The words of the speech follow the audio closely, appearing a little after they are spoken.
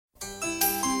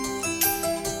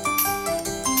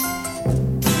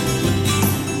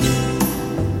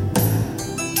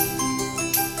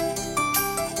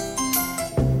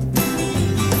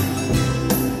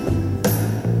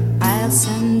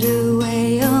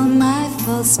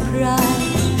false pride,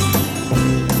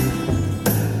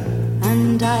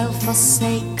 and I'll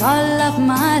forsake all of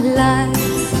my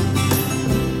life.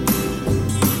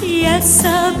 Yes,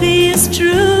 I'll be as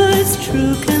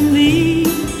true can be,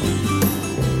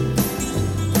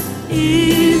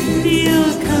 if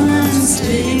you'll come and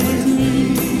stay with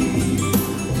me.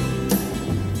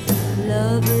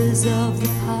 Lovers of the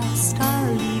past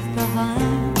I'll leave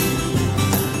behind.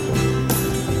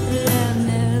 There'll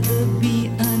never be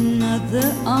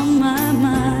another on my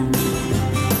mind.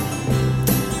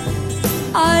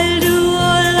 I'll do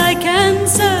all I can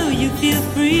so you feel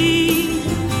free,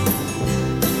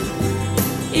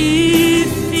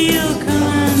 if you'll come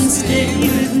and stay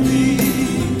with me.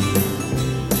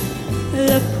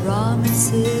 The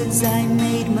promises I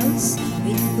made most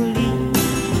faithfully,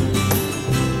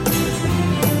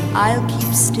 I'll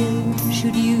keep still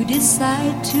should you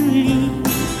decide to leave.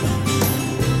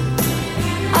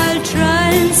 I'll try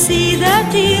and see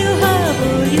that you have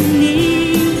all you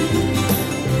need,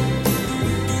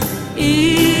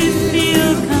 if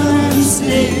you'll come and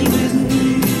stay with me.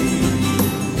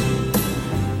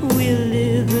 We'll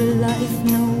live a life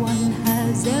no one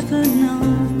has ever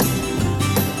known,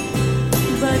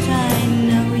 but I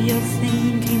know you're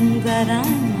thinking that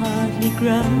I'm hardly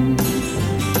grown.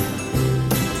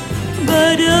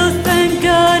 But oh, thank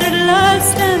God, at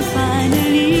last and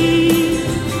finally,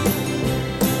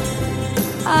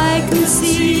 I can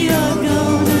see you're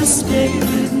gonna stay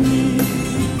with me.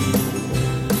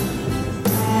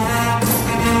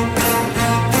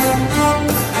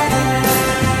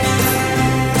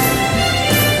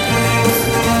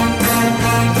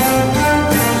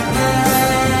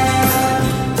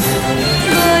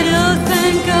 But oh,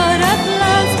 thank God, at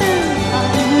last and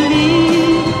finally,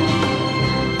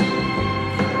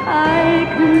 I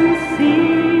can see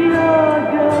your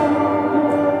ghost.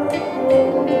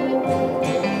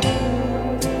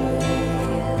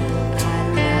 I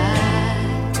lie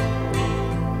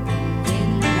in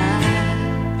my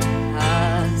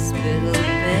hospital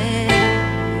bed.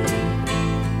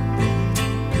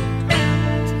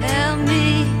 Tell me,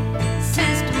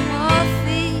 Sister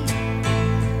Morphine,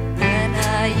 when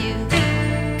are you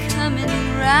coming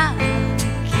round?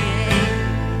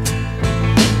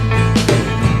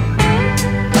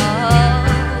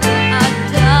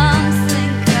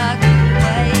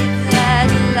 That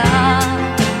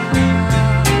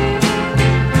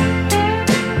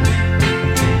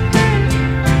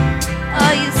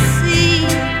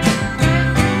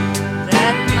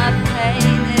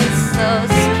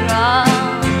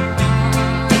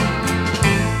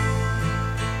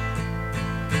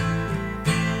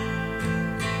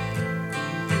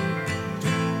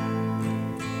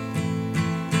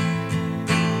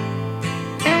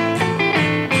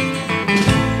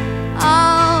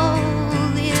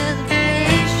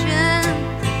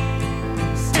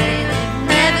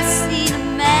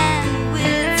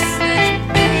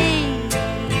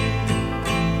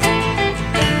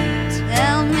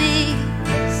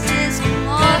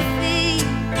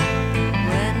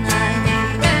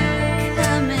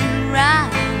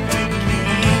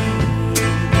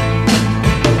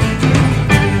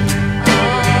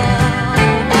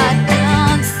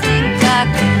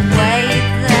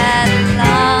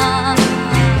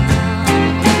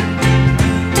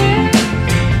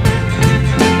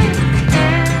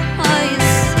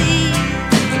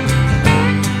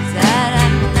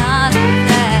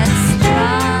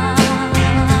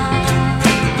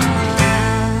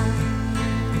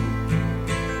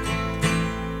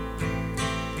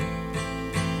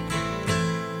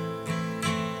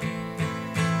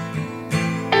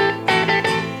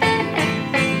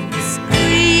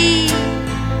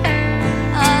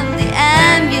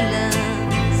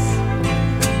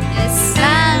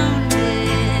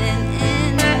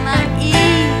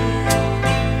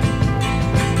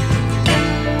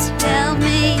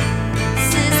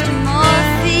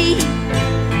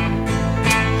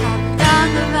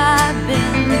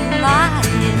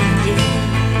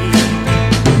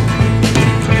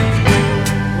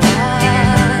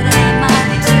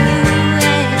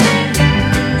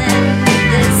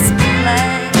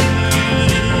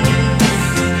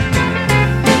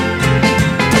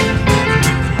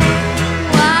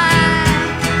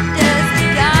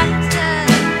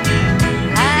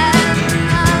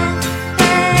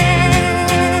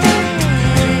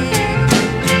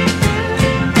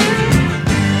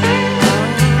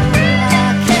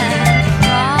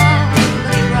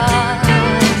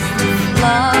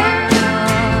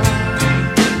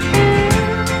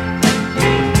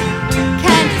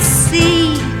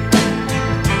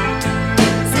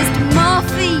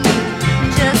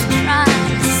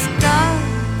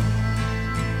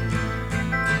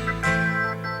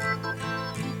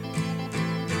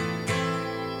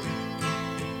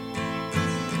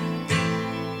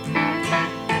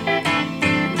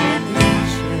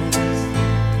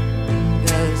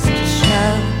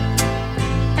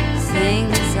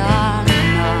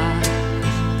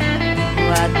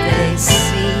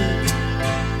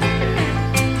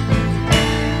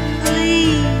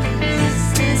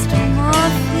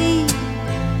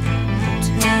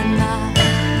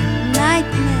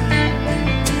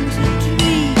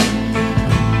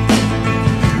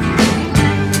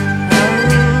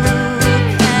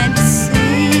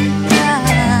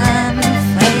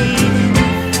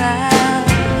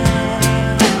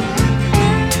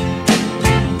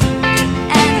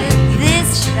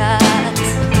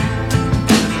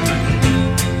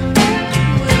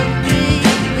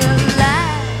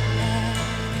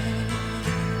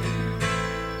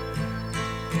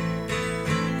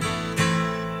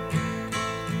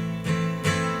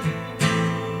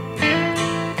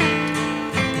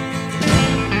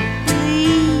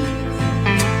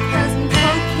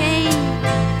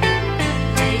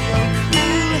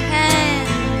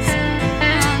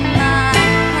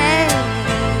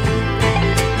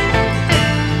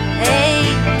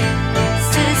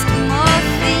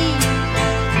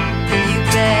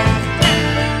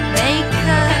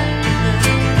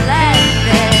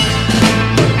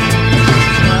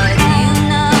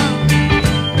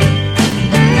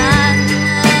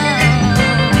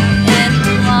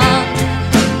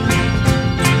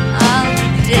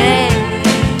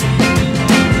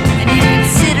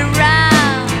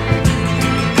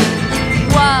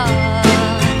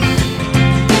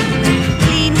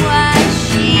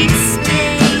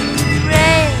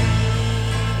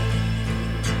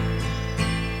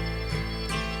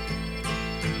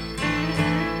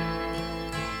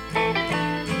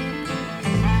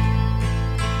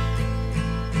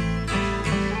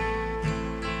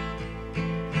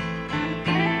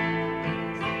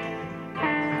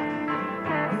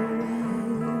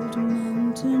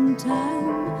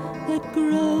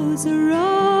goes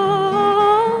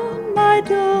around my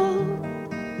door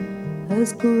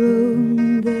has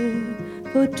grown there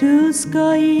for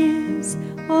 20 years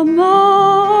or more,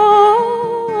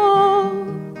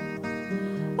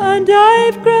 and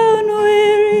I've grown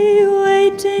weary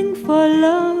waiting for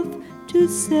love to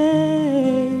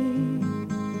say,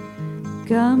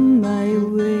 come my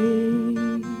way,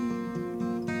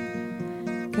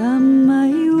 come my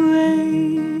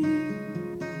way.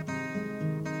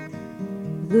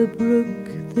 The brook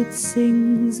that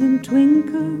sings and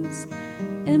twinkles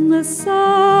in the sun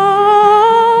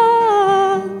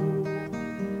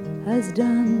has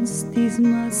danced these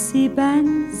mossy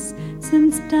banks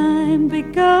since time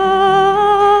begun.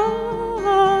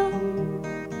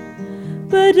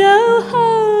 But oh,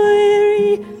 how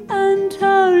weary and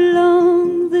how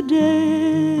long the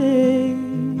day,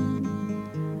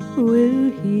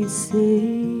 will he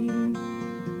say,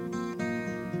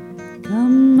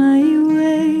 come my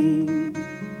way.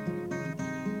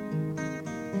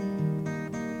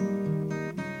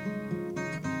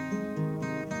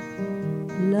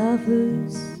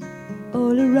 Lovers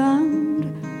all around,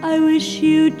 I wish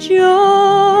you joy,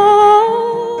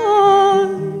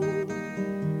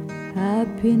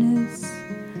 happiness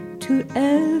to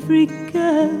every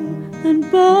girl and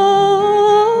boy.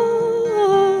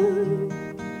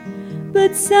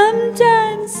 But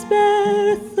sometimes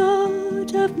spare a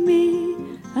thought of me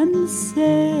and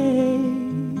say,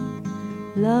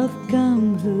 love,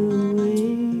 come her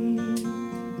way,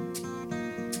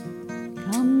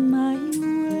 come my way.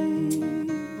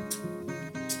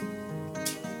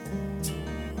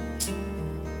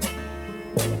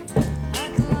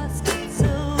 At last it's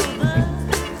over,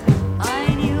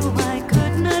 I knew I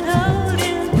could not hold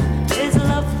him. His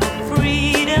love for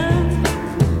freedom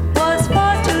was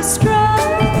far too strong.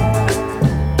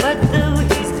 But though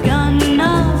he's gone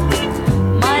now,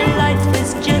 my life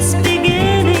is just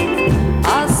beginning.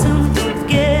 I'll soon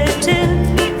forget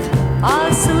him,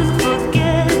 I'll soon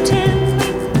forget him,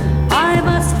 I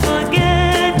must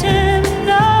forget him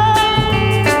now.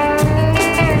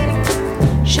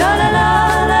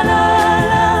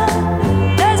 Sha-la-la-la-la-la,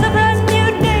 there's a brand new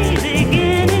day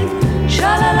beginning.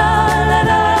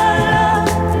 Sha-la-la-la-la-la,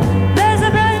 there's a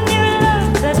brand new love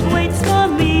that waits for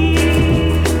me.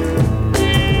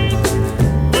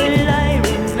 Will I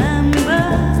remember?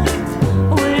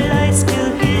 Will I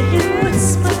still hear him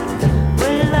whisper?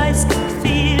 Will I still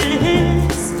feel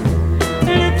his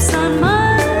lips on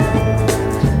mine?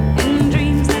 In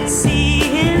dreams I see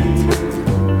him,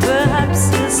 perhaps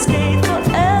he'll stay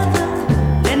forever.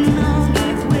 In all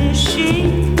my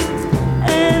wishing,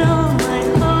 in all my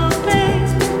hoping,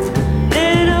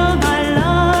 in all my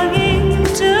longing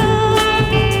too.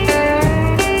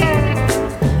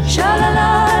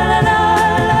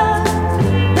 Sha-la-la-la-la-la,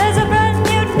 there's a brand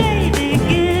new day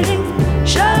beginning.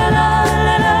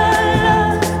 Sha-la-la-la-la-la,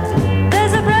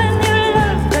 there's a brand new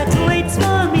love that waits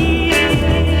for me.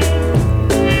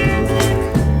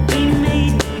 He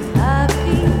made me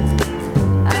happy,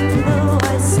 and though I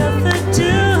suffered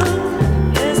too,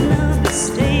 there's no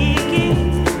mistaking,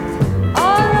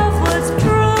 our love was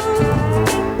true.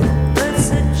 But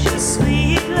such a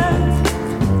sweet love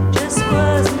just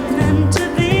wasn't meant to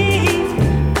be,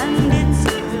 and it's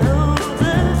all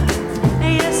over.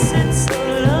 Yes, it's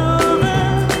all over,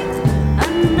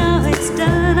 and now it's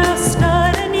done, I'll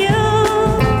start anew.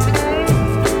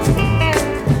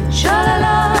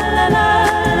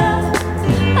 Sha-la-la-la-la-la,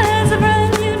 there's a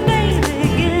brand new day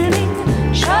beginning.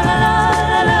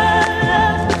 Sha-la-la-la-la-la,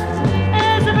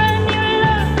 there's a brand new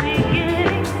love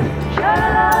beginning.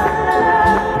 Sha-la-la-la-la-la,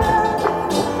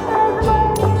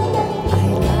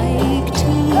 I'd like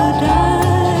to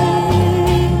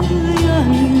dial your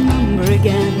number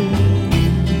again,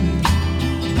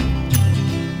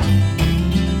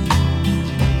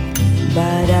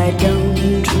 but I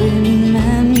don't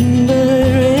remember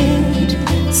it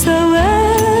so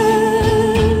well.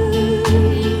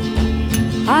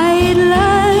 I'd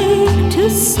like to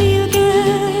see you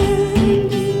again,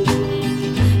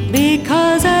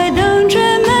 because I don't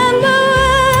remember well.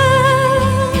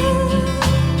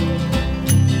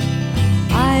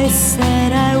 I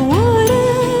said I wouldn't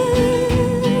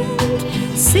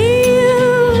see you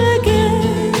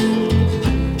again.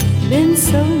 Been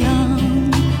so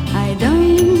long, I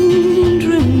don't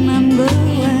remember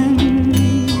when.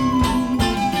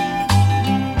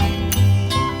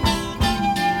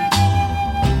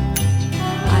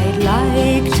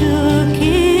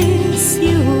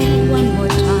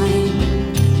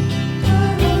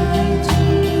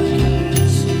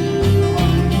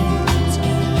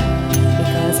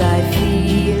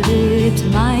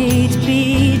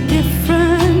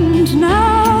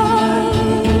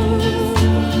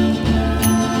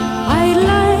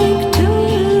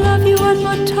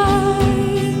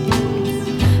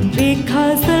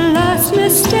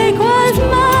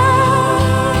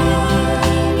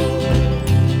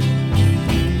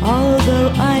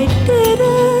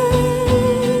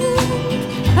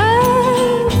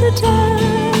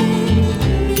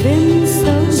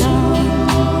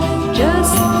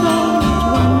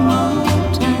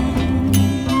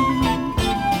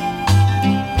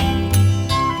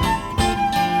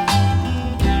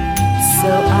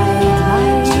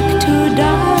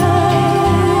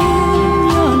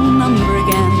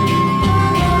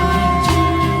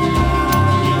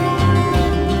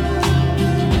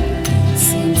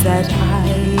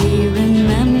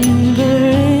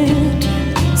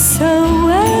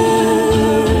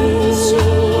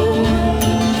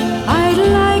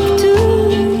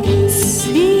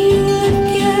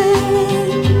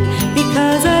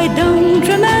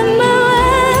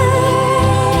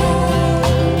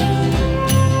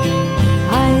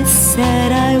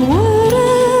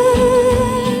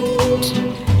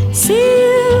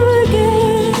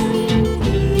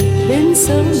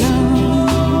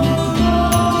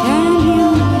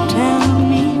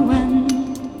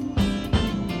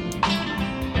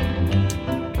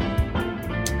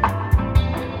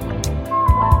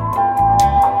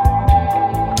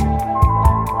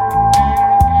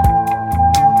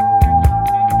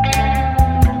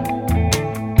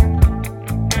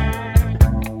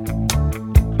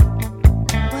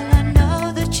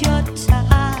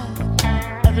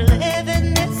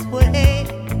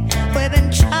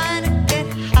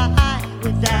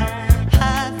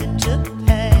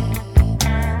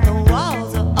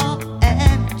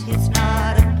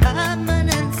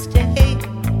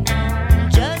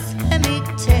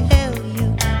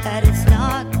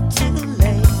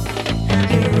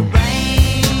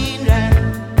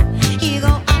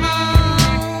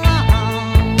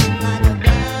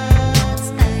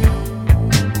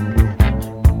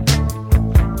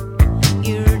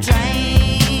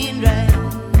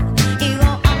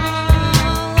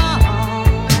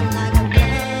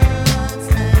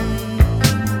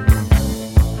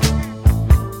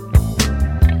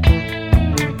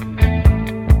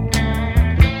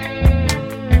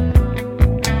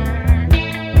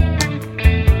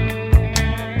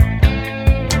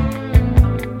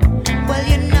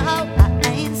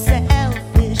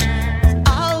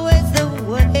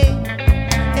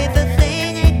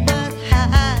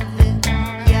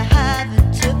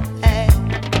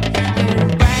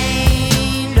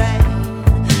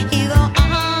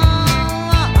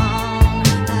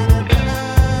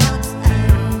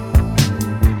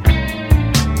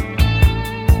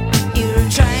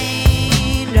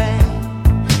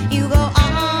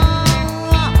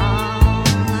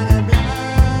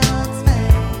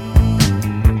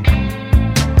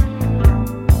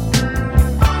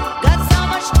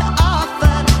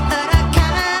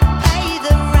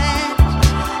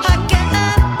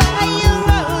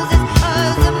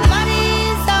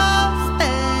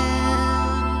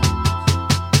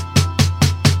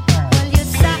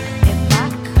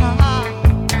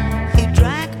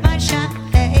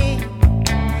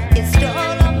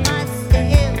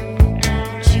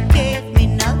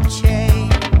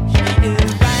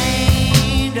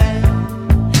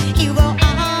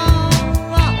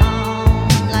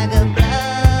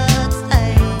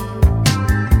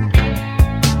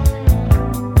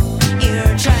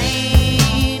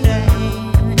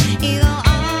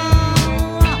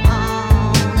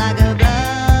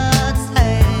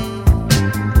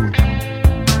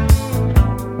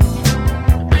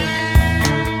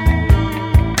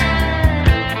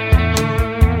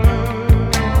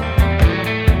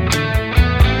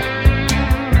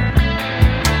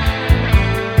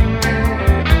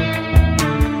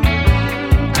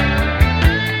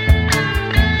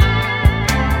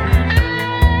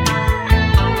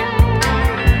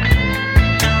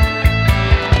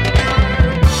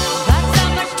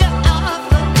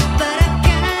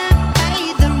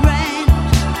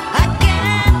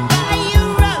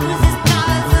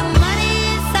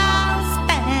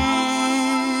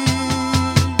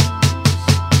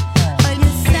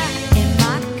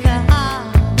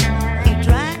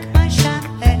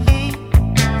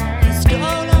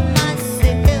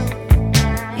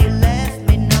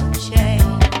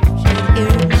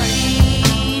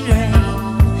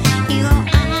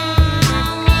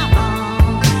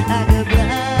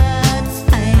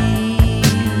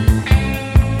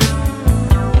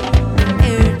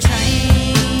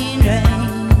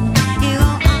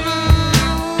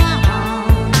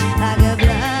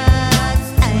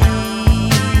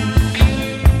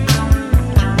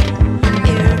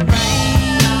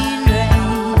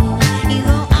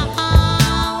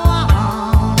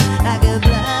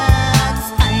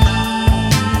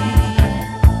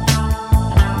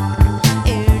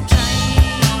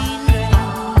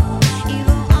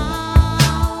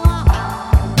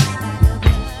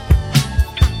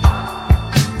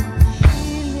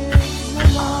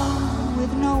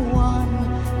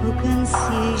 can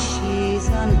see she's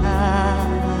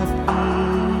unhappy.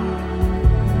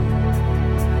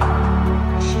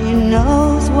 She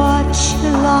knows what she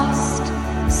lost,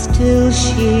 still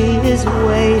she is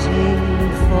waiting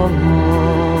for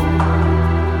more.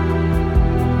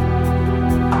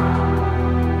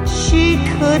 She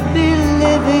could be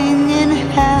living in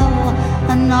hell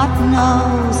and not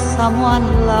know someone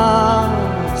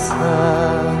loves her.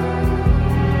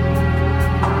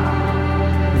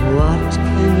 What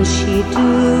can she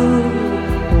do?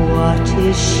 What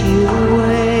is she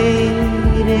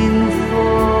waiting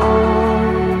for?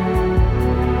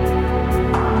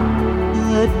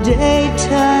 The day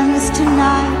turns to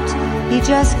night, he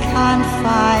just can't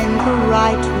find the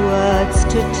right words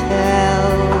to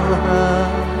tell her.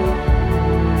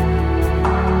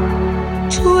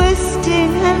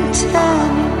 Twisting and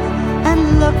turning and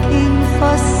looking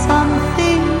for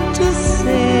something to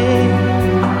say.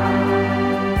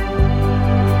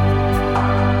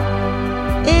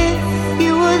 If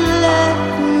you would let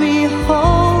me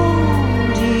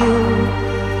hold you,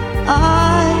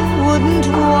 I wouldn't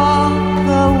walk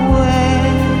away.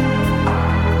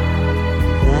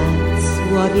 That's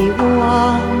what he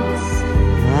wants,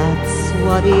 that's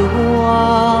what he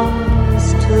wants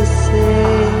to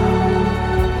say.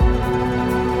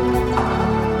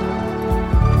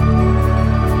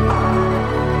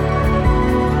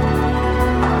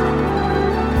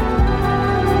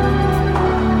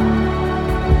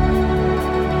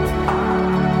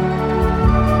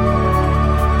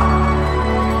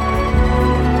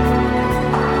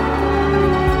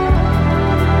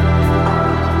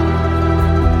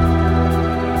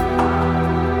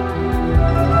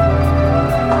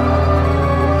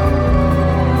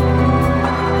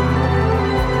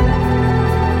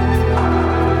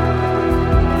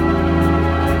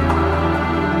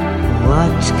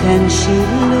 Can she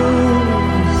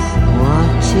lose?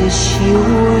 What is she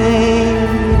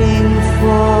waiting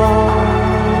for?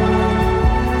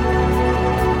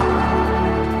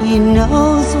 He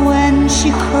knows when she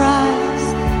cries,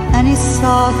 and he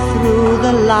saw through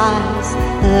the lies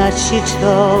that she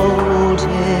told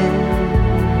him.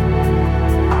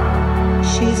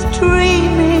 She's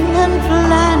dreaming and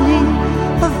planning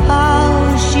of how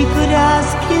she could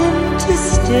ask him to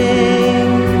stay.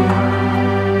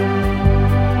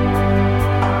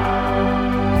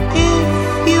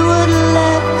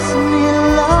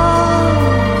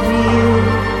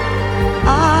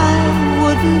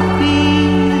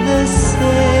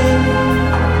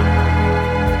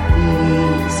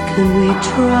 Can we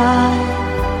try?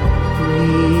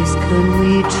 Please, can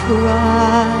we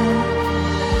try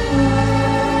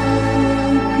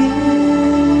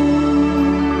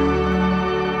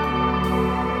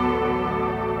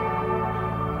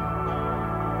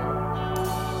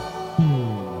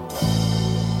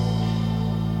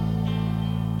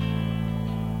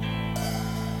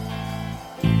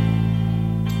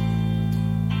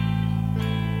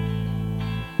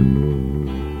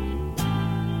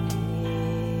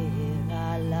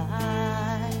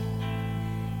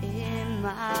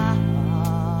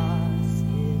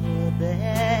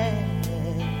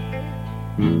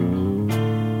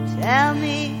Tell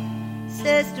me,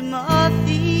 Sister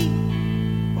Murphy,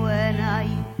 when are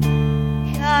you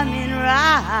coming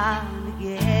round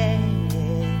again?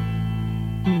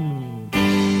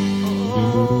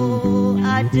 Oh,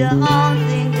 I don't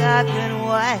think I can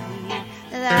wait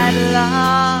that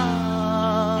long.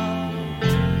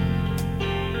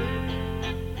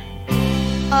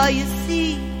 Oh, you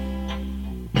see,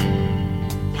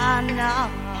 I'm not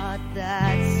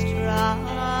that strong.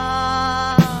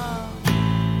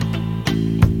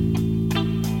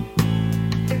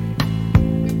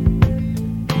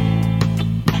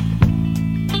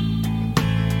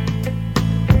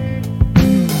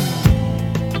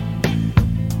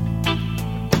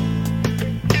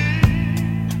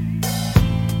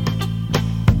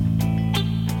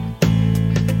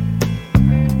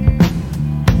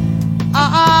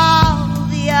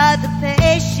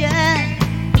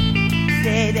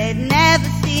 Say they'd never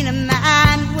seen a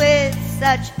man with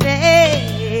such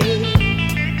faith.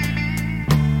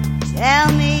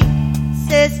 Tell me,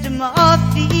 Sister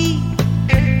Murphy,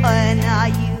 when are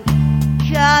you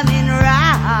coming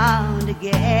round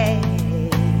again?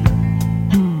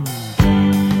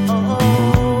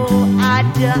 Oh, I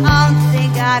don't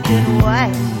think I can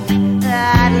wait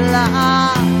that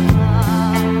long.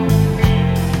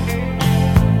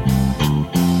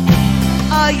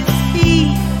 Oh, you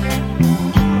see,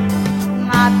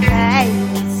 my pain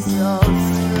is so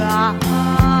strong.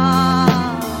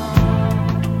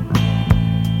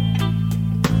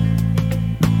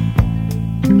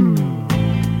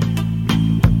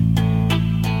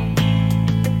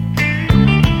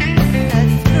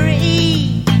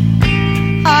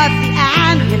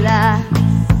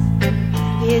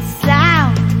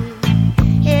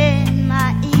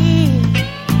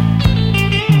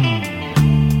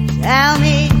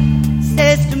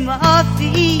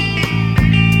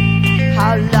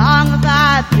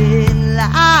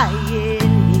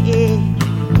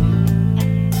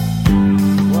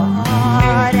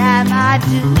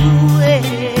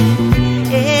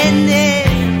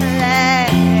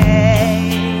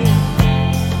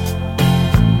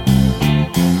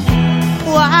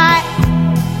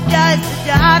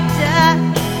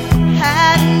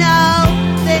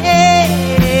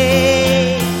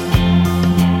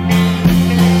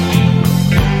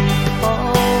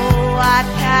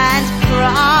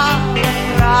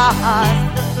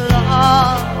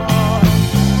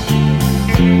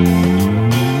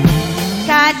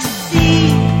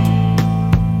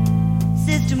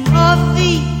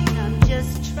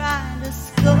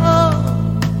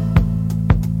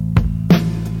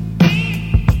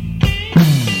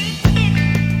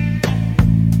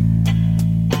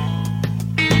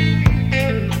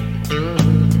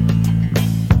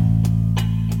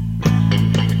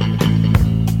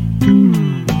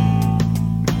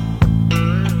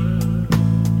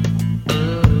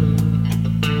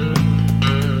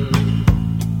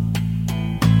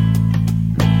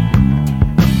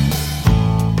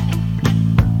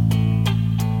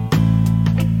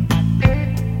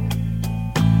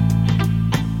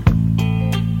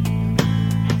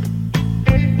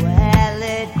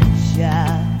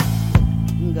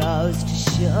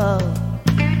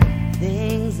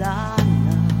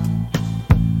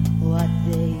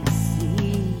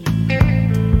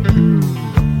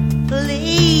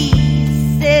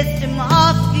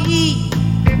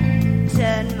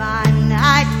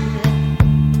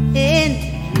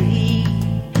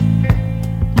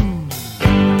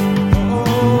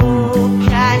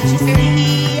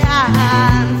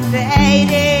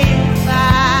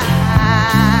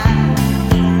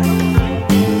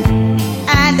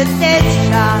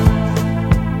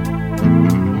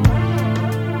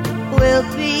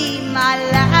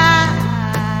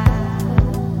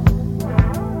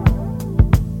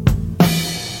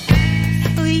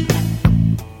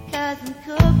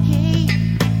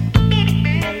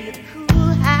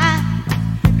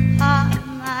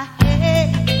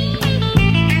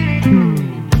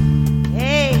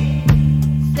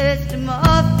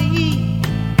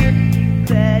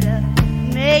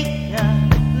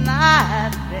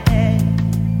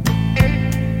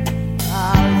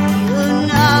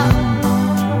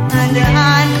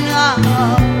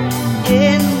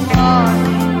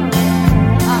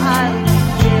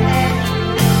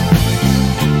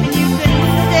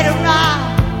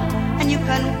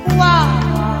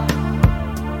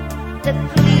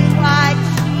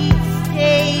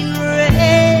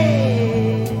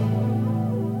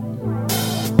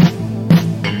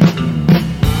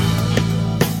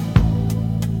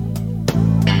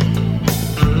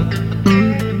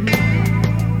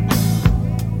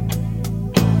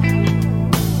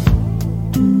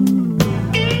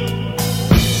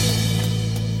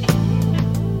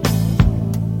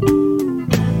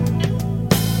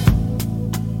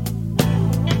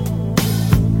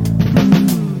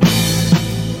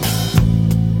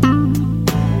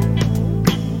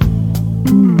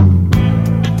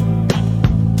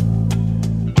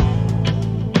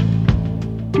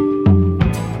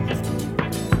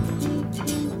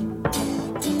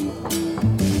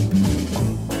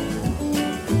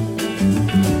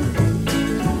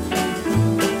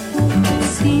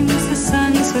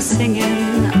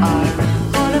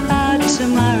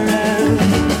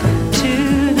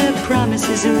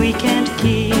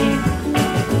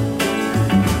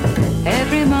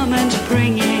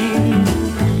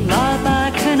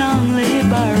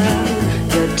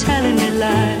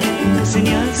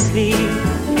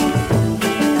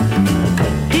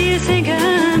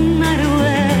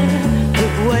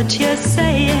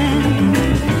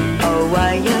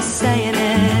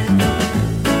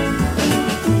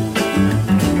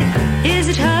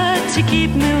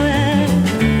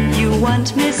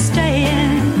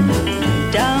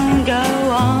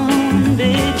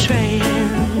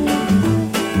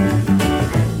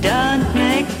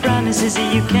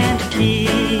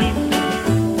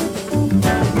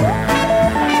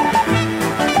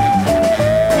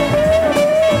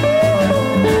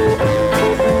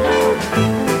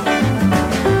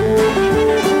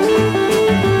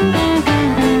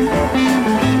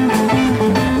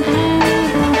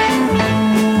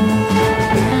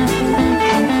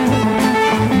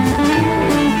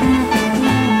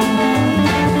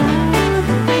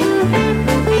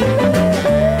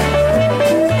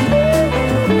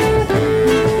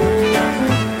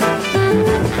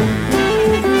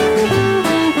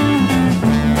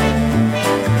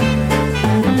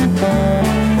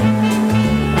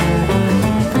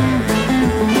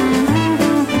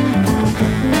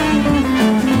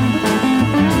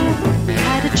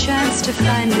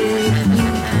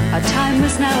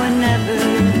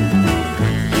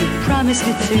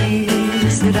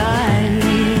 things that I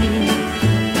need,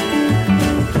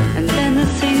 and then the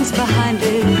things behind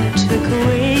it took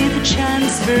away the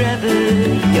chance forever.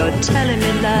 You're telling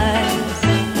me lies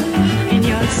in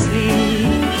your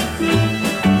sleep.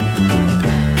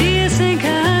 Do you think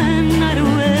I'm not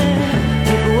aware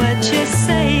of what you're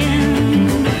saying,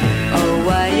 or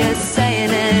why you're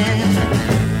saying it?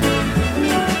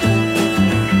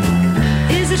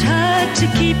 Is it hard to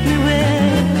keep me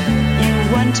where you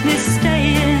want me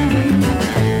staying?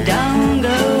 Don't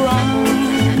go on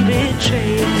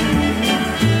betraying.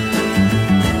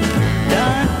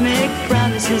 Don't make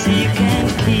promises you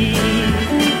can't keep.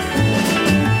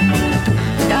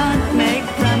 Don't make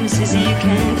promises you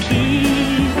can't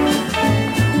keep.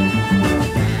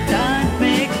 Don't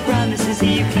make promises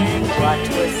you can't keep. What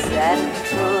was said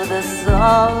to the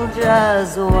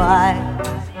soldier's wife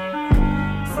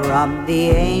from the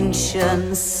ancient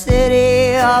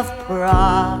city of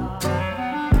Prague?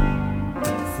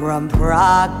 From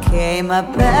Prague came a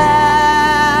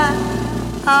pair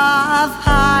of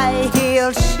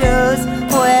high-heeled shoes.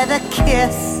 With a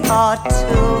kiss or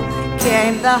two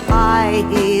came the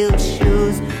high-heeled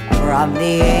shoes from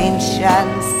the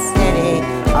ancient city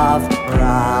of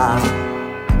Prague.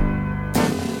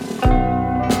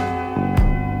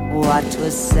 What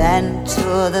was sent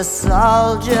to the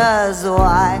soldier's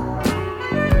wife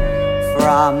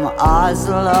from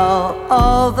Oslo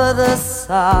over the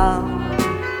Sound?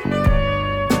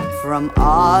 From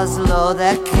Oslo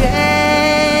there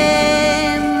came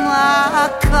a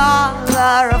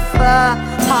collar of fur.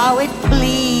 How it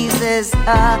pleases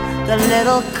her, the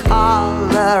little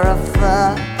collar of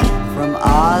fur. From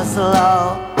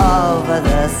Oslo over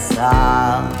the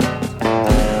Sound.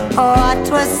 What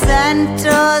was sent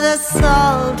to the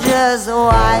soldier's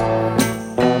wife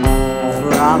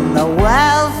from the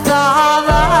wealth of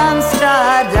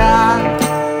Amsterdam?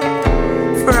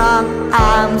 From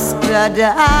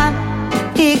Amsterdam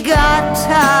he got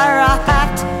her a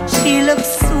hat. She looked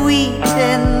sweet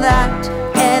in that,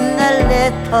 in the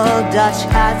little Dutch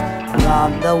hat.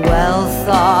 From the wealth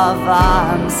of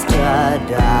Amsterdam.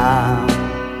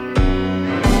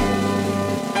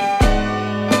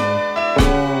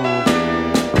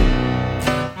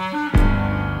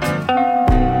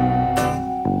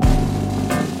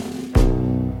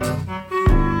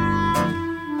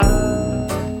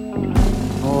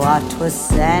 What was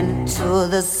sent to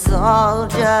the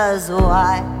soldier's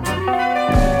wife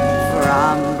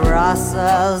from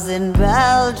Brussels in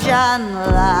Belgian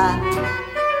land?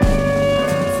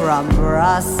 From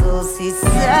Brussels he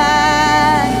sent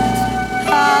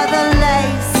all the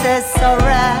laces so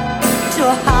rare to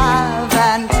have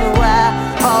and to wear.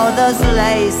 All those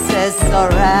laces so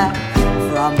rare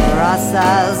from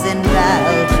Brussels in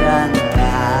Belgian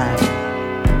land.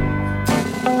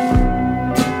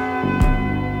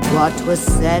 What was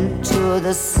sent to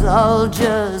the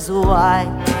soldier's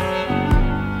wife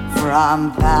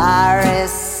from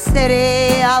Paris,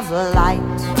 city of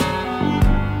light?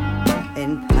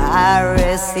 In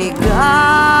Paris he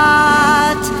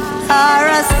got her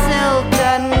a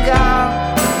silken gown.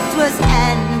 'Twas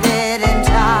ended in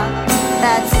town,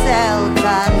 that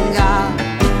silken gown.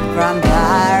 From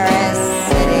Paris,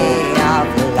 city of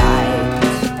light.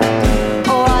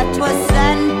 What was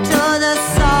sent to the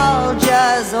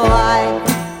soldier's wife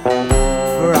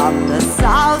from the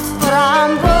south, from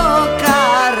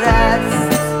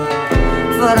Bucharest?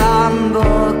 From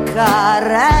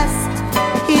Bucharest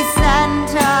he sent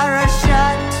her a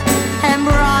shirt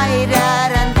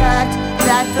embroidered and cut,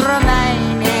 that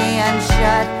Romanian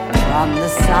shirt. From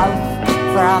the south,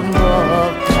 from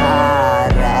Bucharest.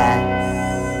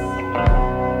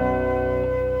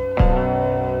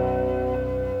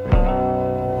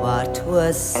 What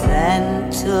was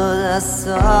sent to the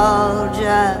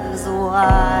soldier's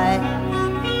wife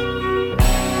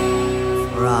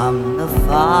from the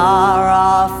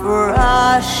far-off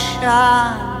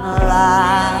Russian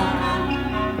land?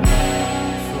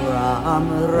 From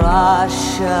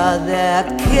Russia there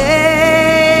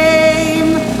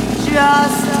came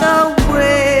just a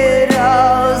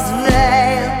widow's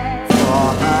veil for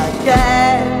her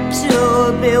dead to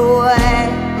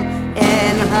bewail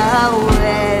in her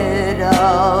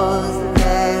widow's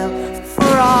veil.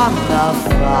 From the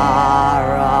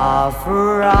far-off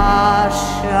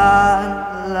Russian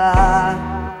land.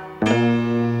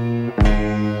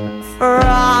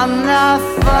 From the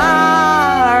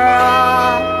far-off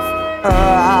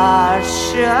Russian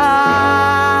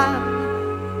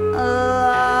land.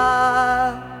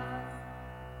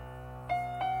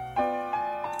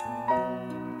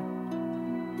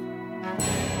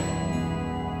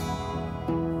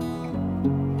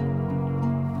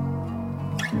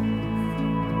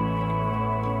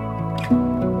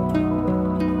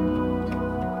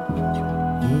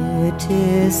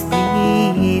 'tis the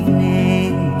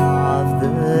evening of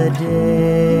the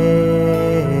day.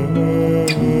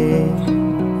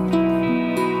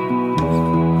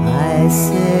 I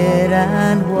sit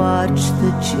and watch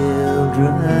the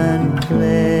children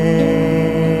play.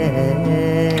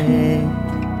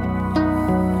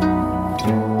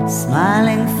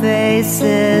 Smiling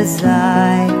faces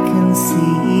I can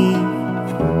see,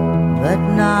 but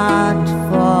not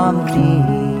for me.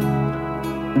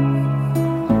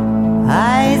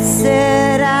 I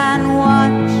sit and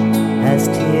watch as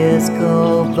tears go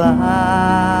by.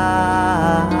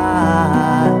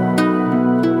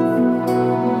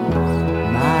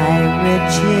 My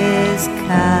riches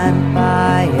can't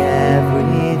buy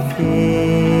everything.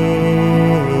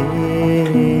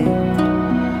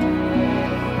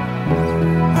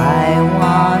 I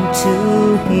want to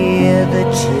hear the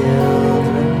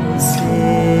children sing.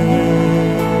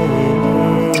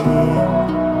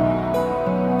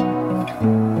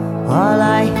 All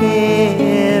I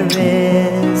hear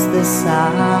is the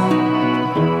sound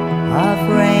of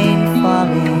rain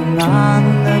falling on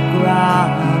the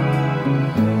ground.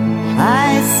 I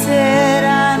sit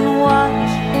and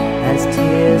watch as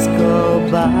tears go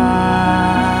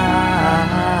by.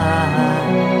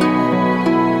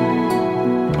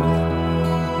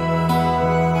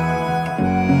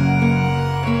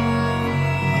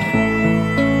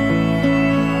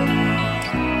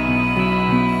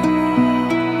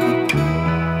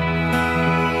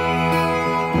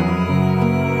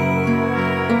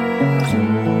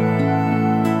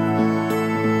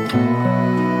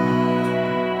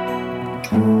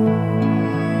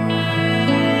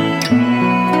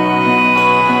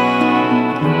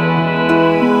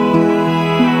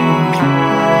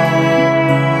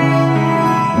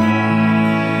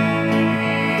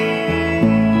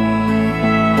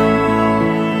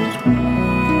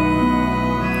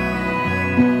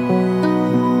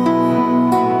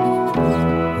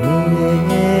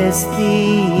 It's the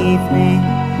evening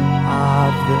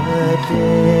of the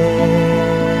day.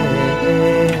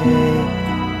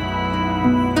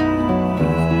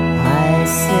 I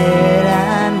sit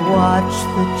and watch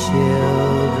the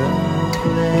children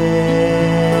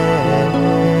play,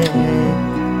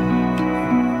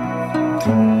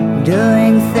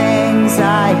 doing things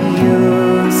I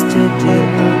used to do.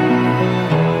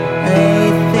 They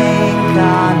think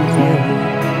I'm new.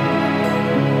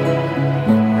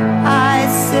 I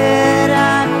sit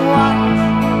and watch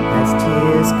as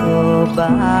tears go by.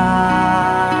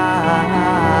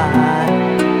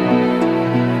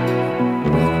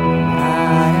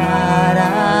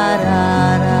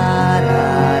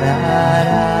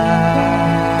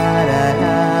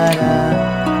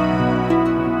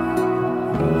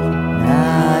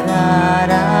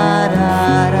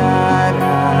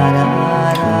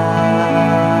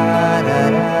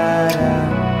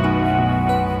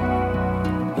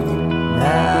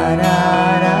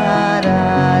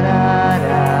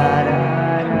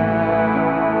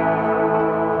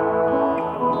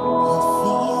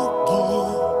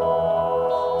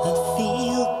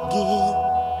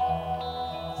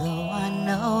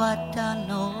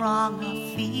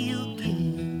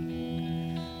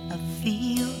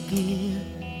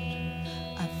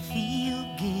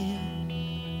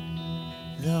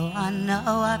 Though I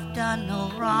know I've done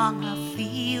no wrong, I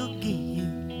feel good.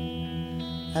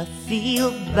 I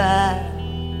feel bad,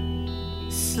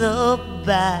 so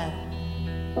bad.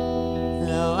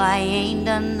 Though I ain't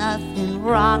done nothing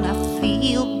wrong, I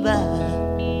feel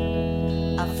bad.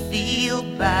 I feel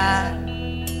bad,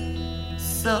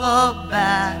 so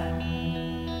bad.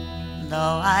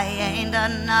 Though I ain't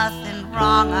done nothing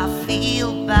wrong, I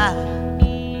feel bad.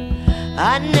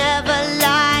 I never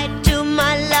lied to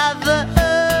my lover,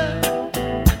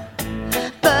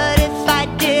 but if I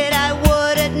did, I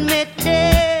would admit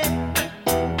it.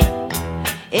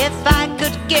 If I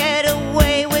could get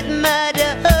away with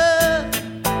murder,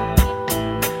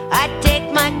 I'd take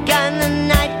my gun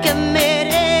and I'd commit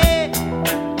it.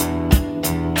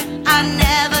 I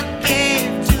never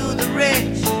gave to the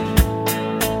rich,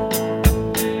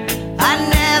 I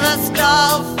never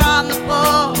stole from the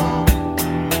poor.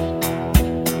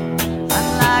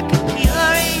 Like a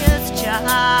curious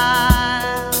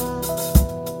child,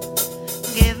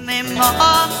 give me more,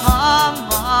 more, more,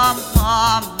 more,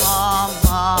 more,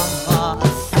 more, more. I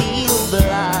feel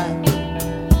blood,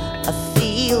 I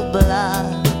feel blood.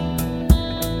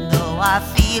 Though I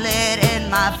feel it in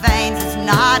my veins, it's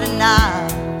not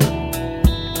enough.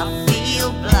 I feel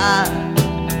blood,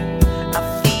 I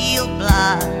feel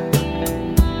blood.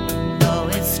 Though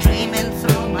it's streaming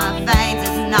through my veins,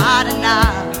 it's not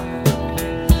enough.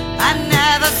 I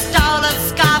never stole a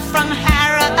scarf from Harris,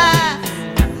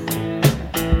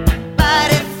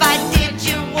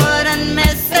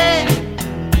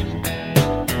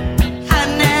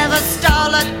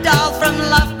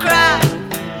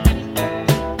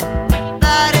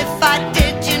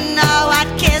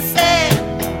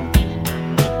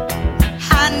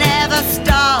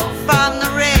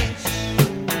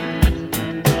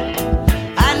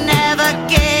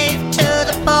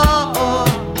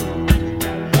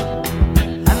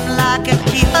 like a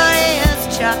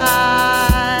curious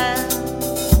child.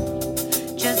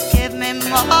 Just give me more,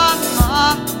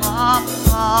 more, more,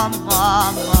 more,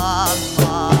 more, more,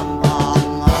 more,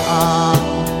 more.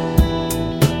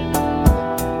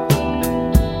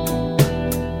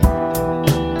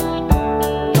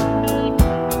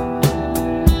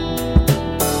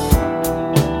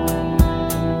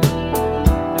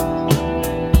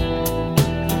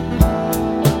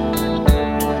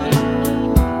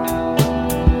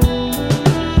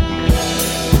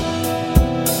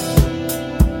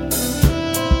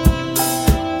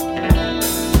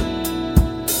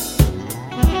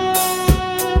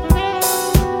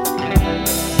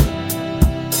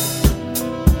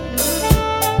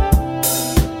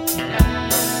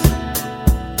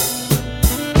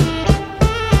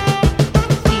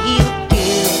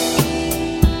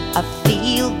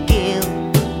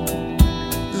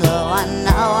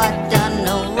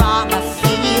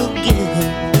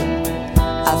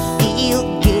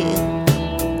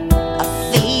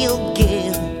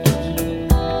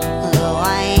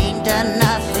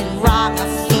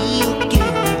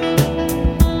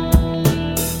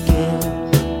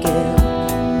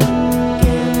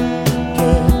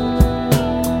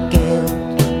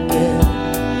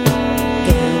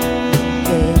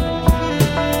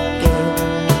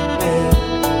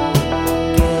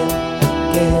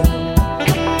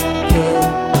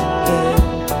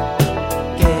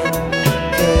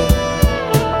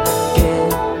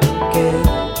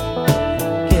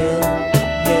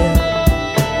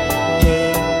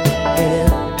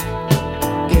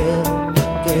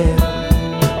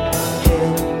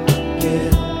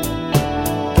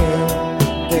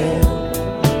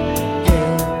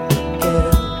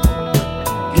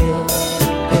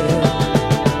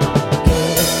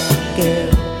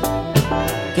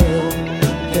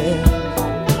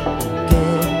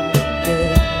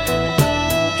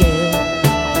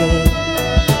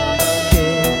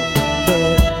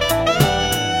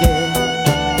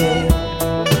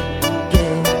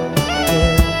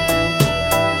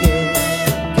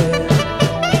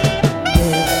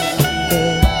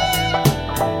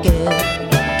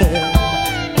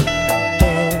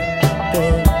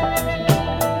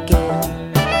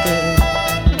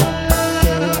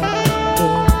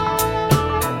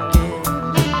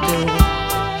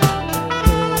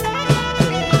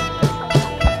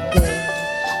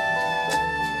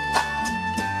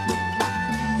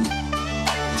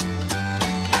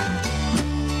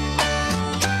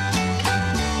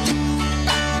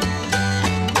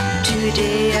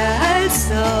 Today I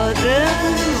saw the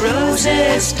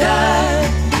roses die,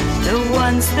 the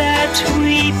ones that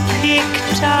we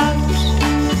picked out,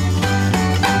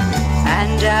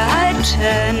 and I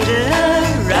turned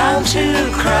around to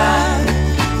cry.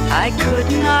 I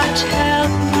could not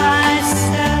help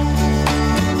myself.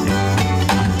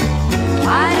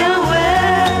 I know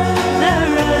where the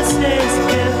roses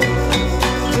go,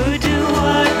 who do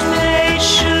what they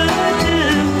should do,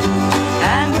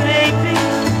 and baby,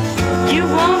 you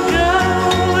won't go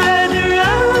where the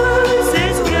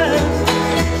roses go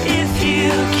if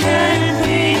you can't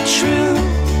be true.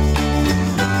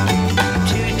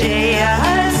 Today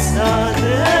I saw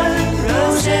the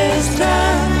roses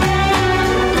die,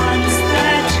 the ones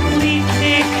that we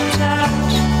picked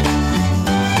out.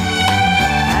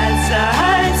 As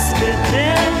I stood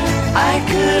there, I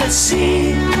could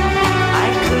see I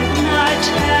could not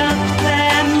help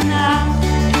them now.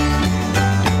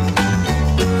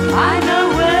 I know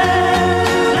where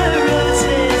the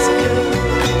roses go,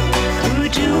 who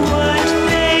do what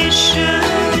they should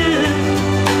do,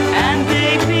 and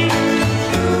baby,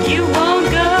 you won't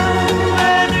go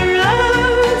where the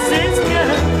roses go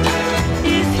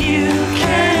if you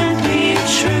can't be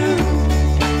true.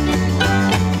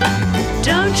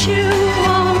 Don't you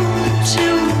want to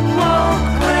walk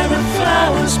where the flowers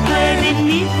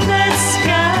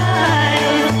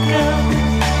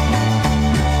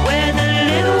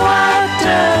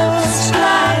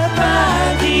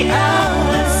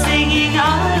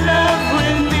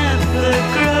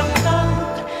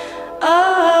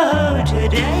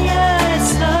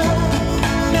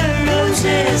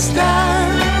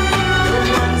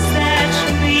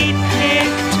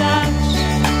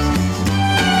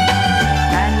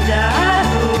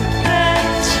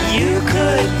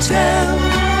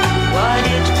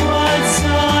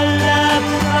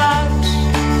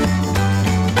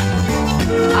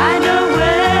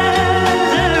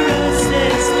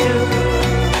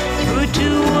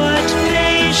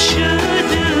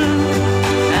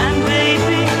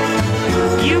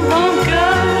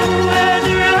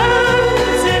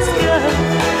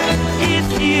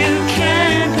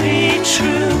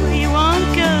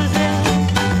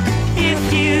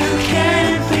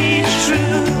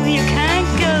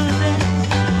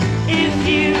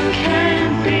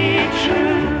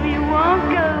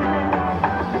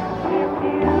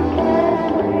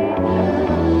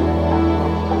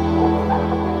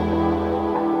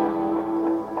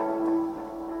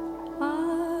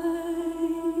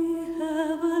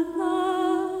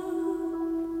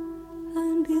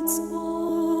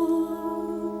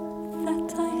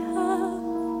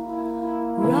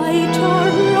Right or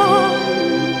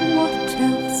wrong, what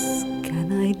else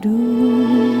can I do?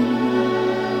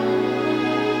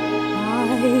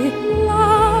 I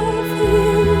love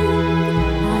him,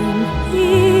 I'm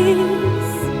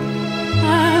his,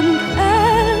 and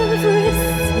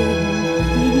everything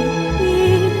he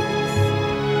is,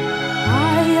 I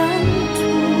am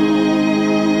too.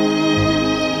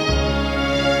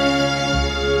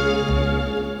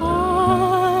 I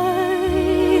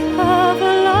have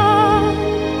a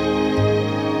love,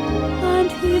 and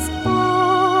he's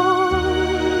all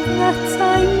that I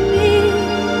need.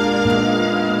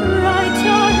 Right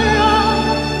or wrong,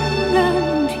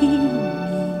 and he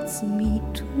needs me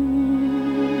too.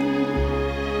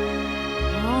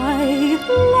 I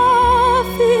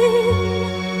love him,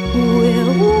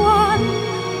 we're one.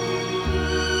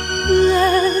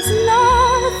 There's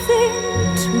nothing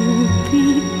to be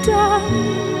done,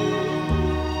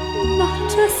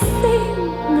 not a thing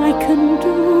I can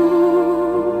do.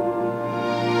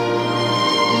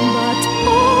 But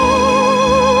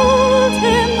hold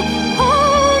him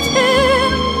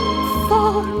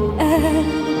forever.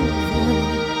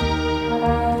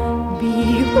 Be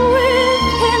with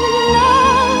him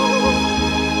now,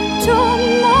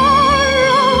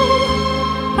 tomorrow,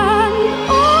 and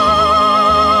all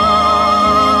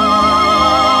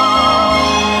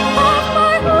of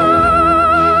my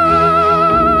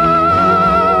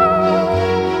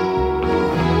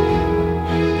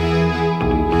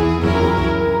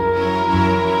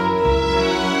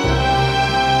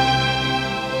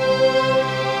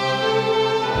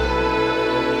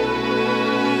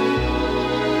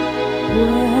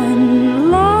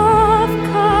When love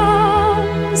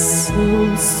comes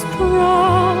so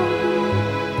strong,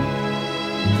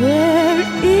 there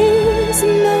is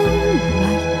no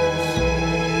right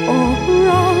or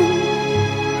wrong.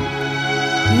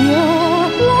 Your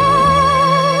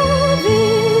love is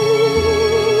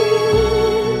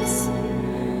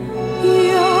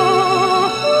your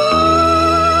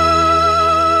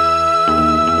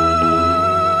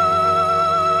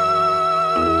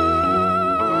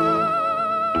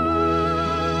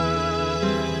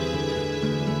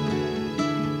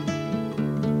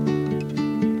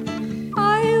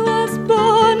I was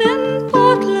born in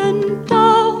Portland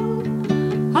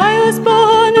town. I was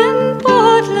born in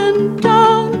Portland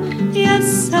town.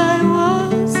 Yes, I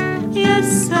was.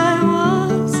 Yes, I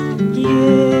was.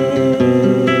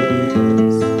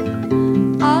 Yes,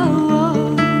 I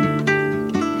was.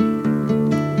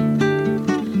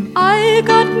 I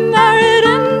got married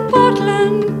in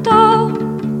Portland town.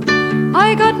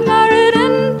 I got married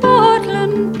in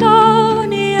Portland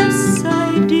town. Yes,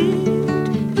 I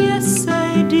did. Yes,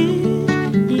 I did.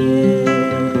 Yes,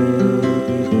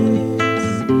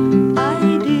 I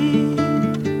did.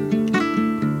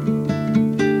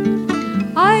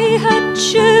 I had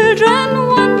children,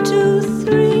 1, 2,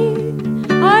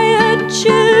 3. I had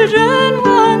children,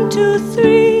 1, 2,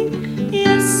 3.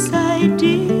 Yes, I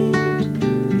did.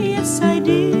 Yes, I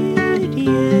did.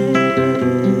 Yes,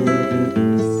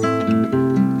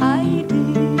 I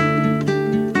did.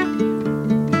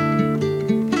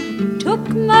 Took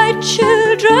my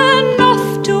children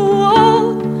off to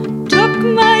war. Took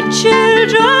my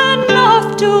children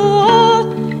off to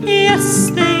war. Yes,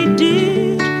 they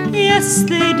did. Yes,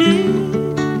 they did.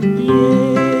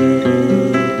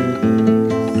 Yes,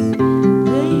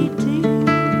 they did.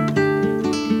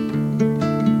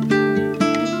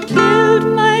 Killed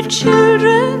my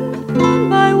children one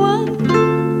by one.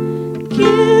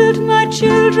 Killed my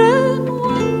children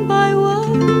one by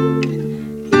one.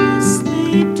 Yes,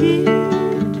 they did.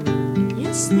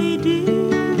 Yes, they did.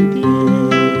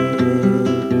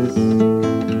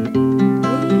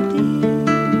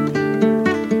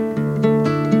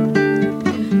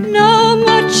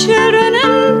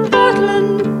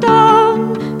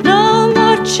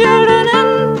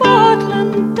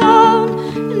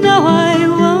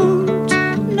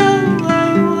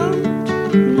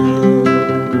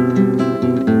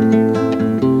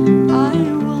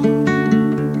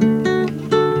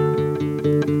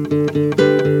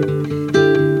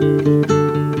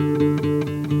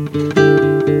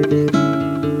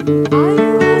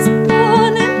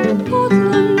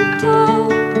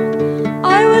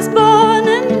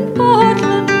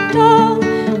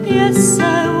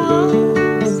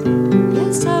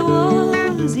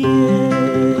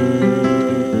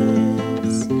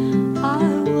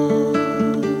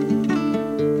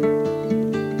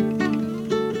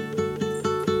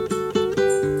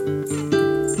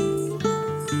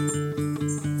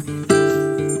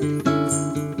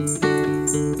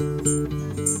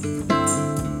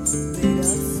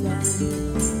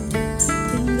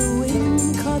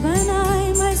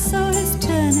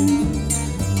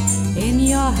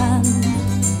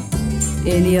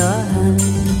 in your hand.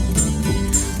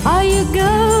 Are you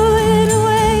going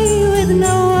away with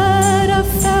no word of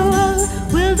farewell?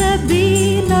 Will there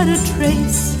be not a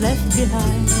trace left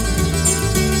behind?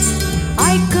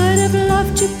 I could have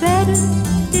loved you better,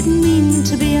 didn't mean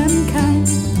to be unkind.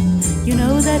 You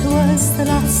know that was the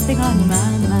last thing on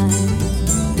my mind.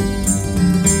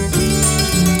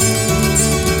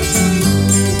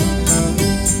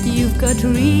 You've got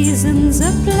reasons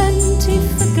aplenty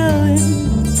for going.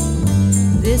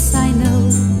 This I know,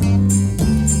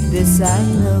 this I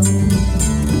know.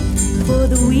 For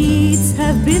the weeds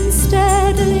have been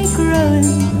steadily growing.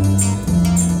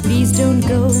 Please don't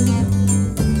go,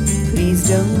 please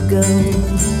don't go.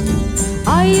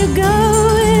 Are you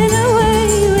going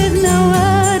away with no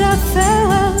word of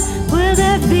farewell? Will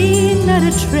there be not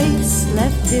a trace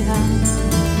left behind?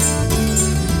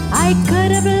 I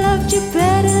could have loved you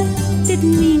better,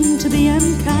 didn't mean to be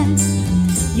unkind.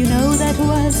 You know that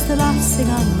was the last thing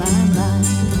on my mind.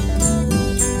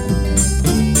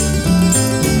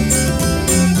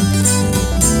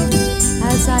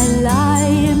 As I lie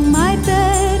in my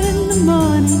bed in the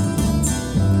morning,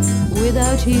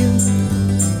 without you,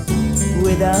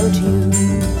 without you,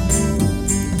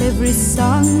 every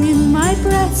song in my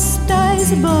breast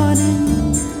dies born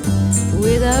in.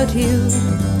 Without you,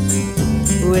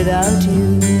 without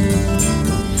you.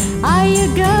 Are you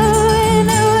going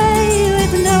away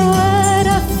with no word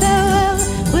of farewell?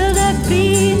 Will there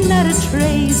be not a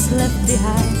trace left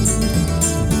behind?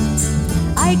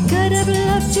 I could have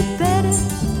loved you better,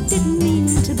 didn't mean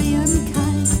to be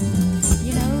unkind.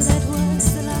 You know that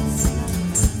was the last time.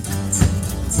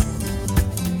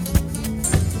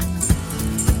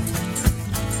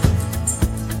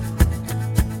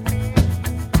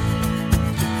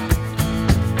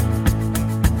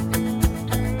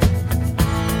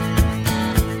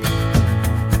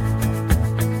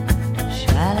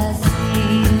 Shall I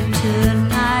see you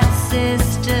tonight,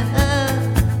 sister?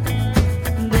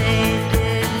 They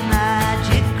did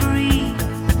magic green.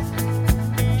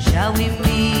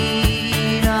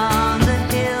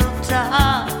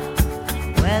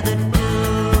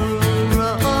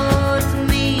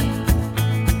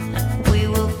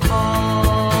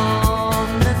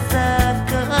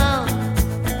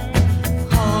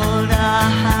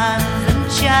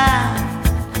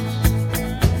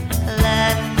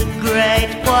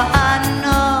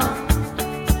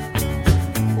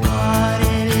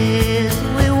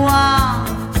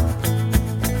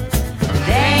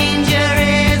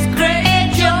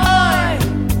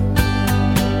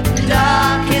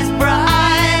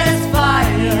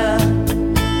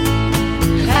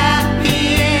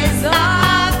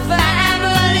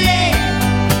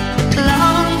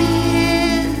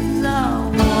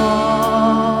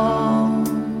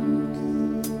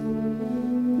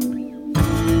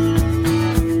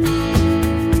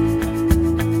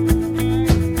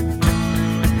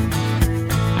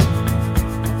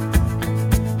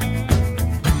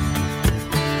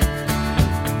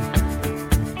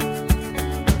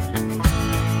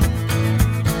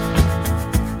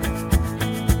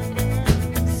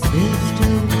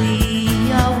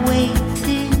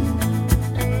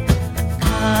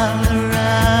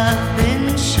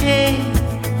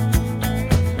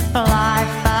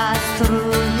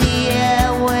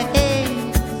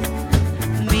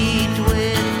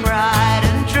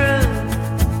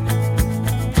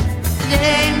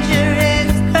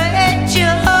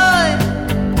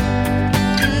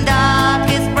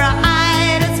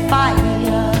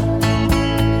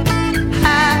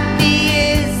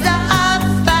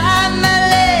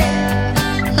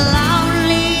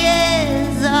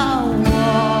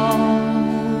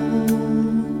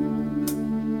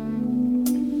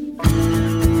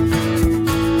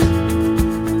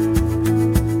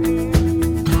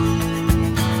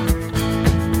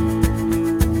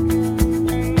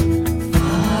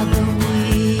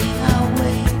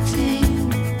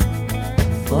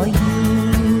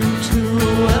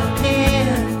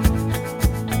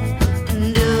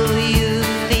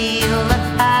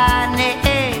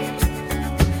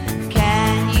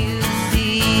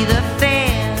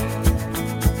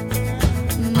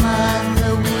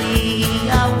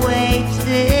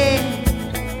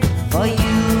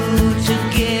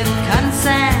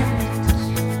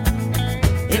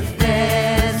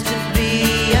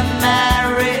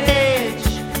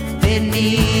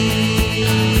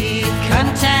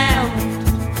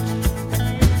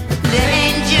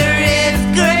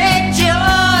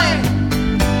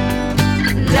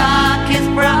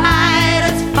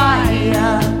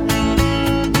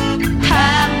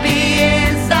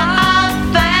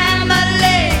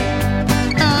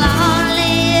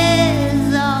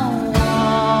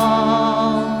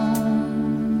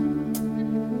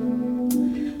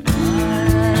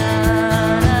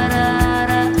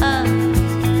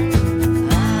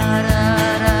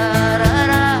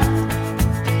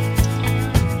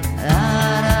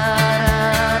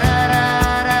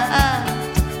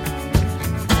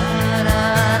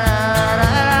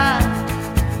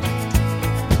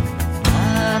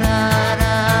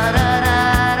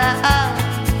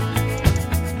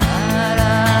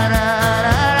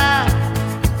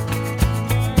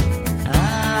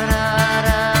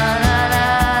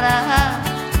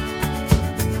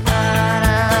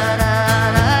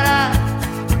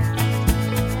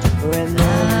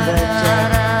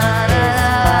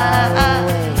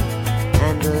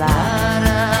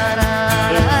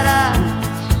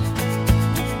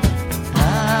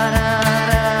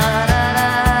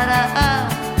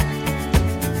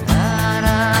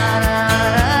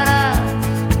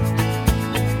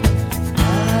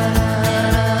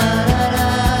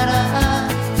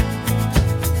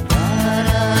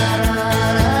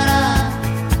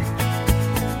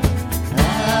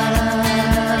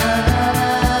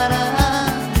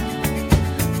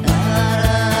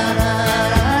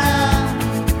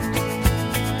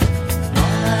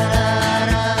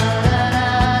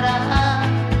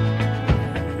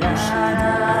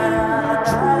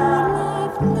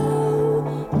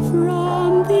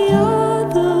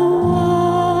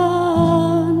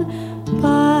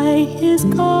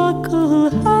 his cockle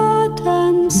hat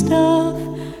and staff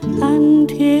and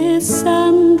his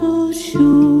sandal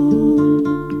shoon.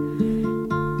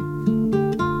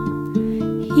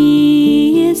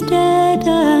 He is dead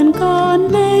and gone,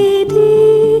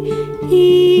 lady,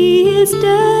 he is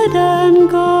dead and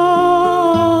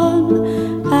gone.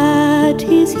 At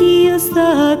his heels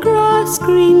the grass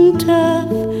green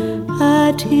turf,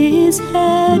 at his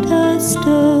head a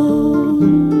stone.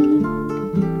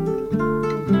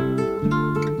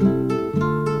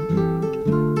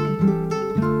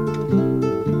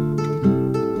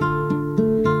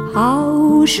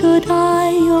 How should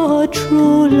I your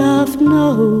true love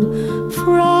know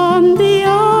from the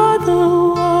other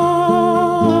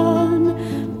one?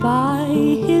 By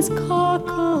his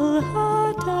cockle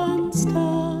hat and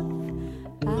staff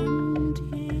and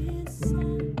his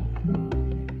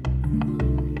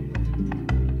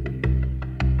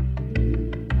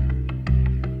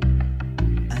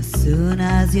As soon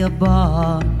as you're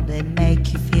born, they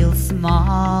make you feel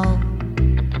small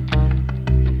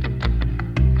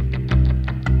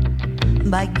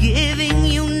by giving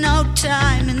you no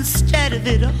time instead of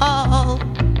it all,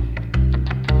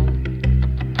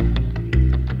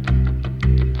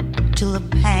 till the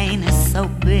pain is so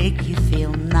big you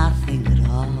feel nothing at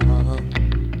all.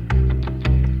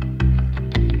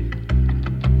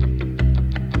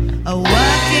 A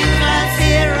working class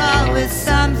hero is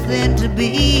something to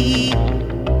be.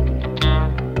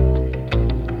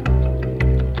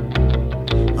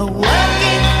 A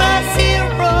working class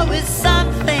hero is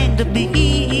something to be.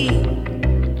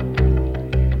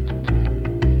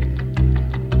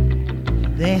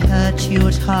 They hurt you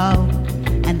at home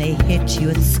and they hit you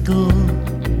at school.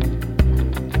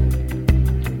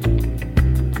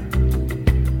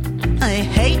 They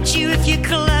hate you if you're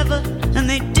clever and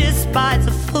they despise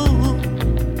a fool.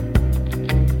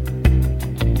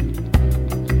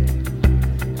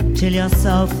 Till you're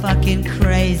so fucking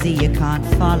crazy you can't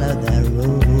follow their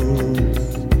rules.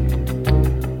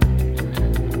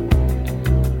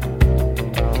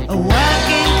 A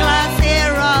working class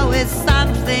hero is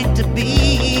something to be.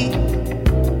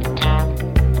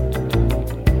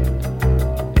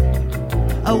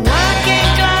 A working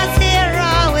class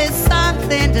hero is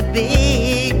something to be.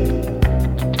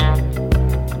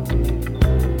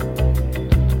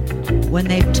 When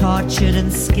they've tortured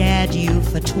and scared you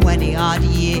for 20 odd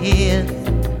years,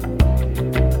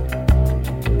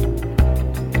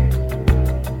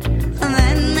 and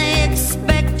then they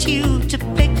expect you to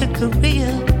pick a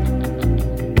career.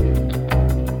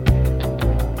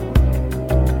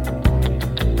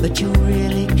 But you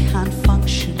really can't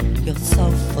function, you're so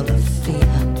full of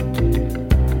fear.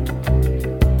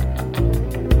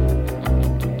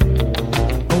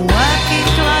 A working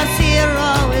class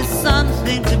hero is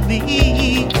something to be.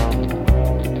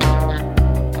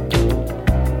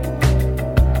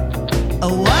 A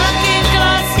working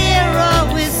class hero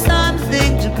is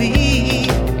something to be.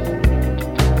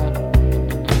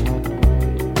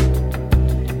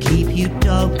 Keep you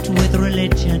doped with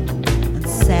religion and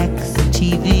sex and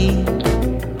TV,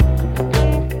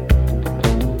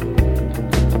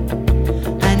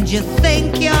 and you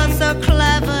think you're so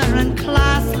clever and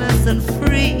classless and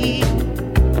free,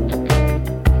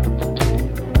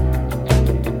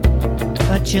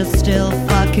 but you're still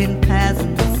fucking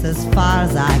peasants as far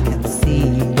as I can see.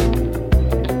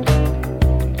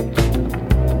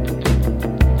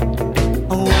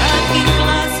 A working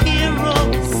class hero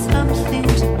is something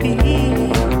to be.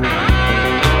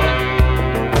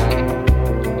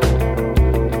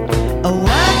 A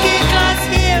working class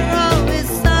hero is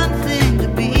something to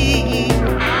be.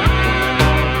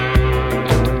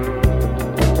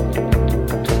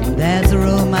 There's a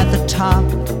room at the top,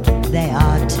 they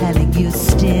are telling you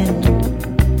still.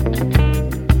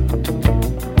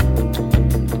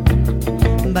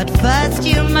 But first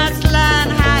you must learn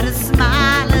how to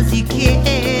smile as you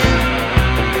kiss.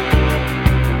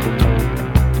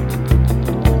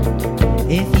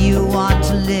 If you want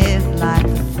to live like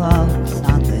the folks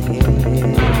on the hill.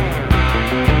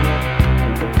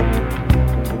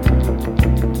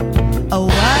 A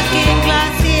working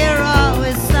class hero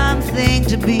is something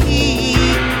to be.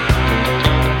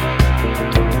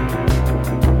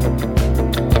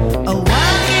 A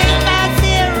working class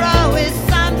hero is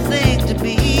something to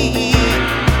be.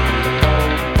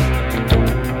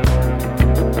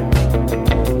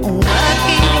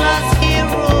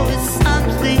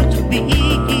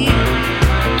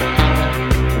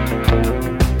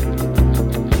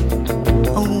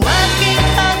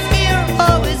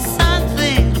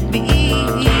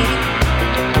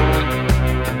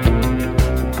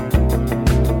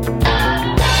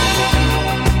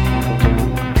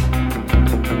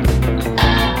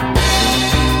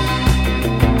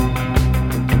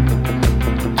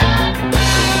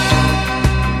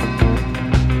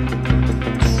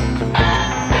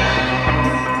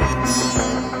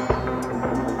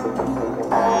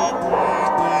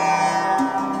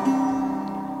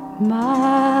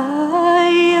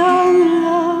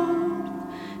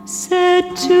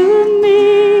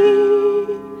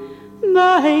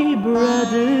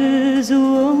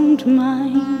 won't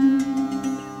mind,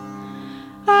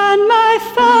 and my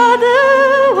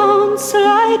father won't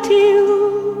slight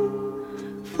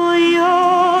you for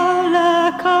your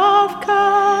lack of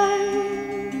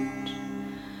kind.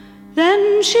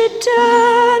 Then she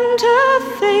turned her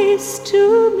face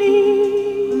to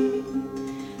me,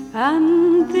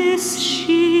 and this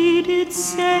she did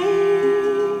say: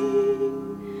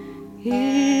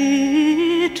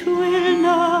 it will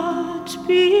not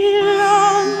be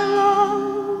long, long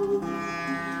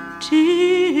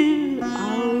till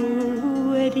our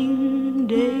wedding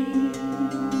day.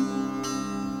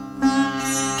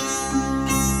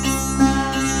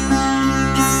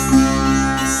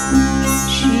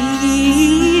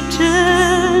 She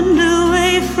turned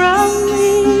away from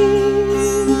me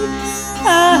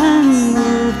and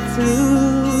moved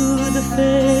through the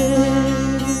fair,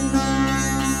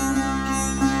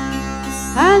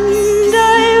 and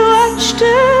I watched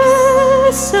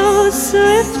her so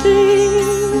swiftly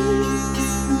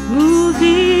move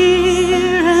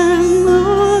here and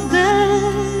move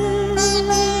there.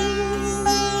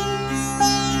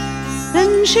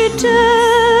 Then she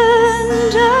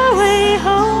turned away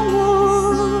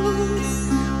homeward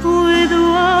with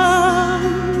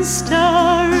one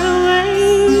star away,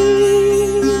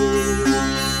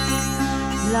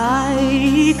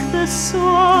 like the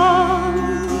swan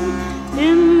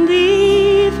in the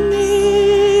evening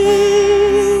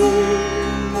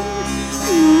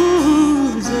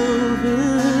moves over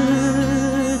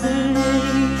the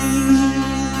lake.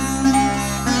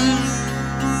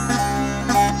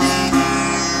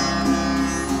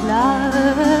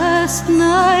 Last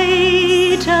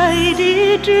night I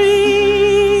did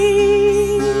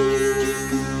dream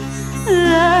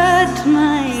that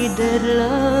my dead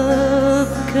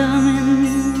love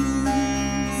coming,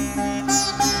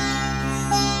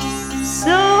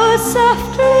 so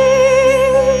softly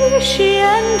she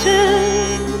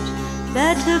entered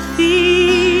that her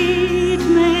feet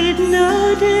made no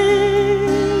din.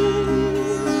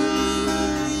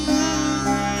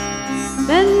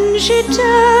 Then she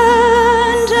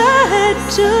turned her head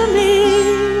to me,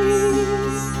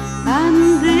 and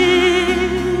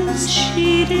this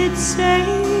she did say: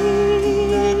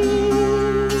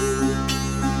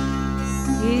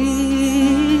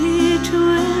 it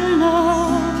will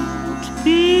not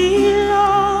be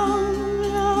long,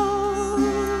 long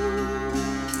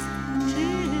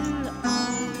till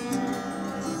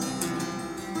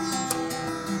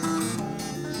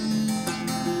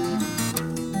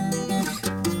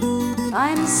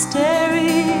I'm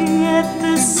staring at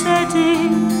the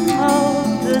setting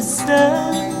of the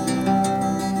sun,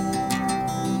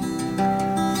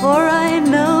 for I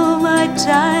know my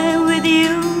time with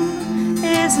you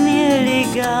is nearly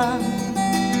gone,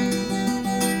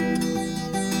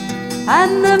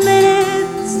 and the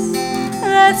minutes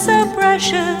that so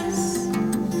precious,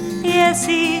 yes,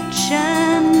 each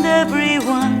and every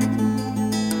one,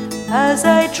 as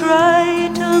I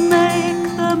try to make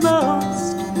the most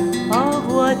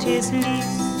of what is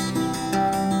least.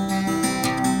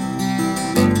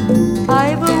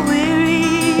 I've a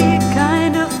weary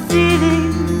kind of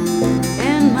feeling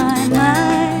in my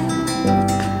mind.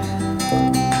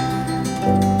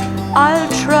 I'll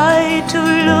try to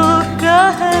look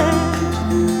ahead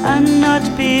and not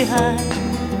behind,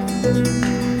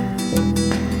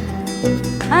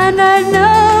 and I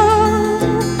know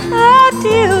that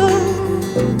you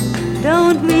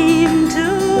don't mean to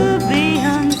be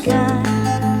unkind,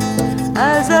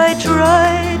 as I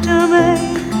try to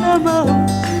make the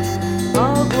most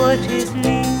of what is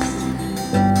least.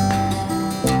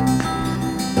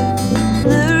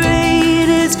 The rain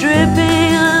is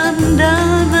dripping on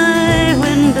down my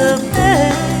window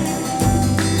pane,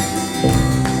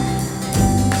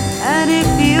 and if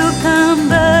you come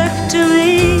back to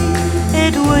me,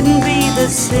 it wouldn't be the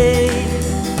same.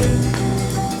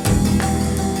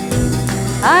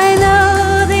 I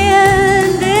know the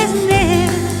end is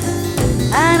near,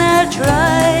 and I'll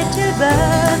try to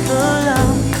battle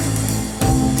on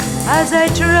as I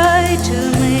try to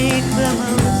make the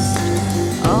most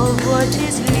of what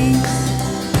is least.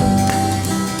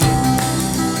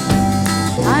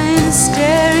 I'm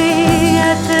staring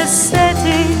at the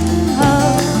setting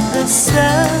of the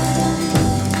sun,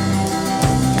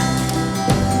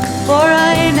 for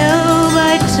I know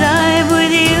my time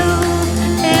with you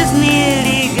is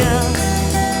nearly gone,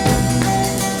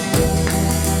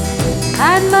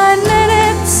 and my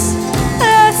minutes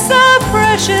are so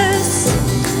precious,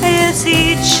 yes,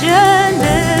 each and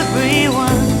every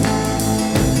one,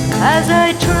 as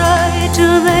I try to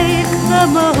make the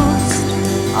most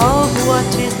of what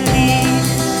is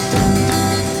least.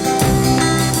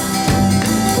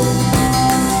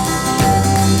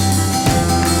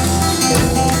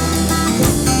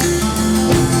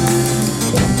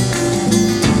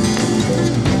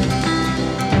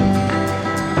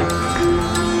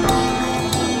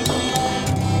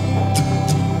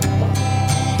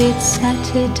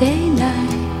 Saturday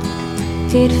night.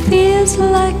 It feels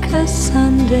like a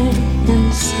Sunday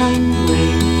in some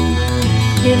way.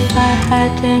 If I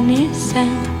had any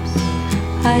sense,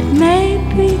 I'd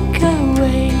maybe go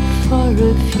away for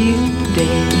a few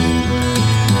days.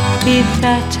 Be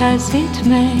that as it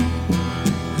may,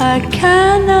 I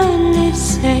can only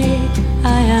say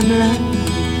I am lonely.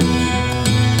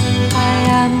 I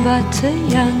am but a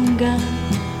young gun,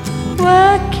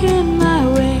 working my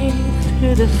way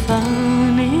through the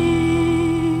phony.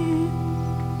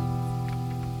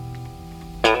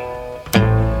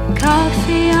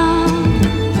 Coffee on,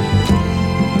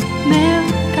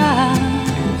 milk on,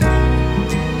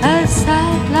 a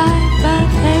sidelight but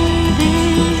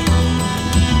fading.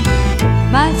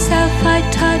 Myself I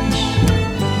touch,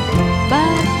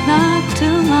 but not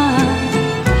too much.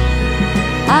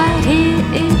 I hear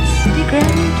it's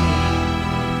degrading.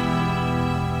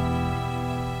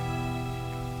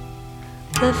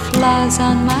 The flowers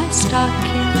on my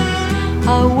stockings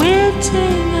are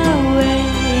wilting away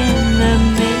in the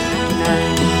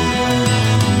midnight.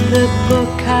 The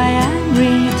book I am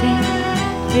reading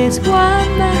is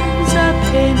one man's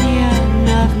opinion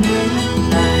of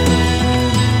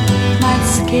moonlight. My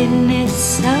skin is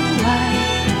so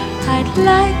white, I'd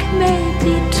like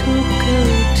maybe to go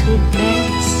to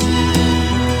bed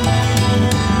soon.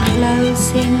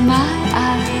 Closing my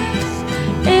eyes,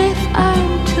 if I'm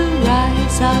to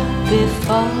rise up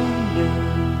before noon.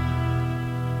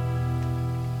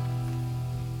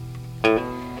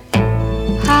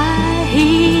 High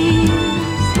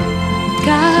heels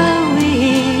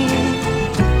going,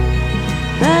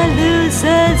 the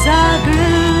losers are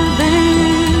grooving.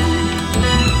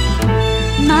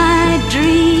 My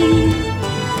dream,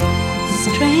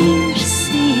 strange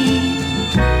scene,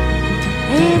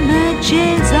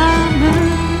 images are moving.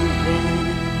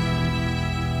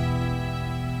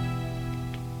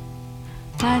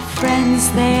 My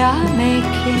friends, they are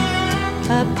making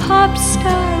a pop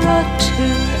star or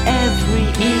two every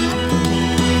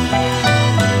evening.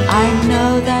 I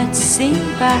know that sing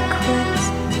backwards,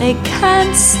 they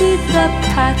can't see the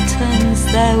patterns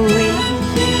they're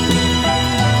weaving.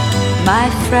 My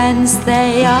friends,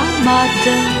 they are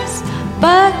models,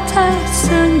 but I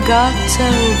soon got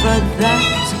over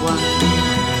that one.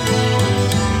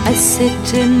 I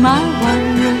sit in my one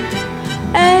room,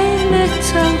 a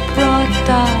little brought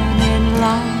down in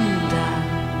London.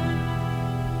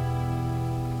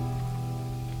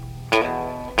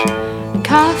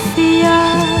 Coffee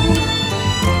up,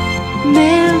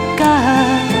 milk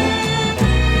up,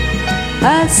 a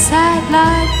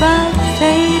sidelight but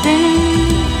fading.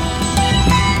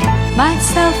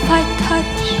 Myself I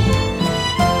touch,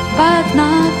 but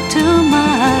not too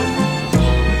much.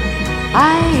 I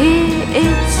hear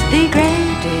it's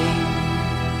degrading.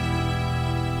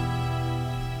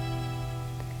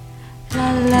 La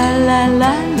la la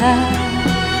la la,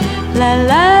 la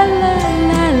la la la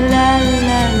la la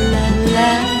la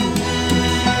la,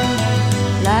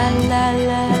 la la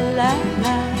la la la.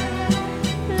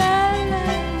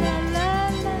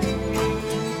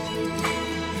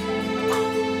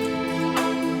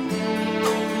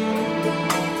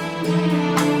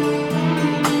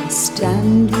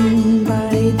 Standing by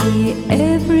the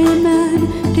everyman,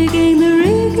 digging the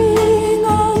rigging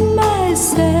on my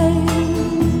sail,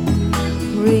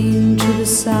 ring to the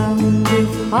sound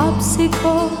of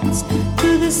harpsichords,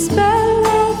 to the spell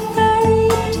of fairy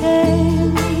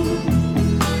tale.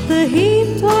 The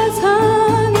heat was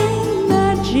hung in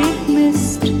magic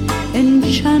mist,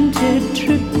 enchanted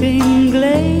dripping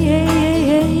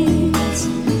glades.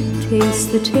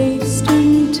 Taste the taste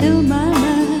until my mind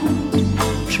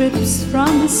trips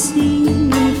from the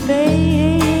scene and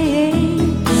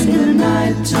fades in the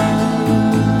night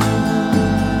time.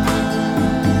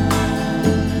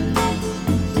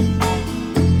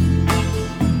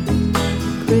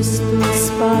 Crystal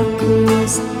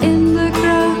sparkles in the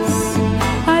grass,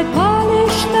 I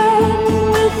polish them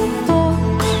with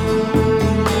thought.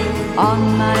 On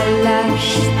my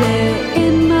lash, there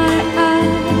in my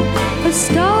eye, a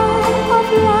star of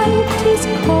light is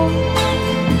caught.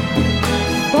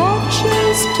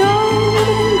 Fortune's told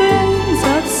in grains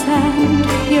of sand.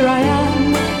 Here I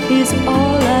am, is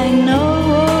all I know.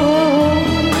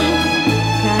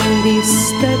 Candy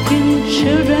stuck in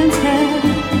children's hair.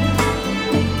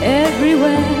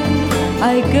 Everywhere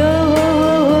I go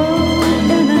in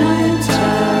the night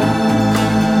time.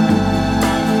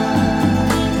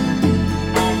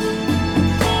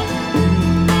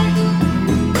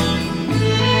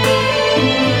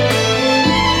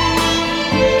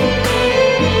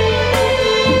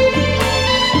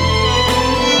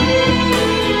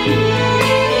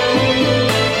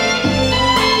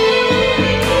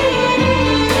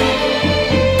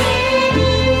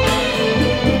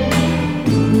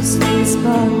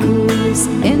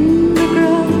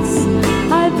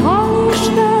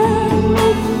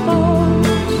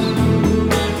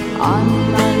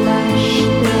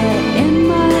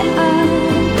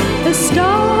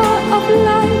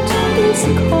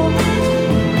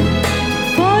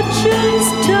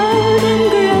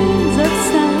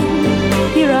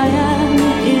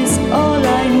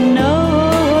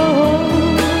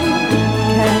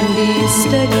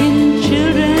 stuck in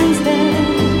children's hair.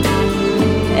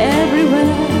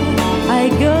 Everywhere I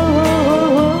go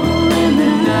in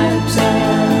the night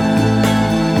time.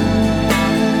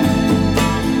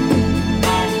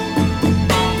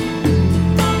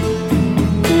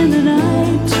 In the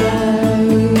night time.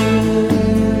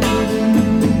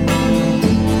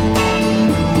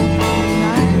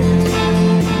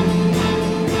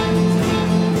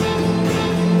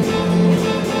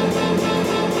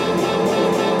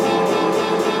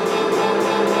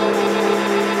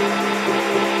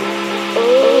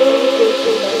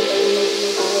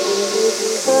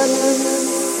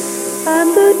 And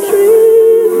the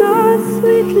trees are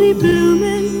sweetly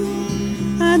blooming,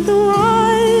 and the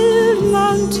wild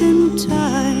mountain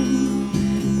thyme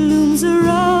blooms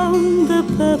around the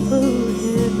purple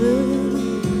heather.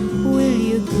 Will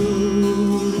you go,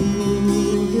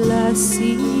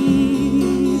 lassie,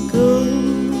 go?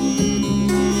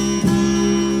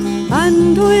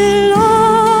 And we'll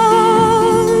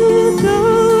all go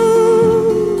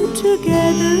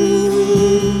together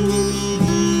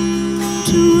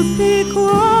to pick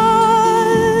wild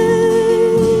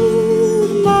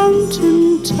mountain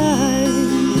thyme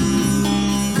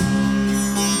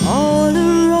all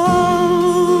around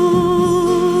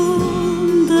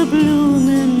the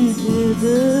blooming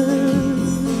heather.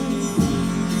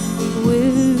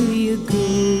 Will you go,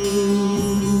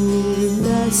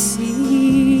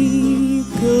 lassie,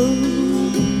 go?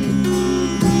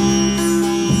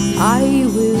 I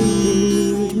will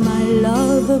build my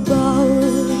love bower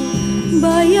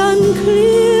by yon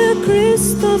clear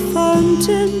crystal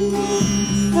fountain,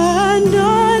 and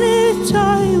on it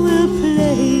I will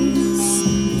place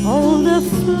all the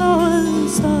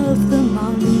flowers of the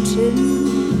mountain.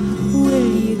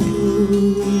 Will you go,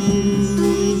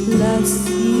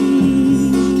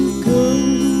 lassie, go?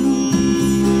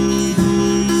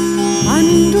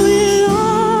 And we'll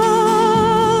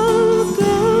all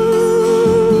go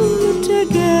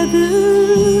together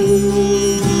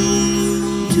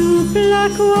to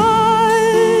black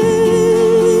wild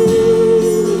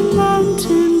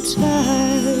mountain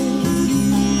thyme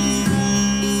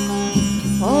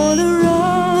all around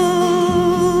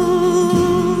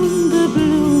the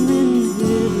blooming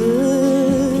river.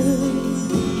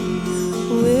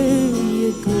 Will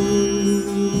you go,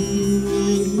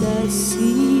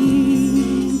 lassie,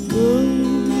 go?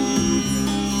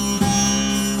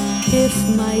 If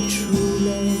my true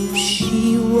love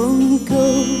she won't go,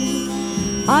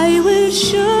 I will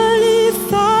surely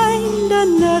find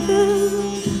another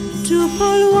to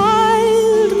pull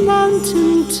wild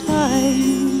mountain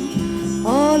thyme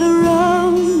all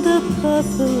around the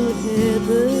purple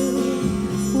heather.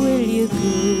 Will you go,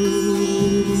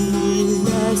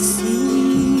 lassie,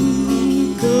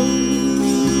 go?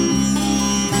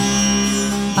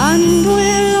 And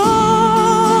we'll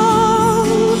all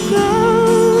go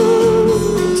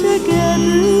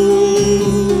together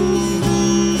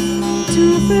to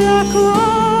black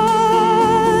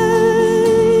wild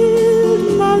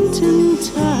mountain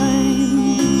thyme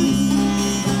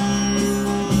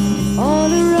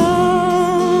all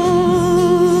around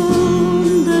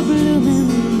the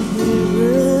blooming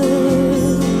river.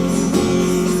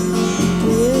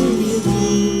 Will you go,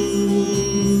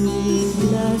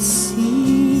 lassie,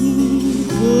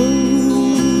 go?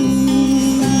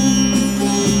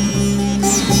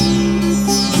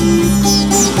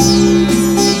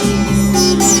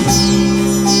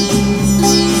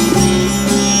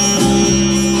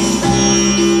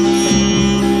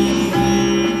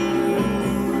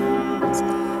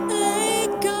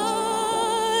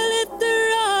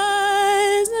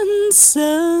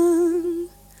 Sun,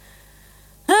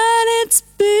 and it's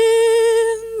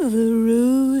been the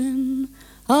ruin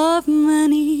of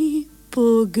many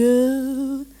poor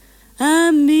girl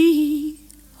and me.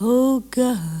 Oh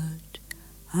God,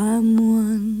 I'm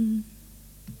one.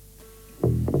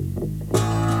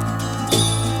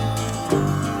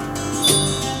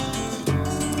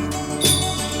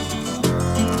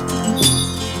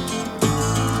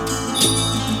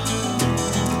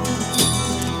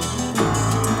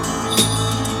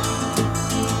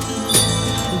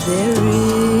 There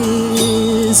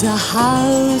is a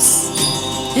house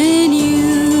in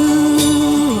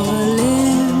New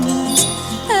Orleans,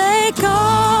 they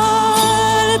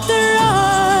call it the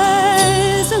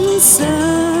Rising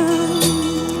Sun,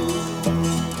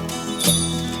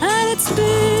 and it's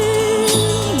been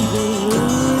the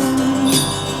ruin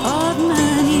of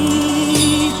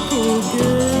many poor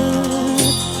girl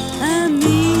and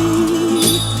me.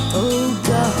 Oh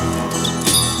God,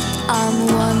 I'm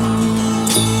one.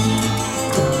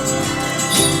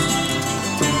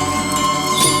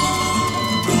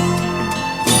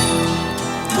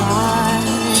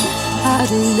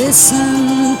 to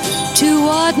listen to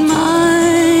what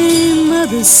my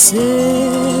mother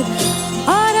said.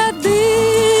 I'd have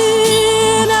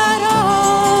been at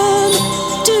home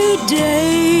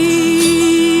today,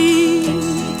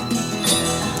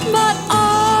 but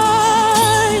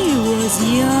I was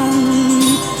young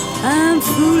and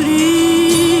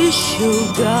foolish.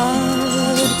 Oh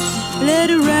God, let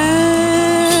a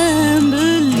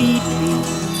ramble lead me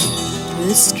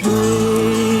astray.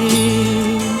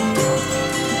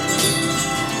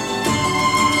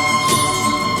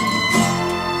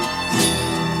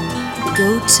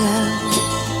 Go tell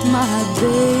my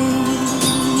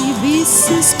baby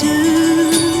sister,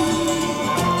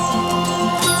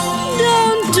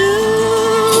 don't do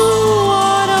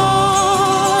what I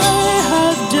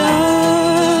have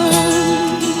done.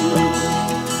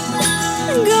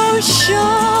 Go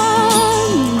shun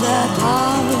that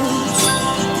house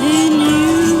in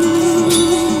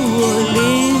New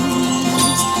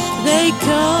Orleans. They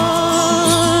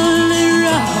call the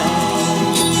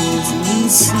rising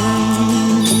sun.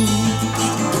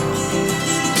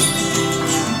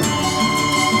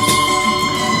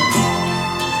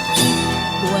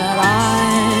 Well,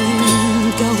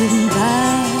 I'm going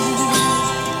back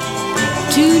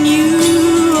to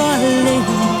New Orleans.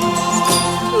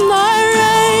 My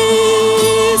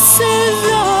race is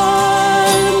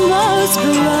almost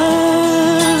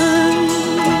run.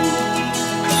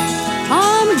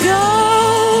 I'm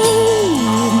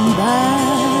going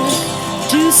back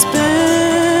to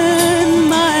spend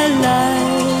my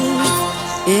life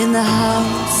in the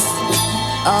house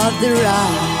of the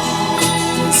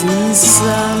rising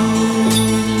sun.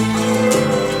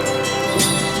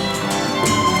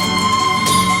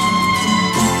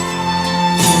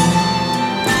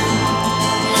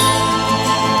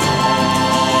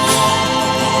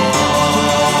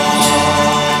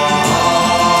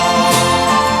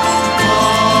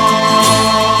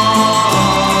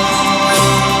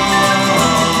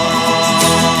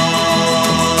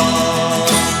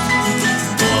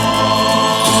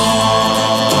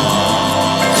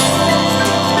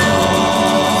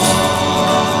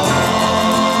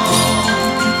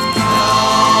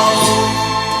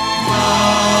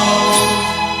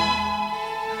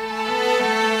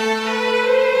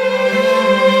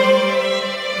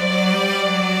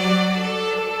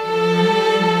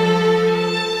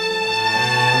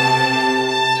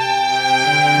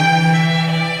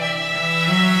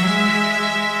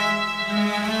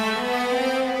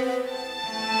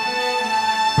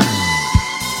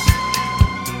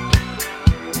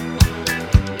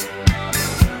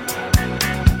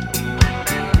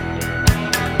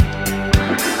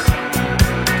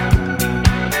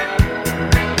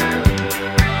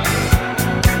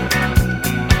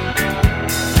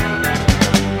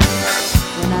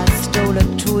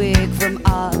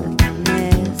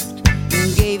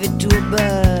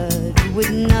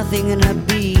 In a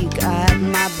beak, I had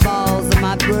my balls and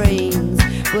my brains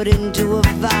put into a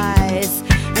vice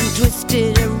and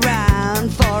twisted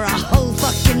around for a whole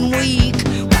fucking week.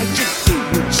 Why'd you do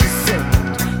what you said?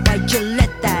 Why'd you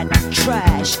let that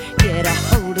trash get a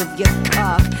hold of your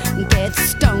cock and get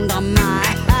stoned on my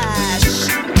hash?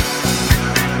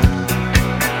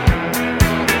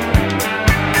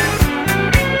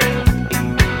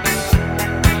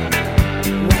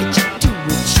 Why'd you do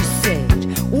what you said?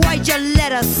 Why'd you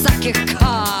let us suck your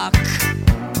cock?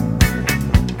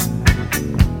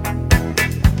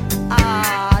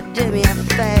 Ah, do me a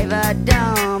favor,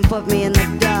 don't put me in the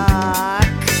dark.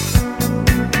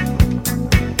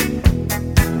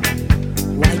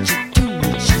 Why'd you do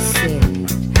what you said?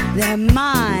 They're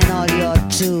mine, all your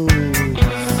tools.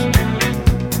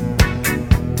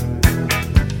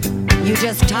 You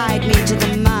just tied me to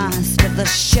the mast of the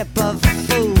ship of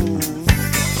fools.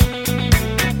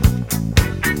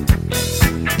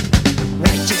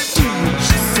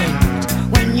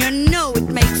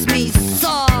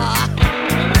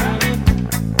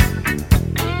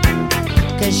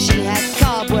 She had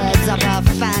cobwebs up her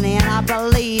fanny, and I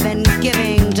believe in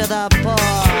giving to the poor.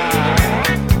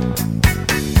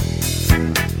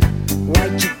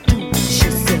 Why'd you do what she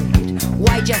said?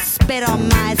 Why'd you spit on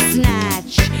my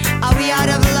snatch? Are we out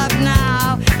of love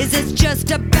now? Is this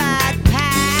just a bad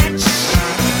patch?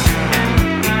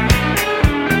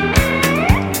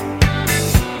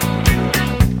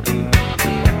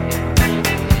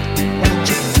 Why'd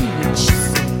you do what she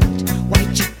said?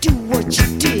 Why'd you do what you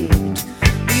did?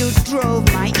 Drove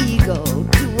my ego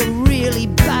to a really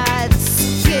bad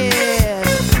skid.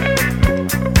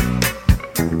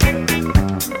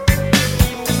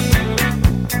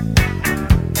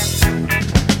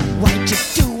 Why'd you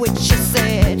do what you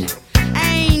said?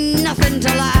 Ain't nothing to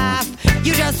laugh.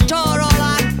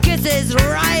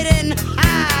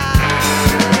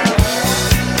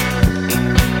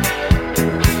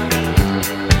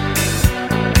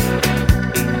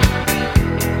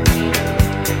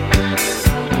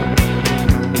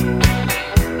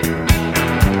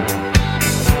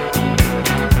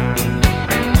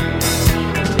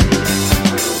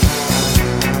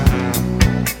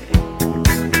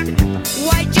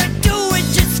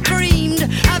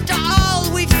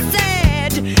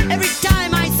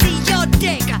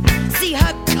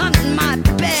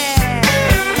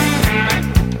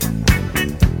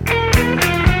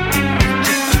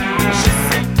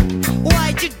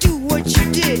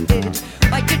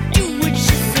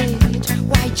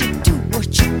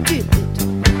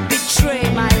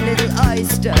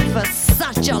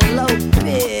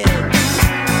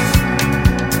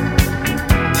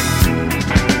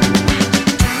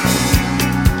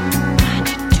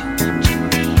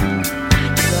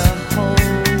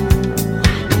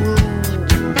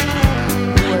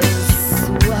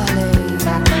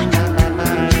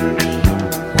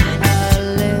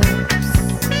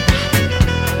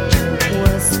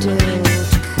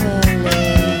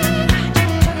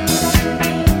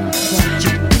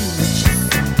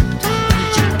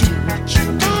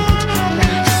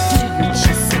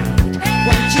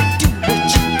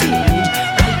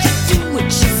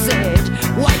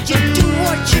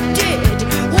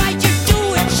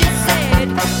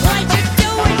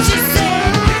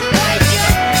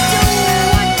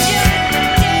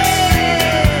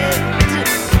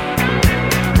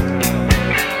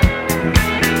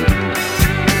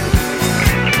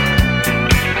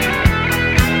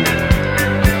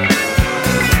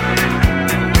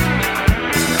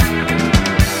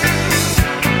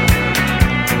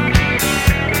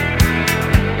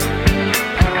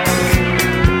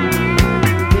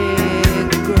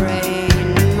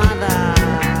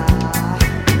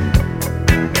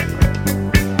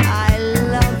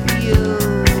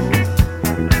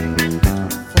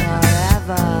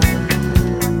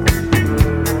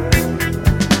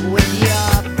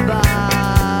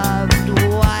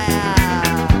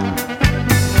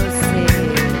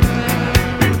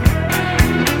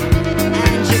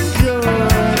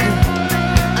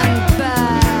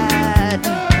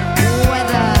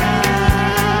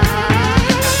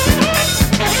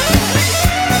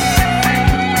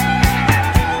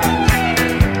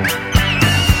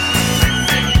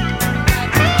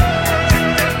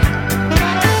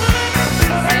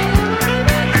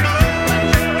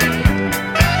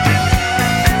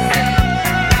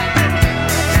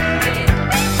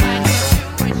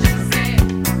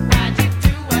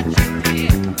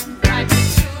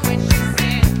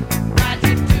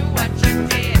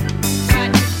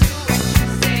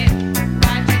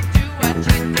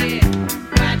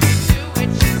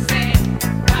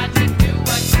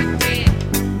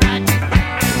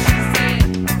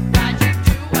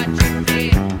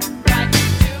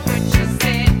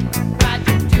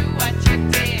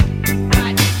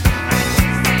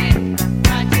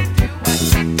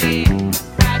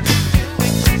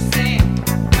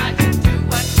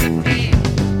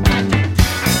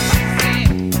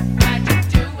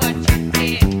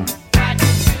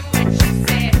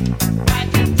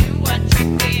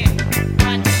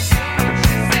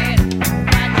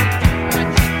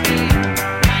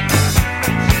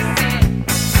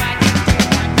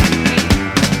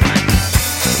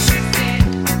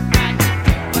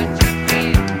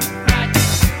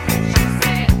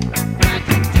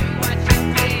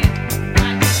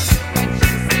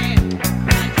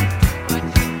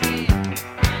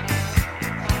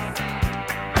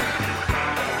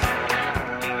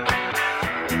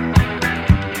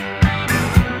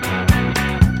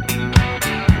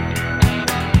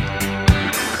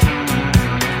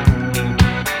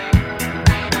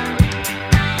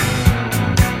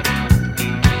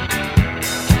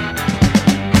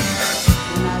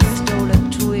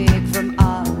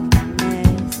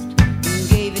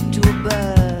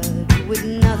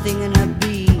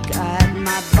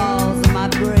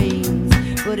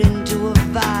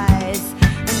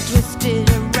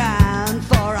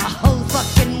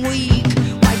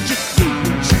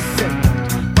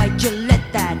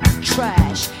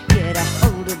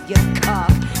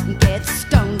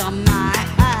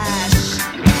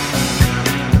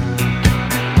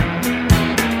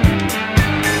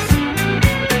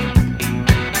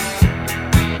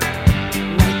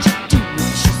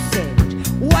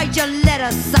 Why'd you let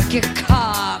her suck your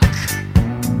cock?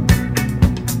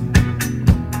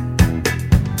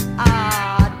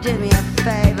 Ah, do me a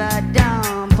favor,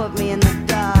 don't put me in the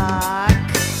dark.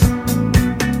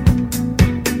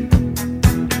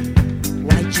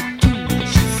 Why'd you do what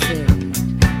she said?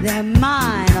 They're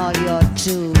mine, all your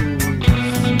tools.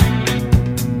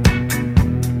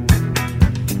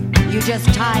 You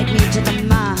just tied me to the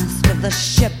mast of the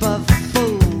ship of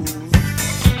fools.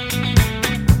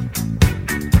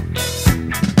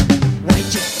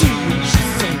 Why'd you do what she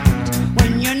said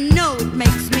when you know it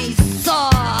makes me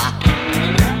sore?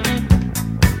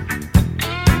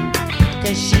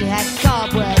 'Cause she had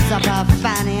cobwebs up her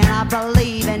fanny, and I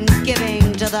believe in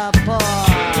giving to the poor.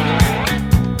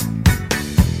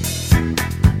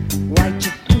 Why'd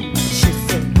you do what she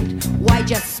said? Why'd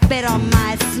you spit on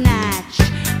my snatch?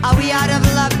 Are we out of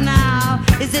luck now?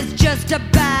 Is this just a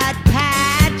bad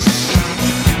patch?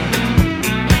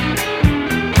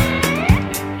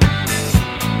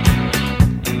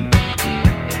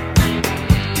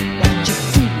 Why'd you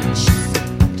do what you said?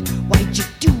 Why'd you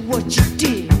do what you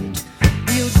did?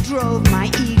 You drove my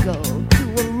ego to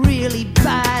a really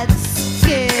bad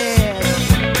skid.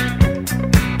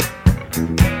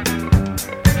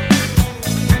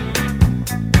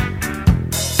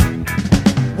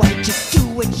 Why'd you do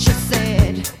what you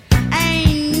said?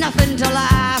 Ain't nothing to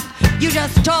laugh. You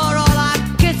just tore all our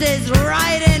kisses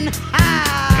right in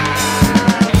half.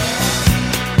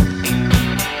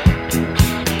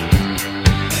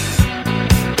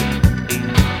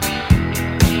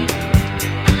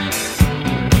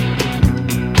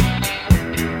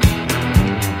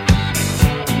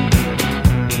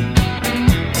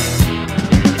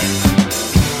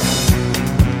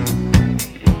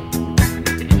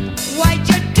 Why'd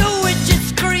you do it? You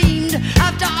screamed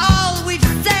after all we've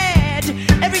said.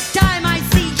 Every time I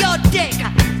see your dick,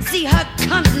 I see her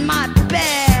cunt in my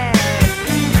bed.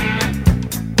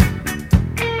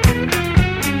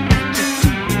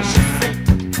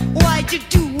 Why'd you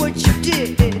do what you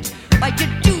did? Why'd you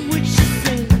do what you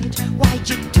said? Why'd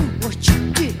you do what you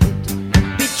did?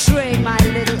 Betray my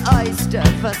little oyster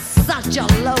for such a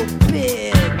low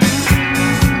bid.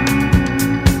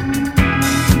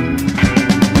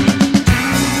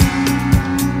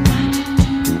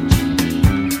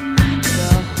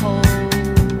 The whole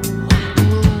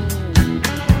room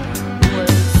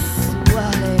was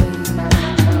swelling.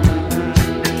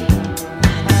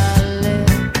 Her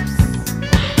lips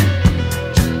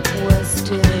were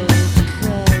still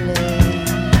curling.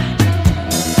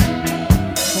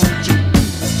 Why'd you do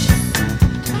what you said?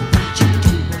 Why'd you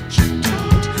do what you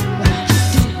did?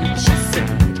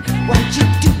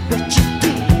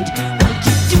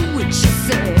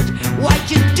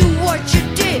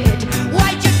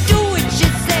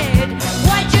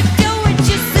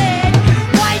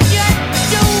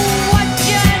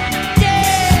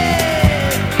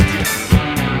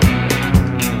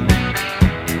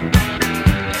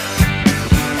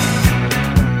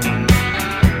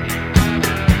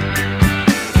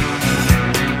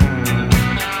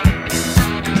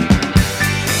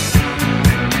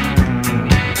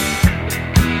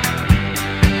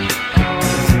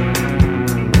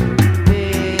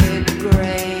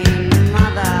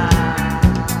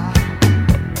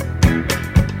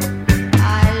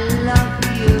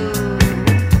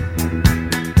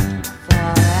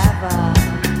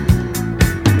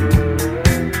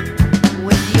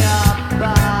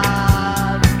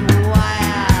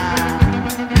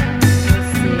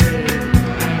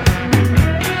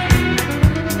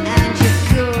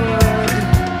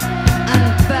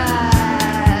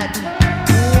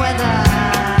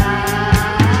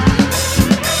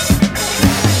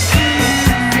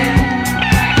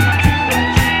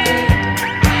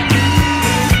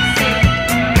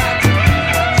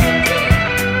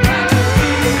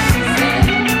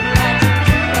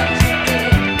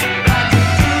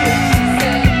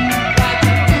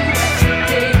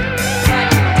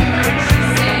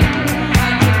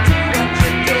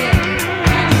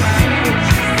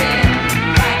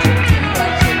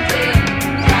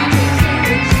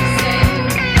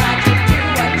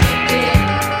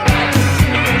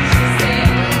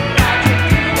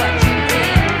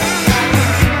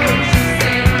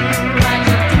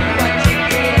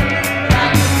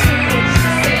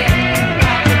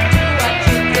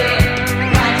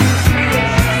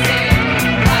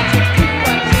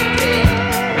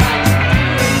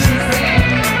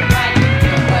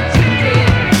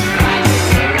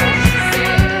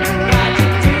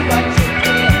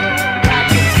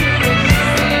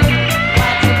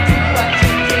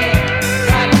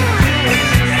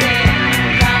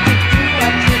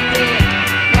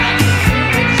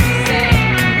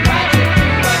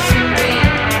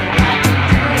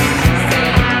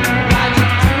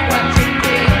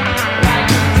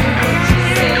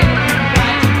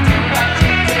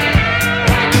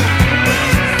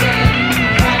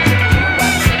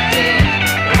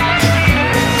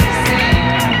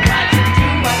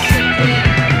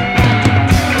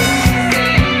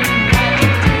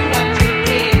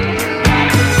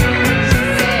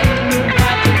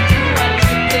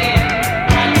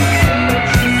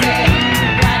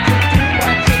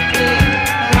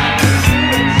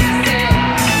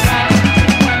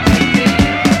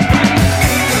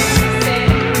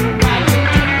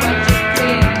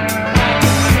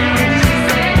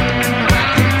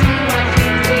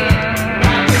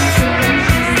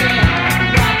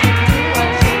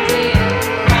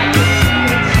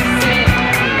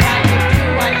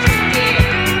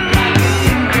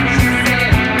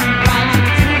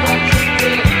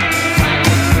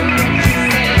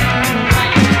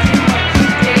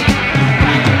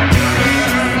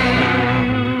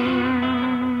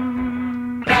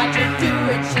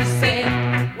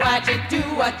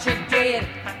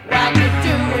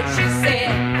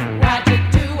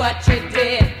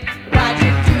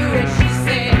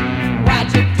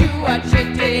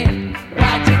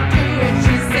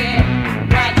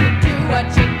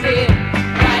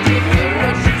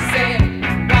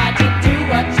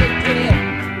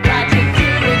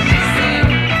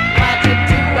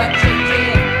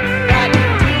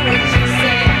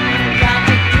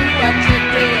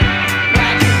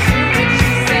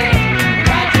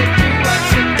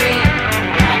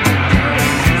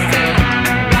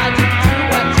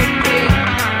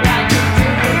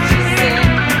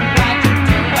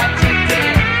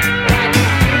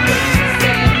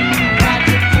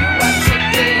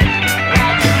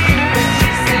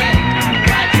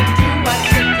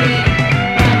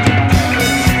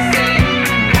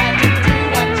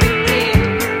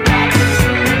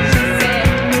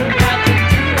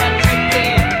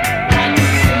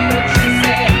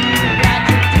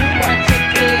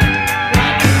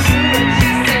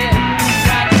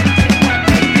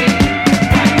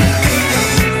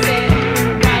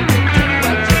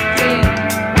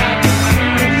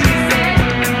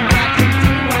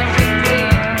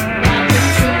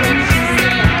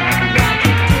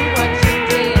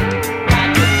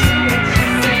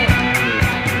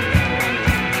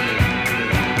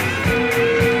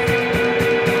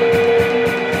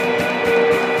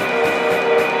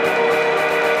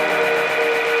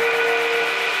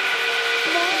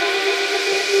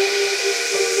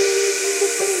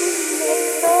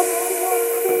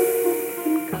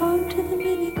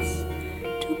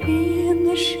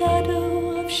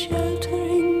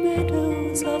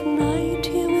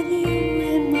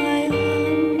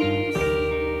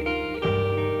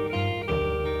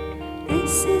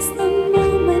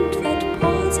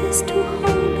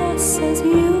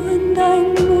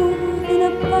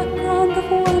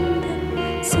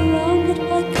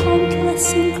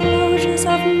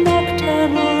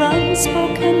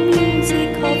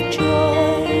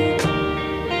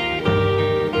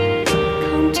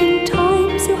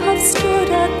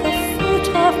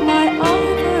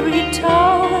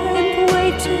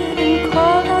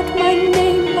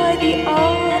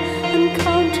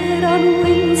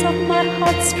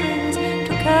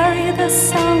 carry the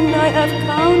sound I have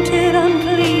counted on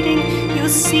bleeding. You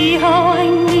see how I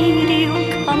need you,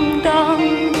 come down.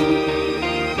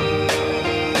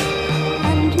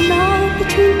 And now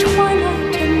between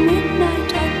twilight and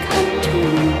midnight I come to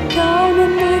you, down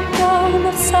in my gown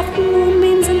of soft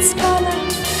moonbeams and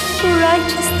starlight.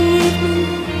 Bright as the evening,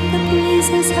 the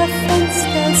breezes have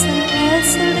fenced us and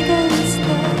nestled against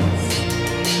us.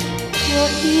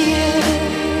 You're here.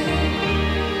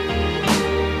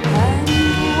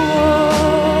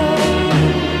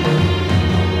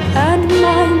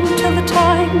 Till the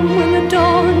time when the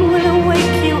dawn will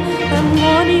awake you, the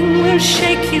morning will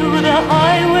shake you, the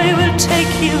highway will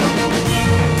take you.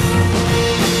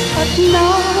 But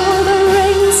now the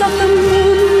rays of the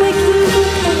moon making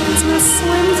bouquets will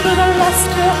swim through the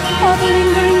luster of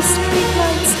lingering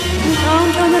streetlights, and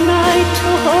count on the night to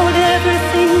hold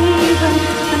everything even,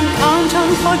 and count on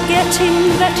forgetting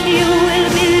that you will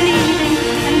be leaving,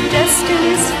 and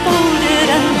destiny's folded,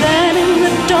 and then in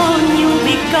the dawn you'll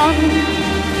be gone.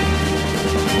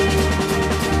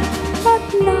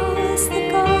 Now as the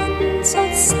gardens of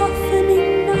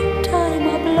softening nighttime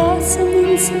are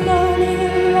blossoming slowly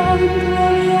around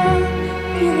where we are,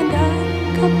 you and I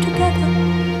come together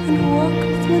and walk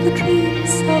through the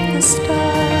dreams of the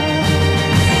stars.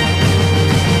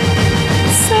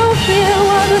 So here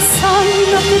while the sun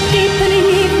of the deepening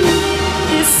evening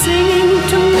is singing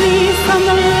to me from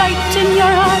the light in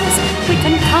your eyes, we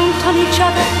can count on each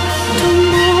other to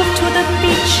move to the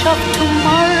beach of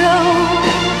tomorrow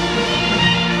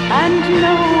and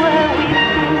know where we've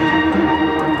been.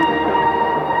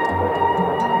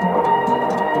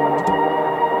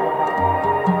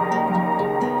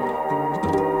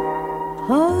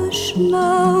 Hush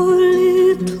now,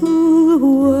 little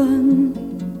one,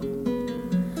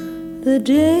 the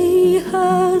day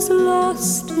has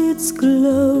lost its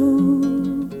glow.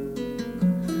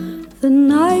 The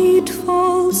night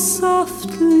falls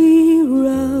softly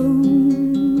round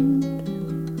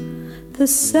the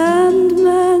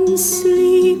Sandman's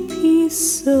sleepy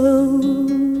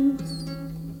sows.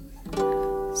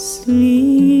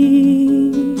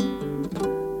 Sleep.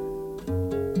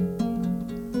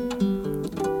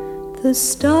 The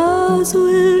stars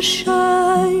will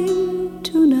shine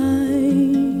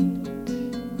tonight,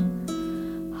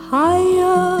 high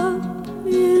up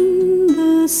in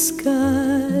the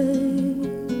sky.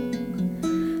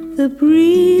 The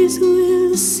breeze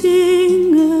will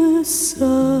sing a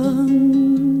song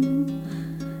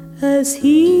as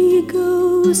he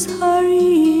goes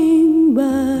hurrying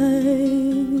by.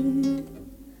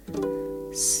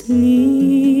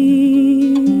 Sleep.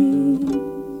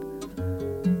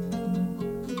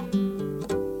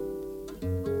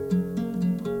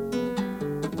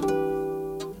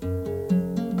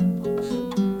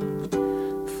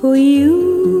 For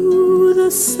you the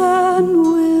sun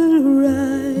will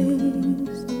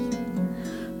rise,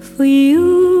 for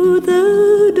you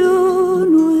the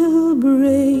dawn will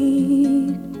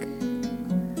break.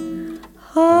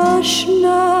 Hush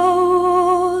now,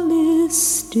 all is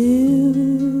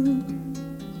still.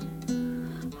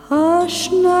 Hush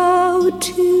now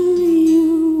till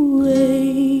you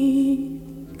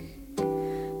wake.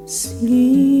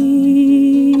 Sleep.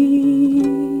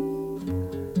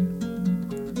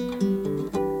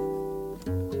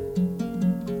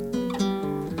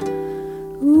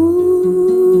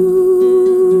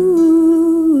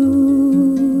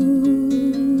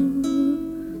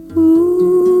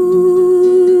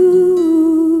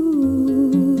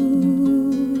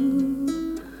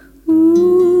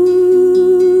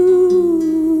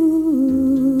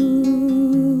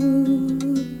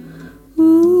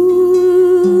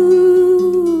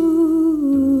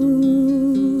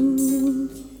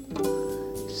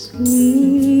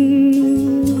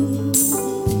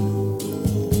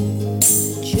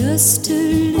 Just a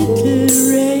little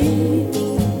rain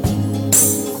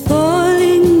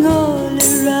falling all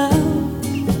around.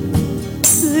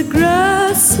 The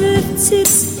grass lifts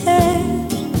its head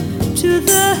to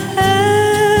the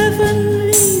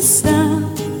heavenly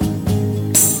sound.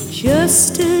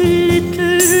 Just a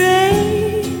little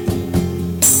rain,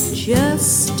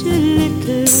 just a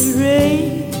little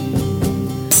rain.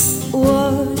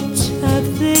 What have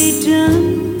they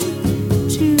done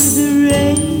to the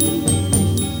rain?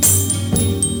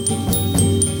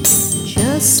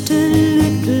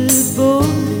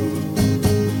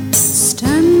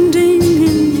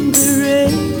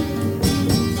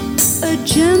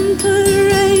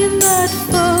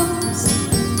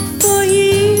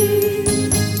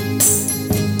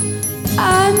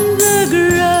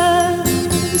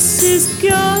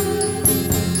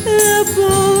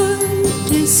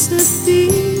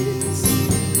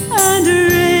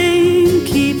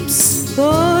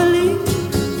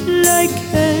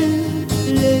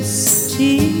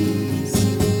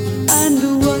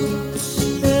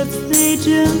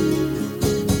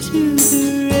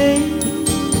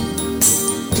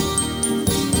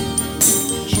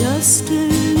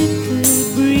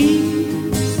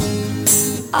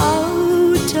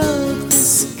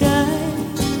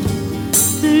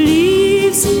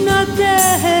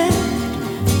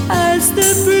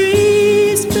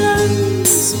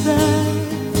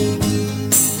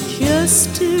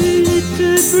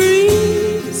 the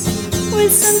breeze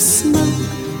with some smoke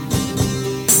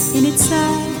in its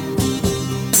eye.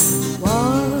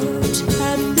 What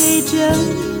have they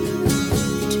done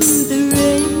to the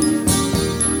rain?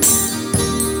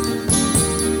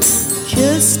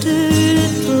 Just a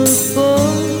little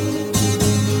boy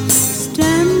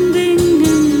standing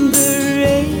in the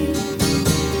rain,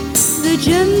 the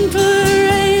gentle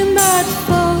rain that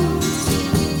falls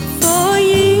for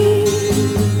years,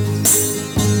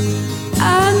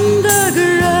 and the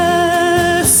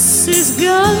grass is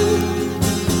gone,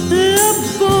 the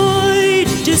boy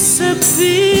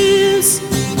disappears,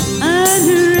 and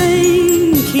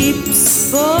rain keeps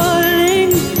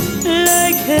falling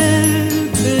like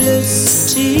helpless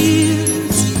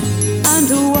tears. And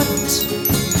what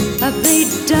have they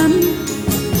done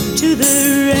to the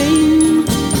rain?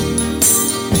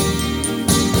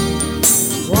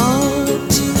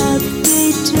 What have they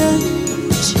done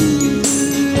to the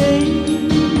rain?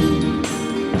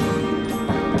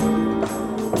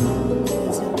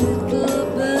 There's a little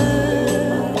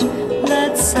bird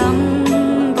that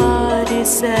somebody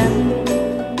sent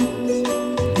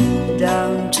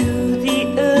down to the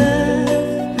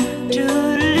earth to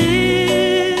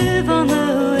live on the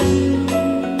wind,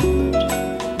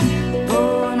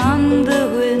 born on the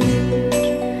wind,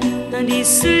 and he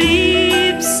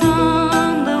sleeps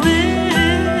on the wind.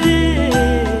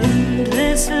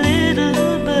 This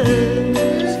little bird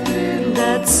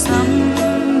that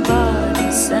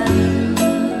somebody sent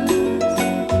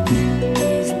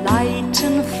is light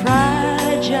and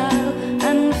fragile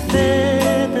and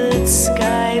feathered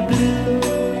sky blue,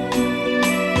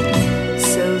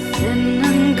 so thin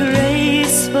and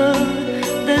graceful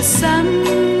the sun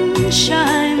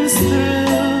shines through.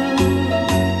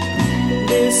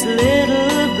 This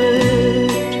little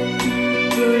bird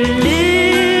who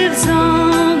lives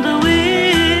on the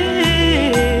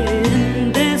wind,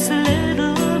 this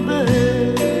little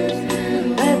bird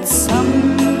that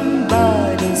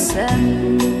somebody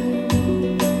sent.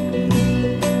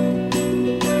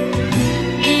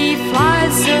 He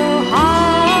flies so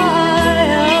high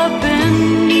up in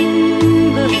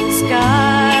the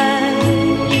sky,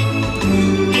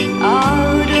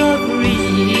 out of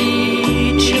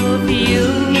reach of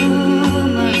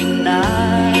human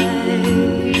eye,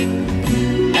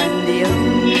 and the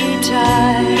only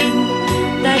time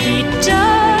that he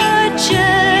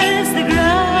touches the ground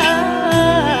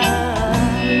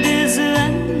is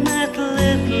when that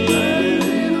little bird,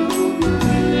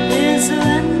 is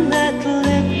when that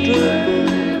little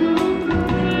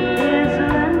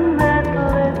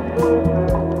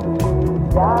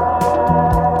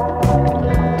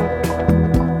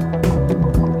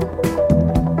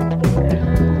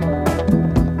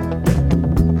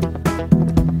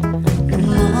The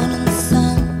morning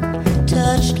sun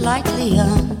touched lightly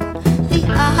on the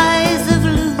eyes of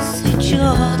Lucy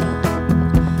Jordan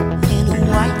in a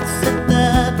white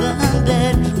suburban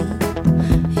bedroom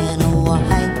in a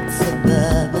white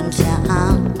suburban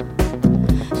town.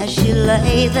 As she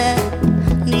lay there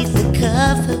neath the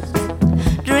covers,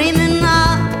 dreaming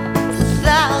of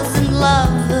 1,000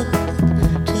 lovers,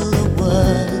 till the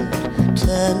world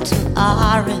turned to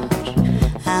orange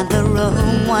and the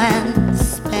room went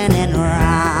spinning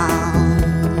round.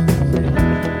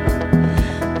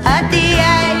 At the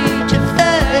age of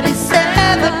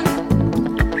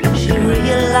 37, she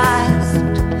realized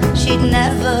she'd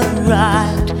never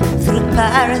ride through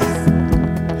Paris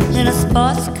in a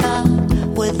sports car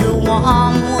with the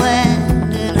warm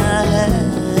wind in her hair.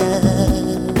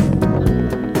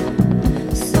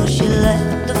 So she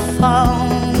let the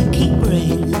phone keep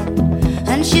ringing,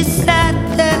 and she sat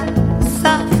there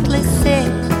softly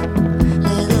singing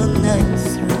little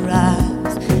nursery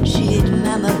rhymes she'd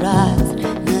memorized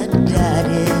her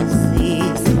daddy's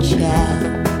easy chair.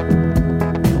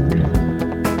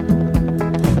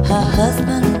 Her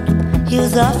husband, he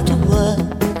was off to work,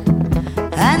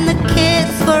 and the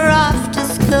kids were off to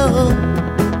school,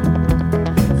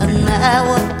 and there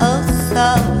were oh so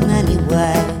many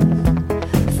ways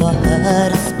for her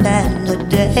to spend a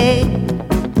day.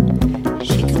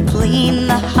 She could clean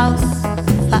the house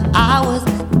for hours,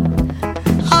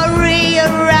 or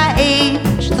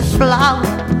rearrange the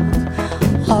flowers,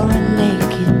 or run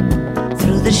naked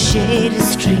through the shady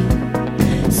street,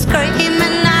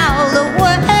 screaming all the way.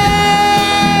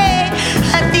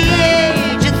 At the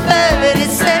age of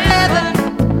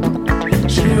 37,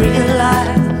 she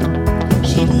realized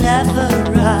she'd never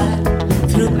ride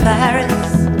through Paris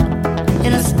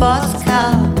in a sports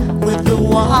car with the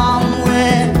warm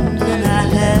wind in her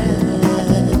hair.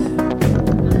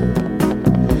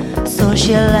 So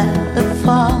she let the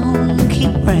phone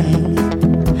keep ringing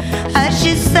as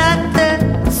she sat there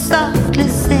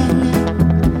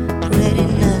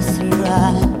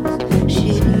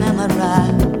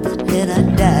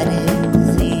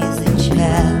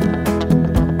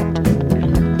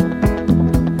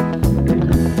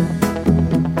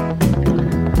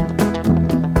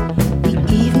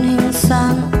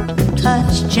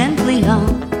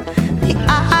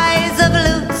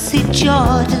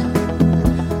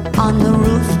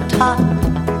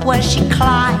where she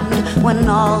climbed when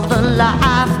all the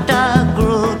laughter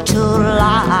grew too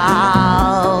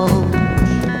loud.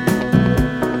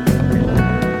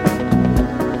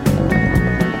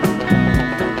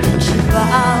 And she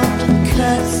bowed a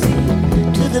curtsy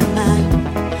to the man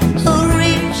who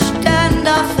reached and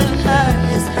offered her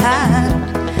his hand,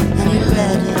 and he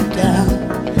led her down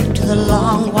to the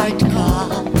long white car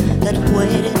that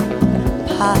waited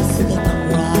past the crowd.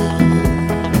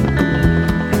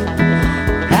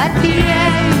 At the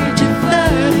age of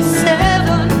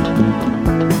 37,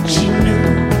 she knew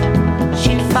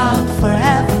she'd found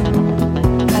forever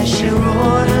as she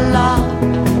rode along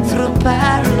through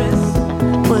Paris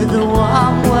with the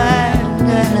warm wind in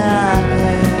her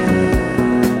hair.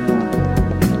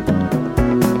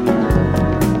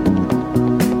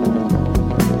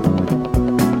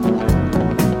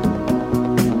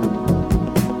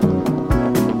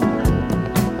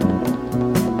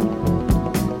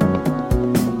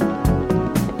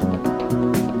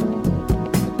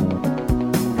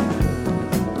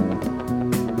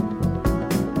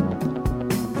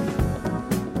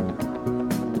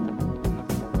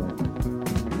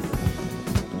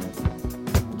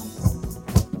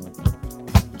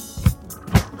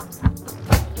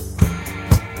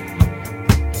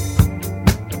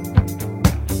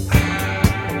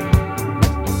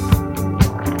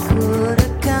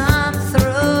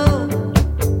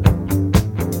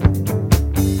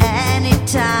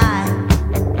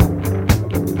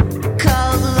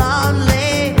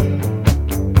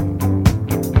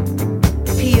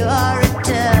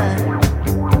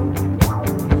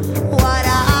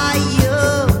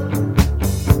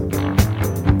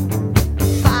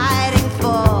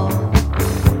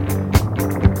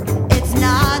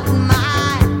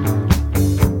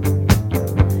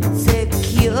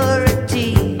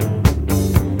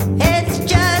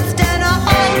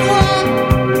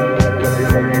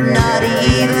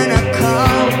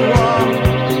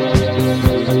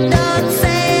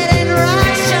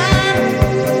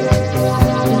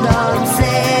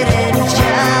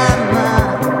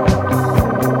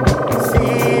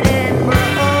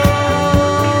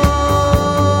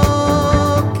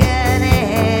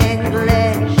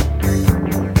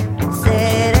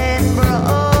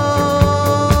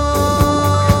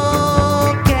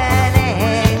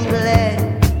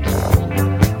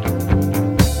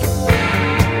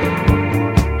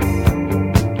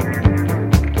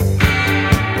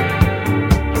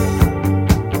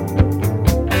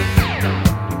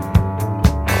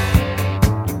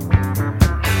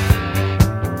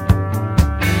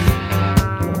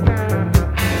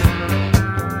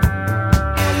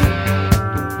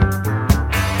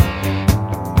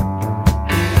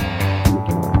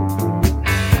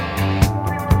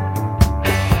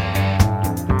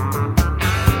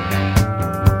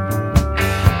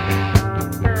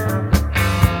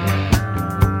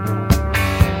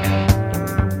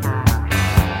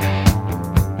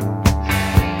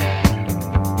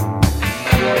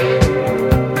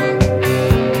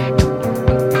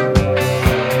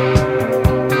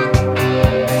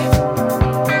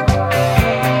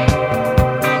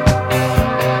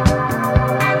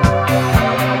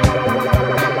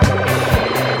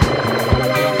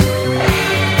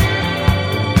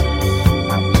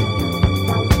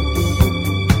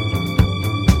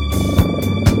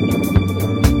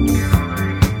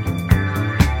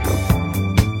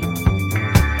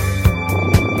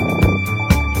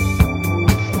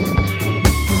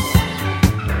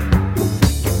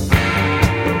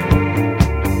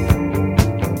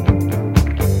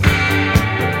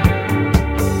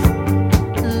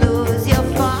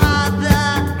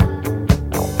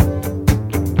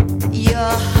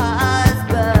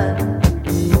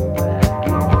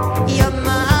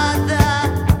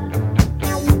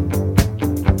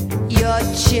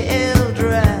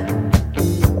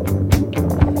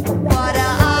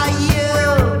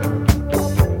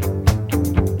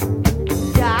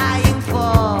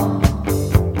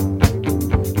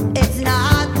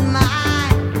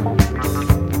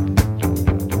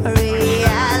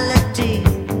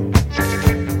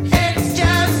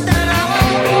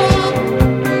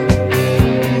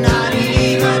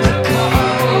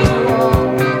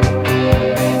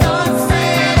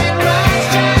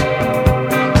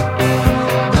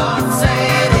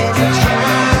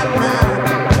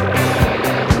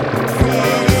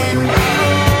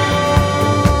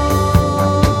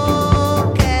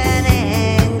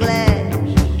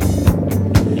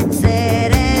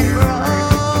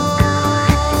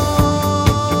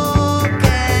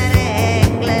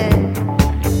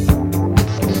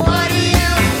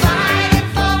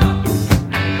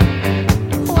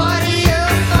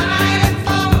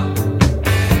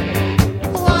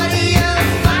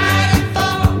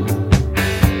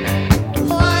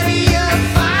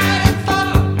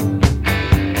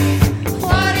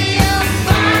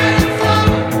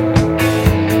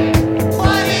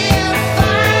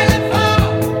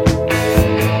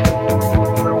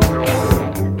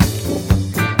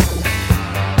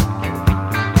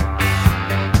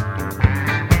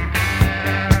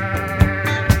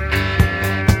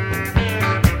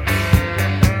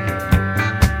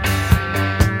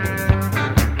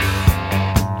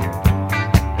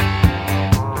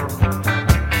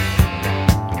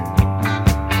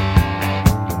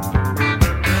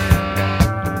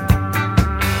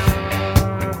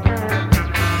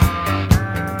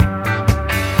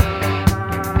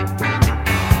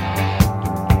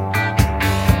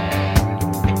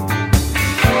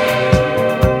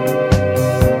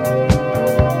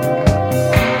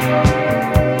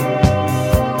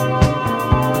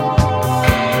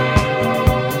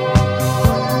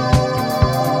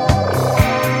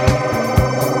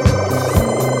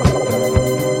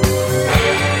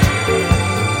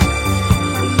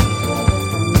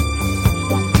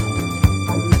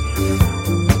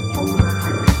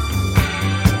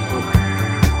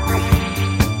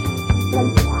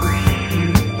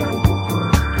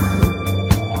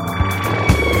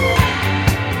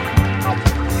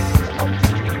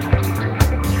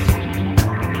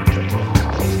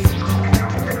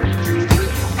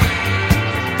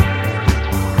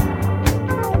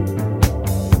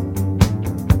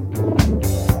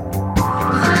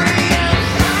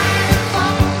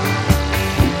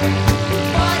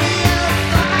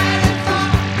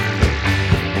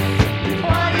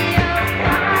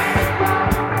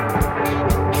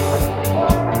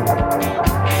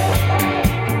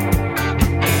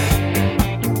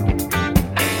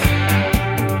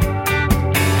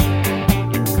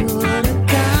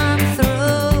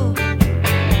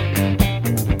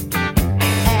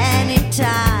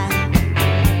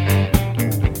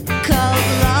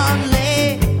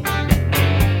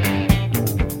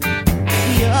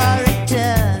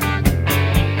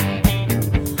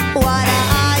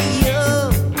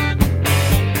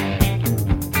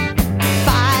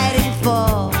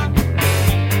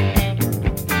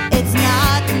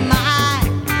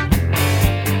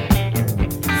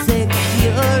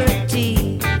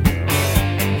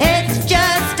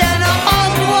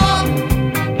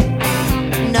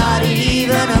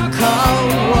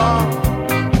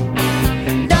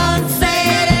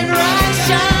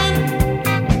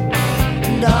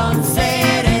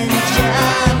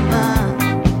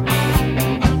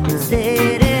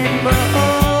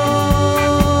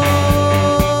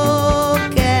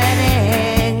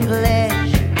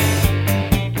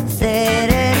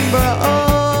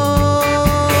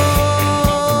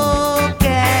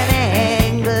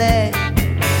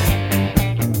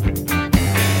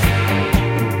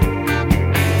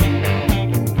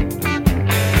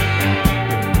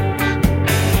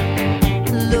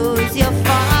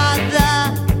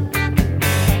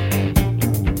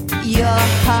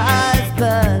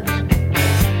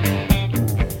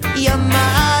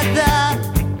 mother,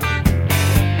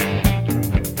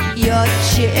 your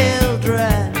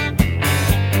children.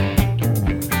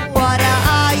 What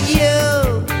are you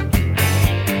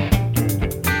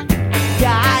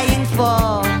dying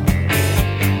for?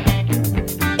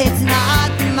 It's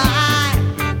not my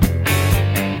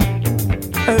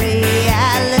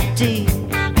reality.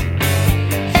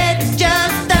 It's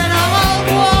just an old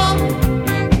war,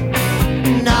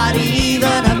 not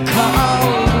even a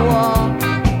cold war.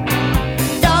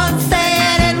 Don't say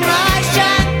it in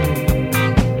Russian,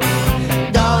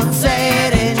 don't say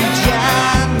it in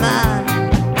German.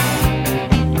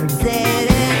 Say it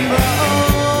in broken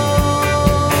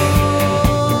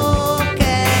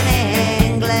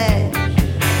English.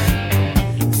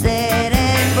 Say it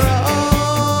in broken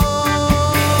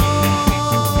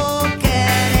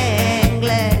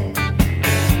English.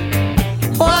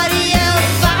 What are you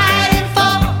fighting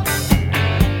for?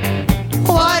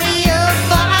 What are you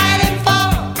fighting for?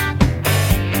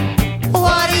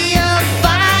 What are you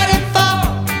fighting for?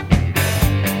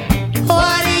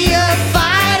 What are you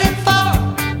fighting for?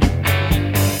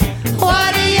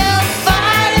 What are you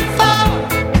fighting for?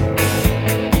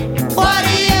 What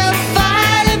are you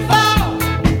fighting for?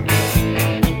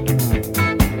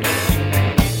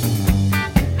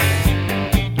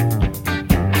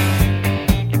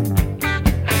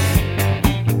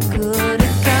 Could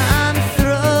have come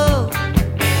through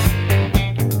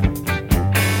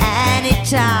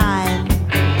anytime.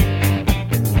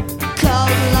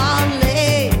 Cold,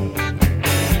 lonely,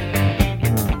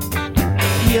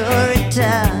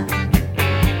 Puritan.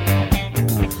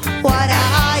 What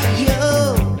are you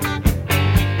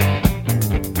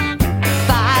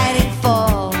fighting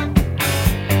for?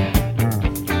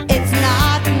 It's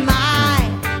not my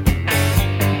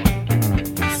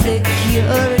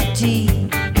security.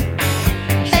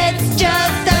 It's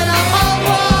just an old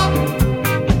war,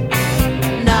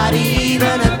 not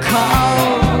even a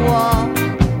cold war.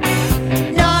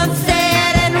 Don't say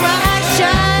it in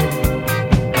Russian,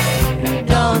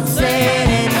 don't say it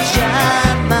in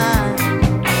German.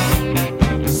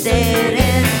 Say it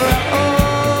in broken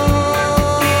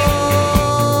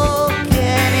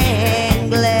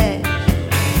English.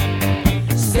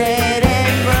 Say it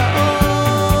in broken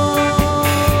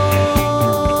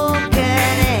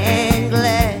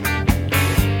English.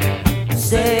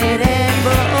 Say it in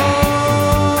broken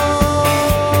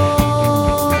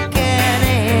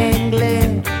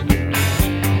English.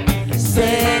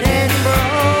 Say it in broken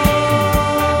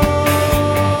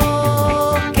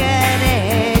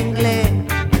English.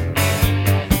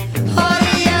 What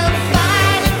are you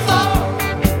fighting for?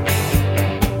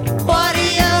 What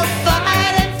are you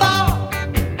fighting for?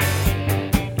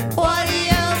 What are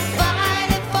you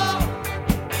fighting for?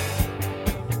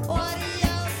 What are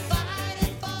you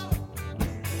fighting for?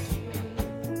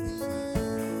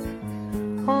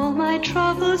 All my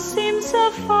troubles seem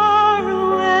so far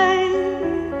away.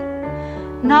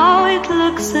 Now it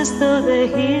looks as though they're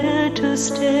here to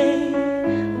stay.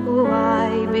 Oh,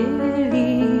 I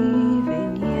believe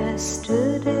in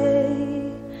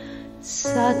yesterday.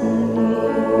 Suddenly,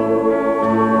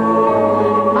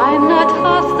 I'm not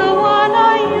half the one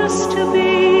I used to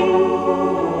be.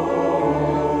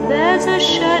 There's a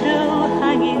shadow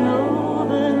hanging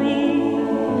over me.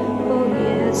 Oh,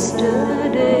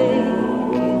 yesterday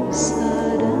came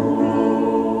suddenly.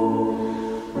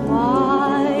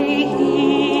 Why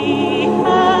he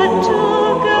had to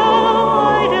go,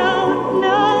 I don't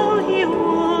know, he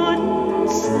wouldn't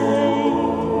say.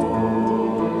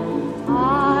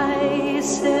 I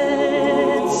said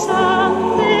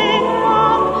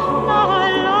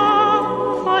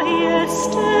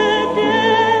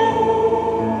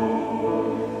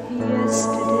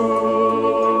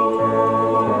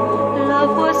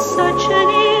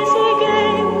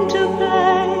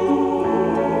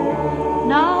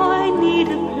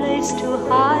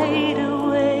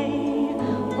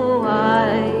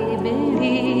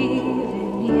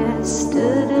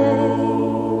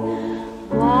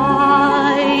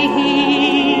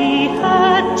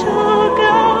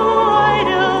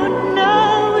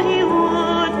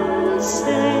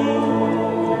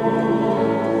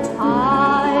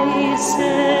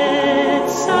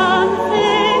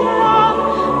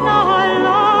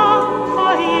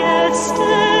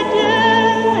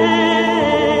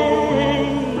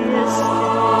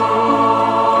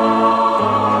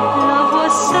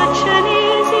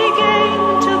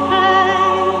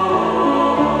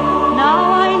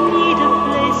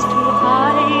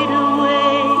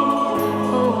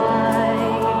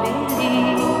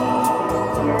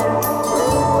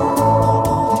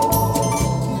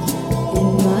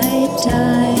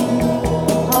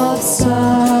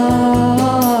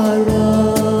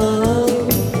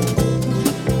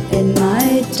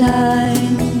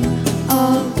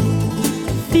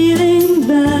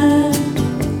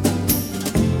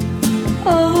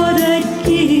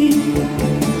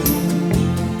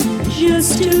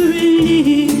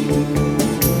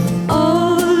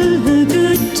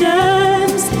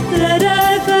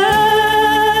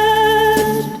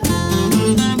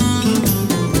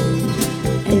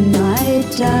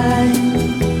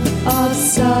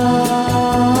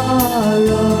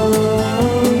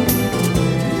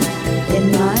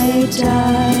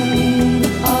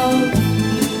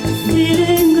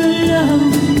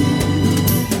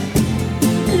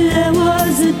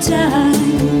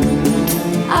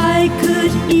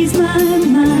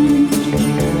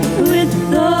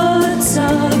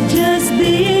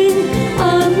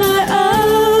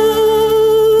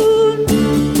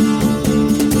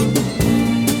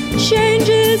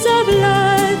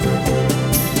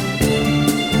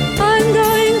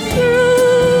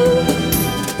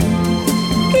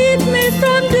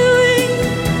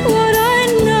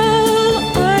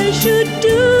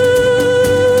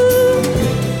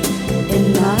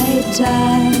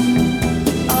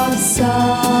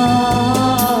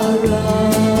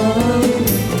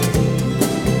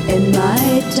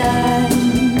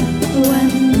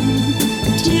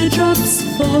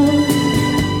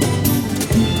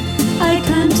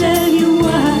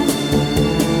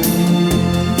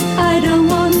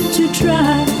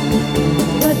try,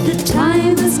 but the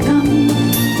time has come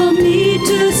for me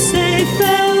to say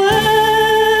farewell.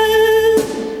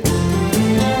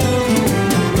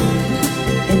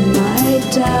 In my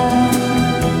town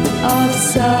of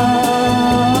sorrow,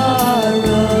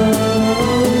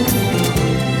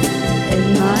 in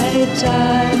my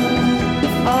time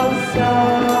of sorrow.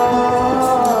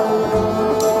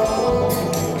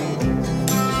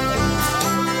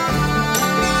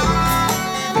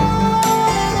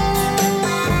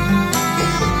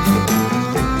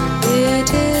 It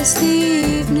is the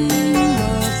evening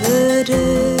of the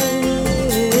day.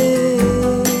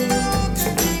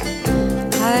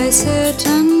 I sit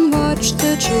and watch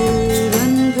the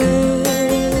children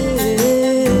play.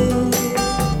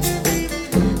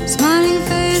 Smiling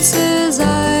faces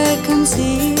I can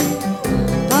see,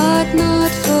 but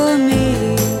not for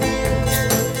me.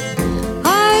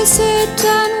 I sit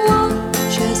and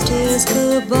watch as days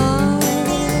go by.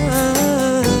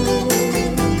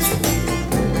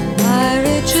 My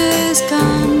riches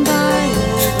can't buy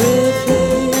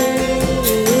everything.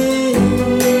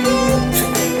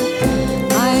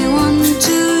 I want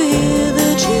to hear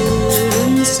the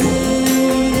children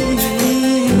sing.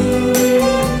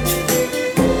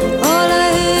 All I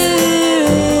hear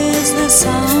is the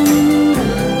sound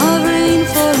of rain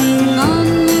falling on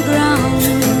the ground.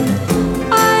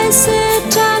 I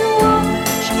sit and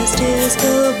watch as days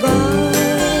go by.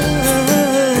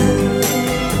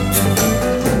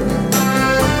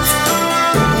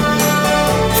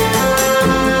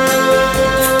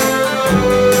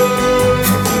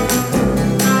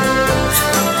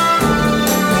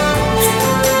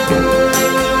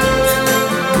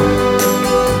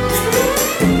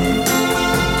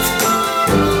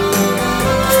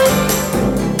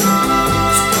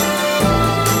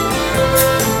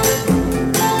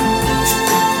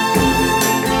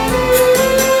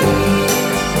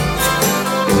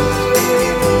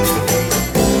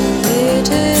 It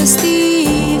is the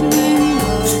evening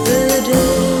of the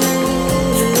day.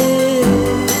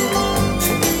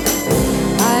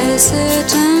 I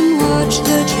sit and watch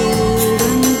the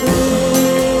children play,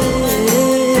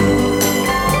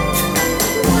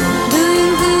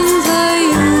 doing things I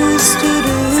used to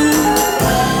do.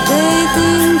 They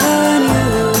think I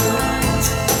knew.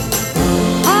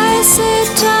 I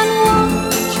sit and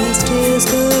watch as days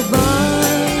go by.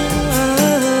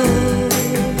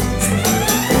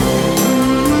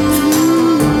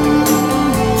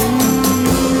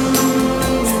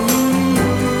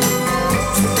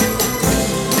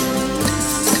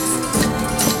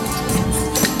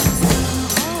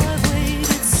 I've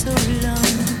waited so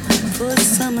long for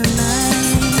summer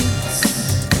nights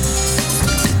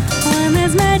when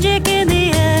there's magic in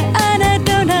the air and I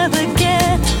don't have a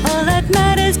care. All that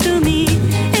matters to me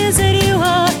is that you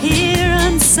are here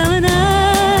on summer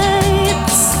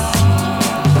nights.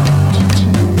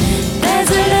 There's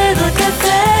a little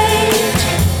cafe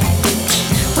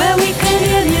where we can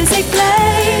hear music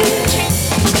play.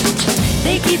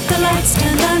 They keep the lights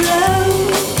turned on low.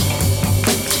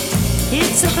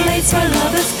 It's a place where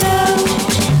lovers go,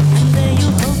 and there you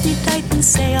hold me tight and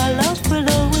say our love will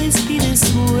always be this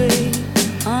way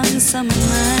on summer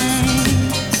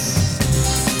nights.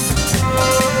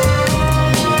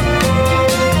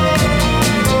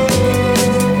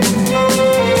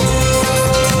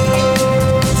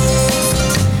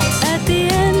 At the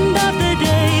end of the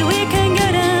day, we can go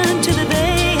down to the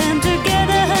bay, and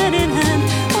together hand in hand,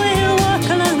 we'll walk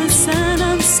along the sun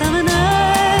on summer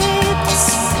nights.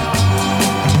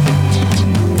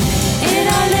 In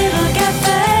our little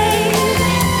cafe,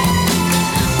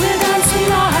 we're dancing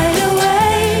right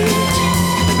away,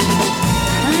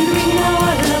 and we know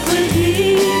our love will be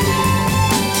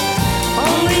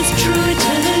always true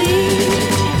eternally.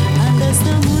 And as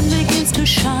the moon begins to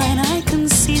shine, I can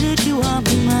see that you are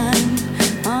mine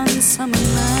on summer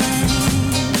nights.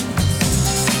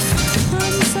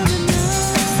 On summer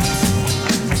nights.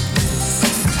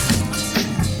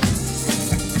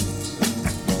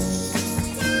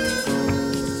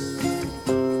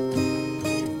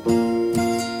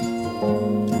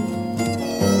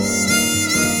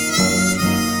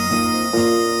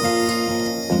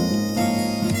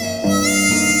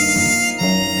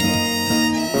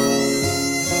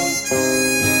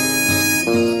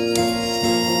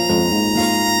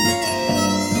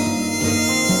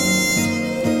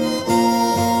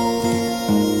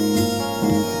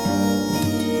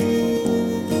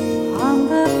 On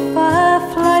the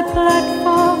Firefly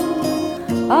platform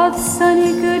of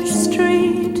sunny Gooch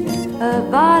Street, a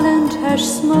violent hash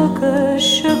smoker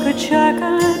shook a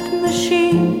chocolate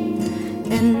machine.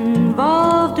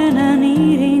 Involved in an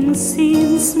eating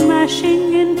scene,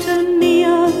 smashing into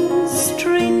neons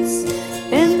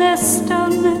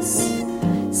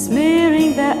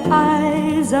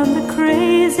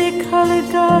crazy color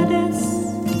goddess,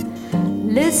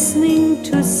 listening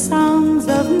to sounds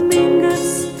of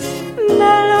Mingus,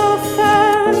 mellow,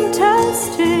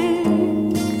 fantastic.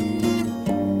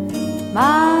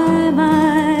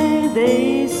 My,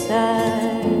 they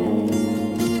sigh.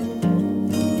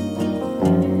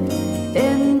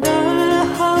 In the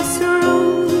house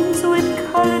rooms with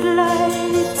colored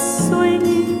lights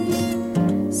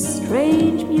swinging,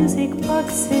 strange music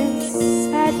boxes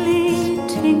sadly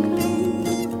tinkling,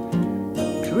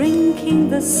 drinking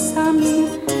the sun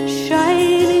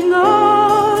shining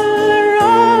all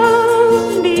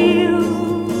around you.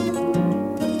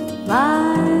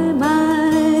 My,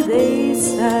 they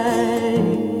say.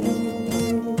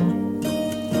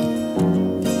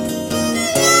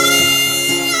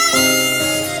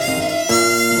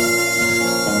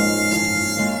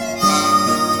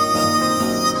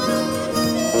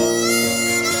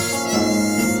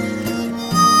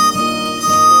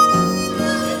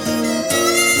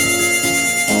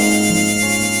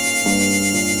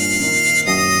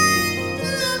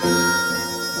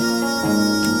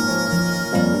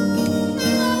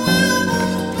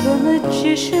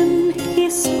 He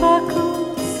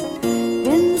sparkles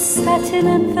in satin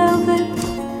and velvet.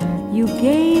 You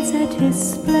gaze at his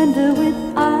splendor with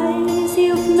eyes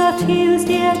you've not used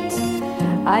yet.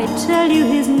 I tell you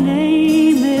his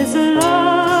name is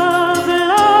love,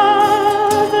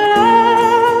 love, love.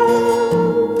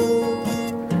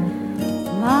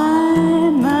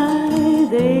 My,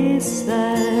 they say.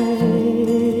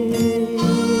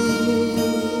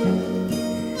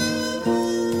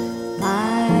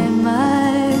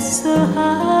 So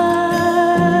high,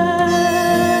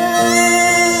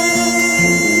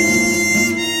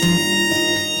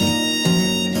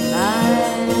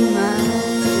 my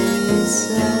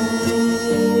say.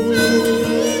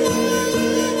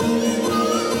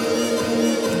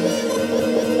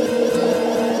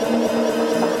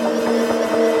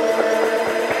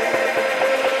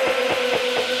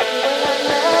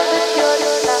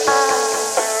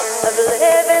 Of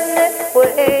living this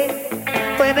way,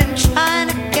 we've been trying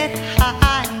to get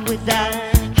high without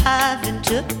having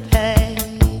to pay.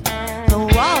 The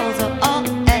walls are all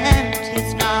empty,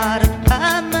 it's not a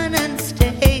permanent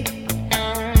state.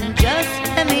 And just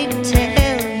let me tell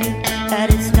you that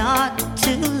it's not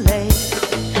too late.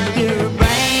 You're a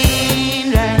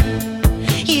brain drain,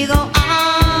 you go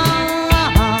on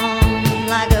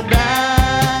like a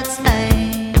blood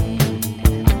stain.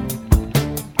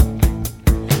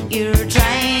 You're a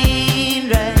train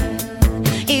wreck,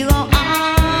 you go on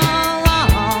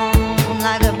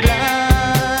like a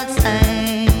blood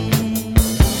stain.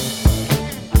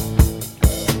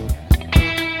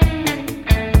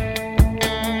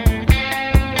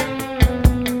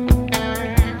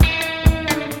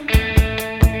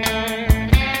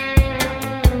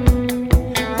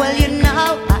 Well, you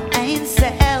know I ain't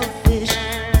selfish,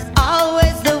 it's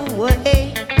always the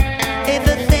way. If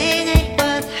a thing ain't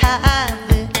worth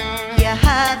having, you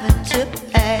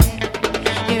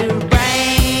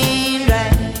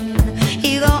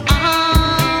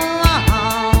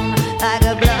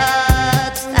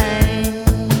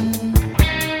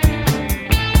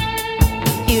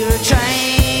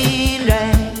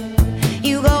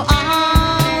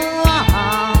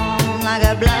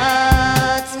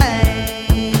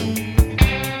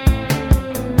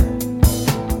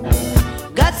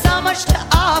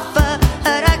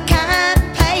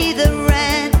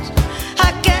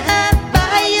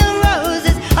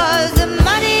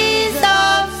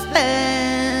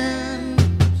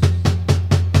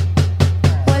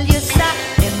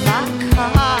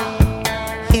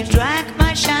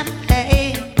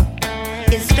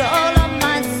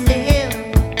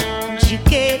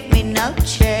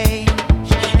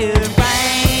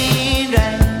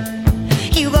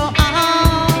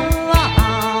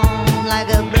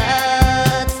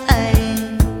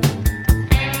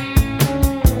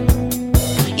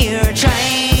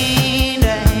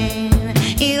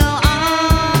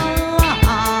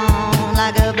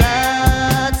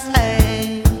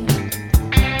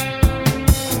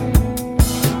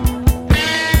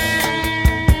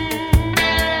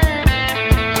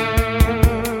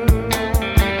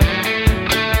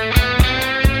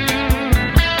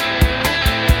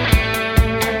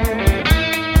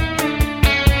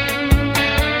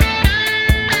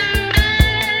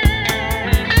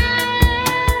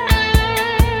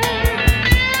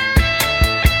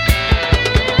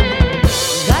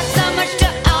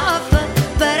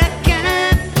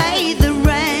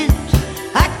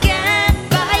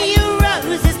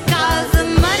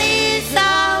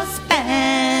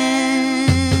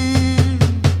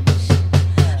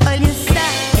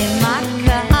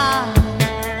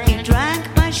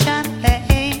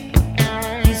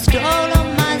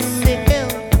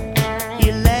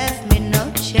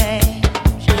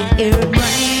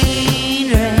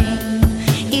Airplane rain,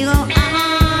 you go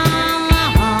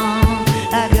on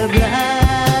like a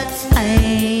blood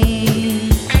stain.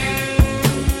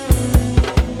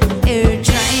 Air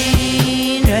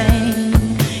train rain,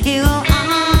 you go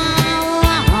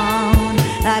on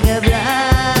like a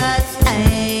blood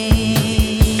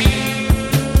stain.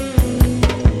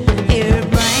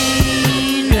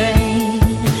 Airplane rain,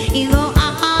 you go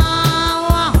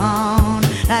on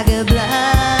like a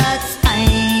blood stain.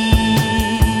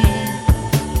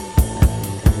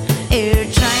 Air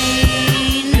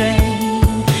train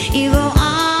rain, you go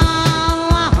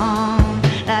on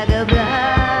like a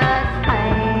blood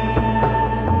stain.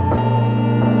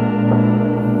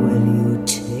 Will you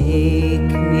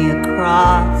take me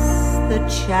across the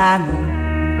channel?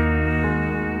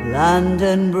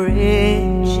 London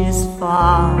Bridge is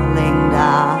falling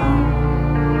down.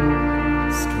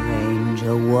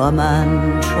 Stranger woman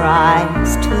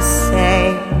tries to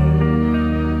say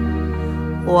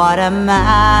what a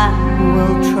man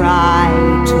will try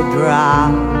to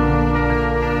drown.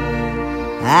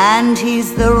 And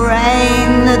he's the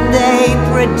rain that they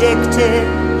predicted.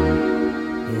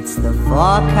 It's the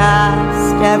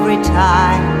forecast every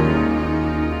time.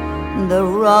 The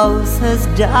rose has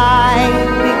died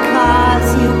because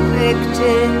you picked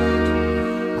it.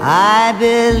 I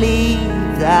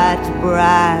believe that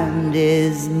brand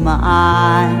is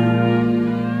mine.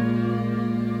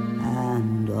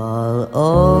 And all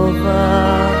over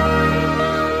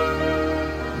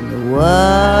the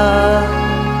world,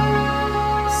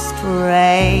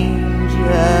 strangers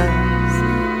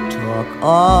talk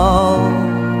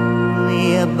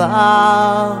only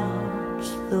about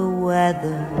the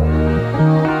weather.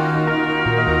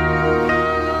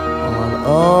 All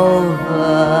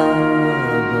over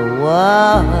the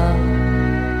world,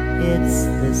 it's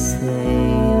the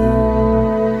same.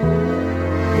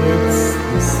 It's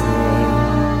the same.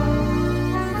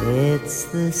 It's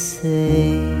the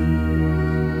same.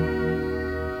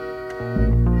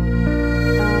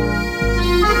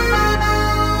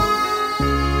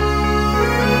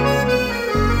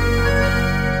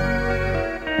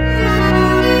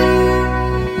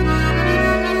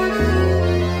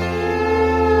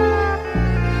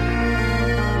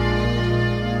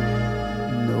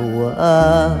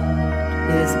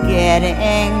 Is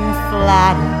getting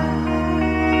flatter.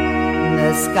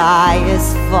 The sky is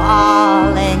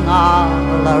falling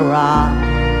all around,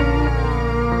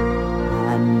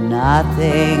 and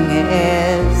nothing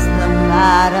is the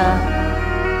matter,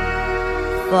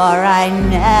 for I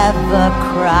never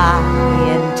cry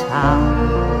in town.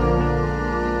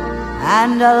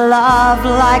 And a love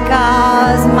like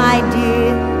ours, my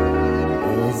dear,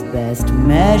 is best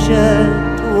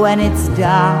measured when it's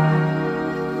down.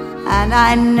 And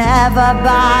I never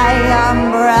buy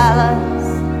umbrellas,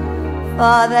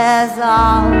 for there's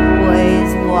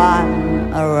always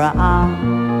one around.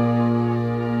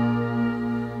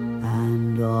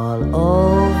 And all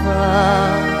over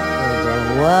the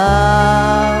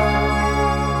world,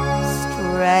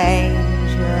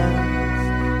 strangers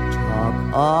talk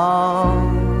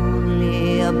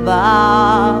only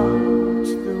about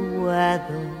the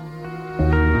weather.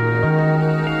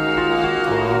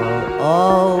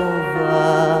 All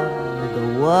over the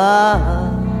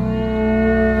world,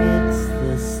 it's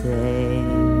the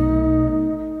same.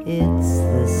 It's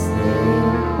the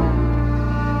same.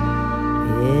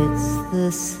 It's the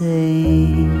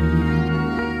same.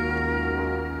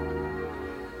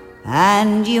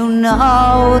 And you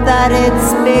know that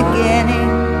it's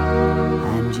beginning,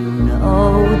 and you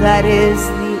know that is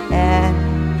the end.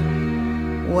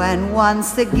 When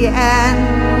once again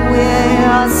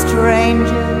we're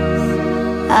strangers,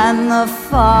 and the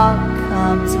fog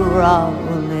comes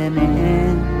rolling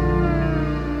in.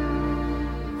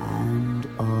 And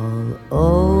all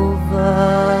over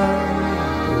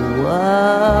the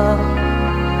world,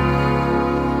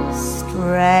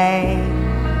 strangers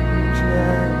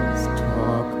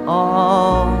talk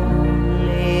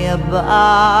only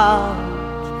about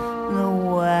the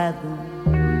weather.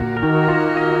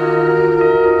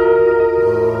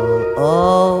 All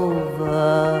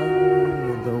over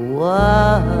the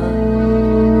world,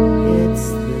 it's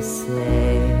the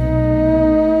same.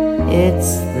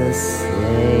 It's the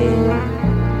same.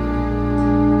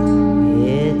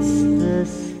 It's the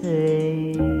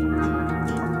same.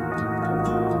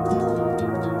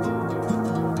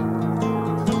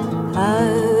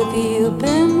 Have you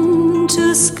been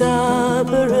to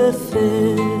Scarborough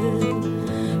Fair?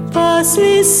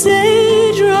 Parsley,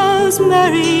 sage,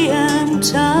 rosemary, and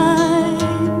thyme.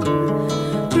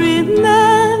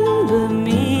 Remember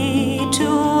me to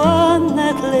one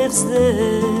that lives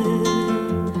there.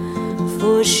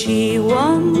 for she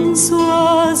once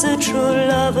was a true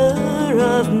lover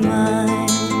of mine.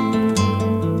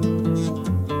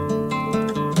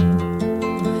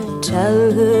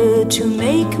 Tell her to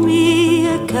make me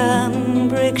a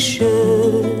cambric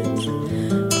shirt,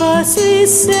 parsley,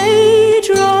 sage,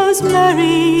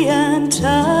 rosemary and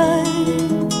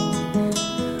thyme,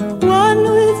 one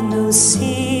with no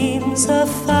seams of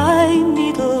fine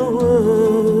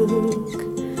needlework,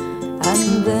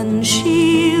 and then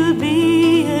she'll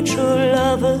be a true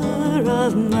lover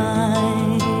of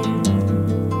mine.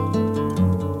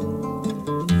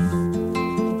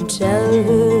 Tell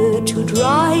her to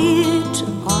dry it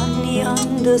on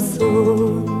yonder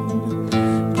thorn,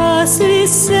 parsley,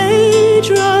 sage,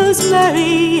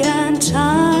 rosemary and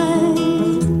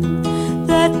thyme,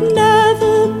 that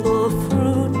never bore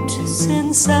fruit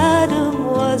since Adam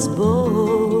was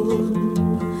born,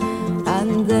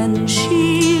 and then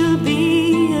she'll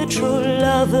be a true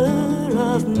lover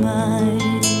of mine.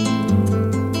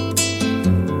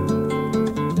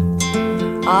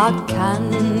 Ah,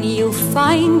 can you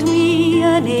find me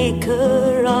an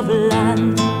acre of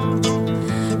land,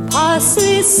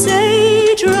 parsley,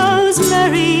 sage,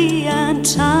 rosemary and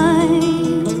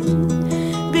thyme,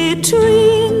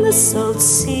 between the salt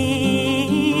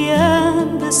sea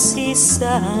and the sea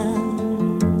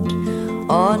sand,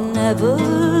 or never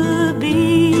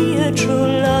be a true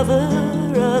lover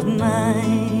of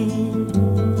mine?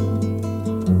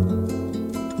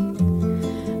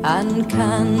 And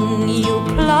can you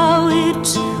plough it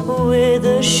with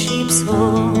a sheep's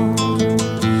horn,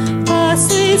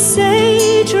 parsley,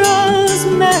 sage,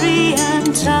 rosemary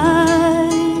and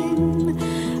thyme,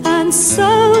 and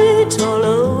sow it all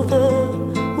over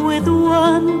with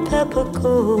one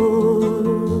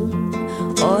peppercorn,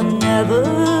 or never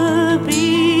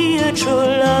be a true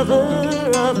lover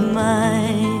of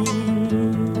mine?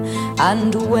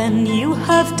 And when you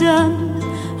have done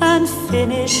and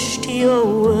finished your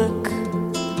work,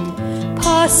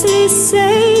 parsley,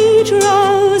 sage,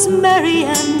 rosemary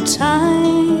and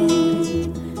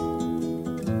thyme,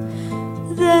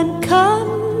 then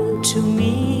come to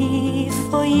me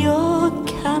for your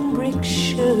cambric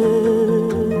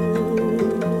shirt,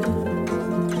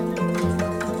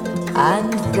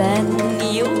 and then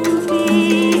you'll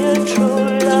be a true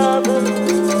lover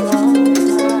of mine.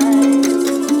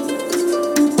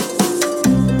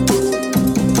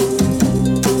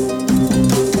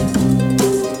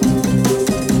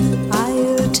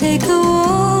 Take a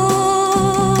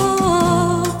walk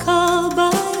all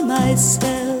by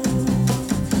myself,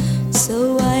 so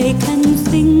I can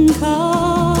think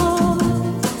of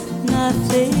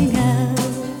nothing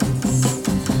else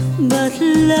but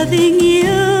loving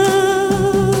you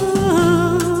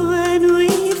when we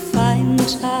find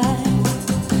time.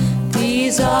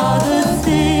 These are the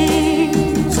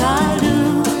things I'll do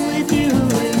with you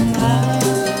in mind.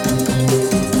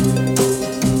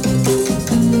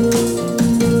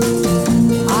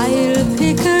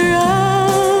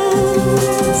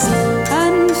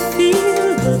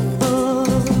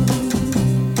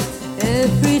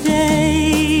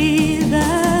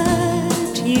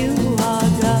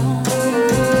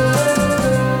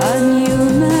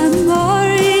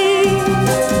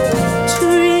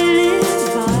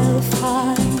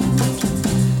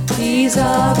 These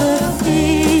are the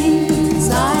things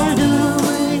I'll do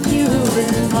with you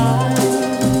in mind.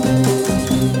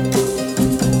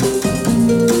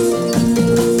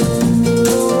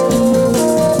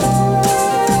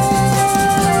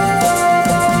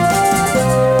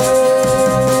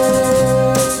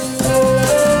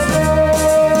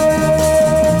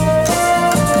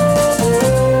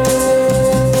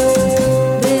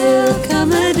 There'll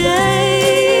come a day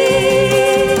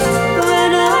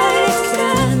when I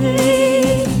can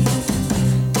leave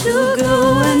to go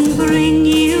and bring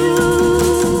you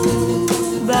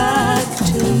back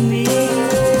to me.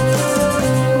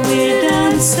 We'll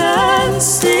dance and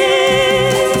sing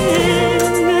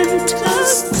and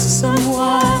toast some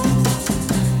wine.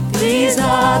 These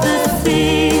are the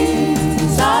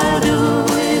things I'll do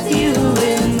with you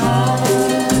in mind.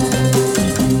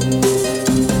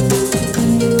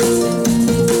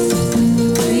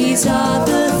 These are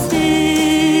the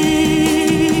things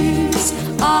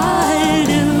I'll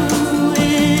do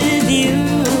with you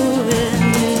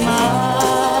in mind.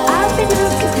 I've been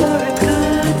looking for a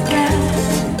good guy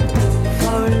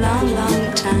for a long, long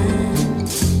time.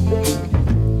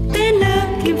 Been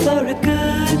looking for a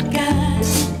good guy,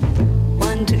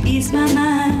 one to ease my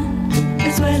mind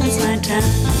as well as my time.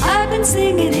 I've been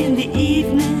singing in the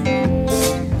evening,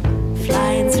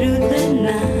 flying through the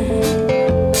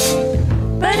night,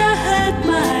 but I heard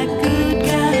my good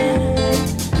guy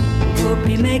hope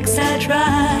he makes that right.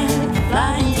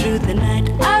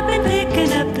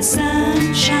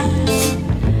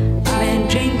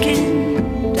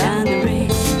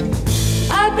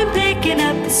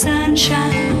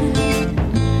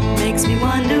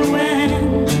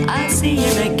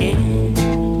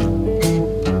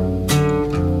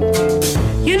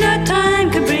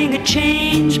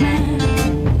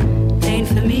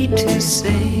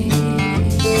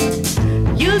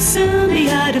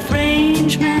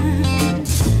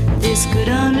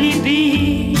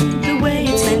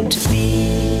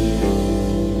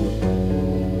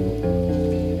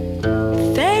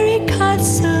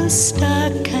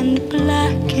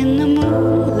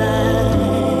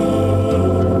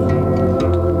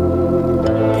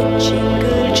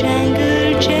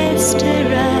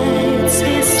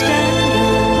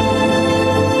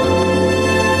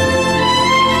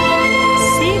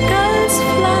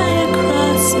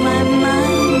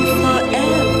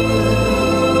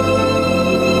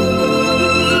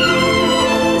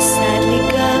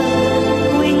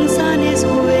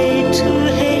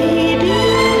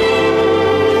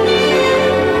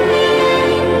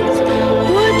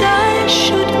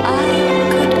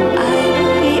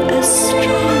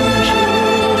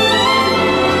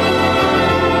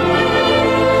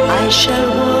 shall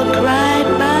walk right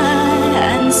by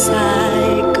and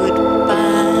sigh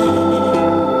goodbye.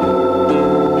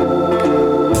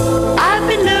 I've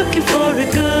been looking for a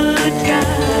good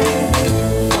guy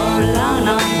for a long,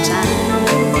 long time.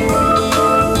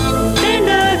 Been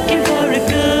looking for a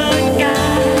good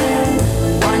guy,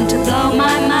 one to blow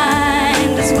my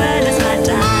mind as well as my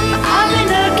time. I've been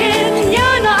looking, you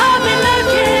know I've been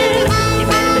looking. You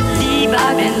better believe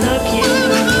I've been looking.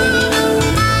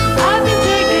 I've been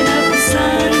picking up the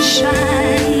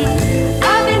sunshine.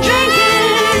 I've been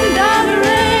drinking down the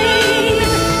rain.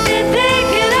 Been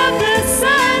picking up the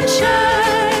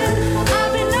sunshine.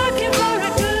 I've been looking for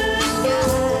a good guy.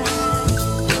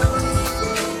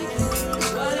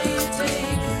 What do you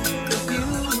take for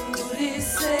beauty's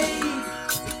sake?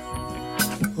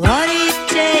 What are you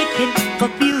taking for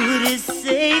beauty's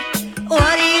sake?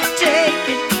 What are you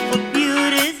taking for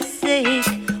beauty's sake?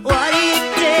 What are you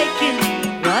taking?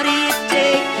 What are you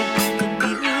taking for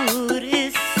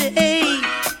beauty's sake?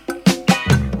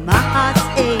 My heart's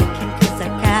aching 'cause I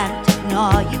can't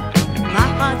ignore you. My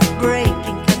heart's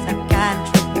breaking 'cause I can't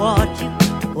reward you.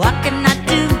 What can I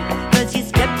do? 'Cause you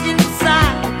stepped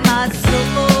inside my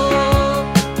soul.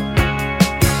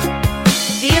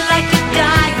 Feel like you're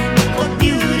dying for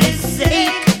beauty's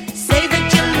sake. Say that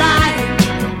you're lying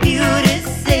for beauty's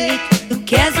sake. Who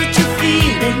cares what you're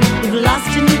feeling? You've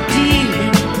lost in your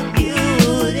dealing for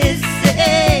beauty's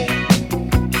sake.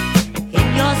 In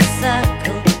your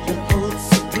circle, you hold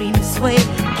supreme sway.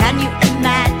 Can you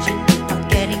imagine not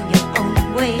getting your own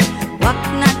way? What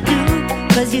can I do?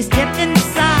 'Cause you stepped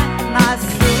inside my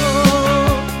soul.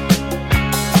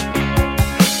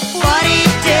 What are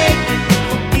you taking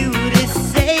for beauty's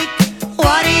sake?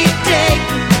 What are you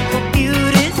taking for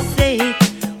beauty's sake?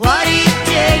 What are you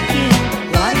taking?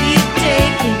 What are you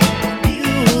taking for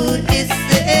beauty's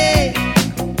sake?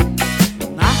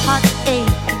 My heart's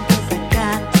aching 'cause I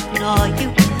can't ignore you.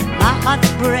 My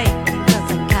heart's breaking 'cause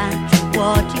I can't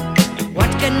reward you.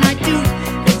 What can I do?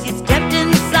 'Cause you stepped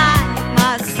inside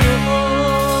my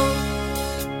soul.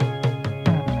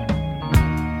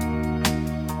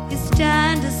 You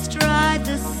stand astride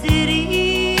the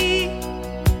city,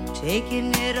 taking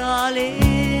it all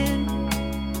in,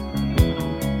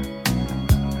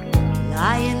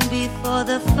 lying before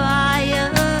the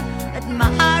fire,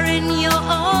 admiring your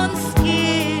own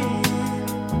skin.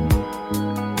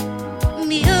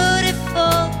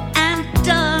 Beautiful and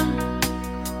dumb,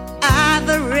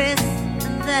 avarice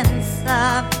and then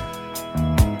some.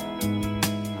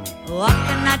 What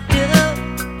can I do?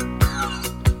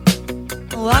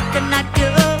 What can I do?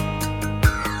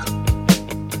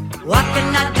 What can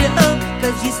I do?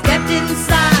 'Cause you stepped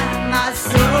inside my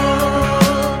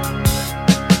soul.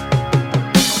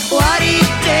 What are you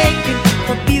taking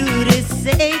for beauty's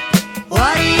sake?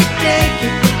 What are you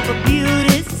taking for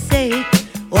beauty's sake?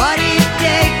 What are you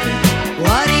taking?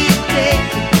 What are you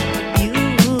taking for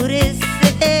beauty's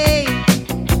sake?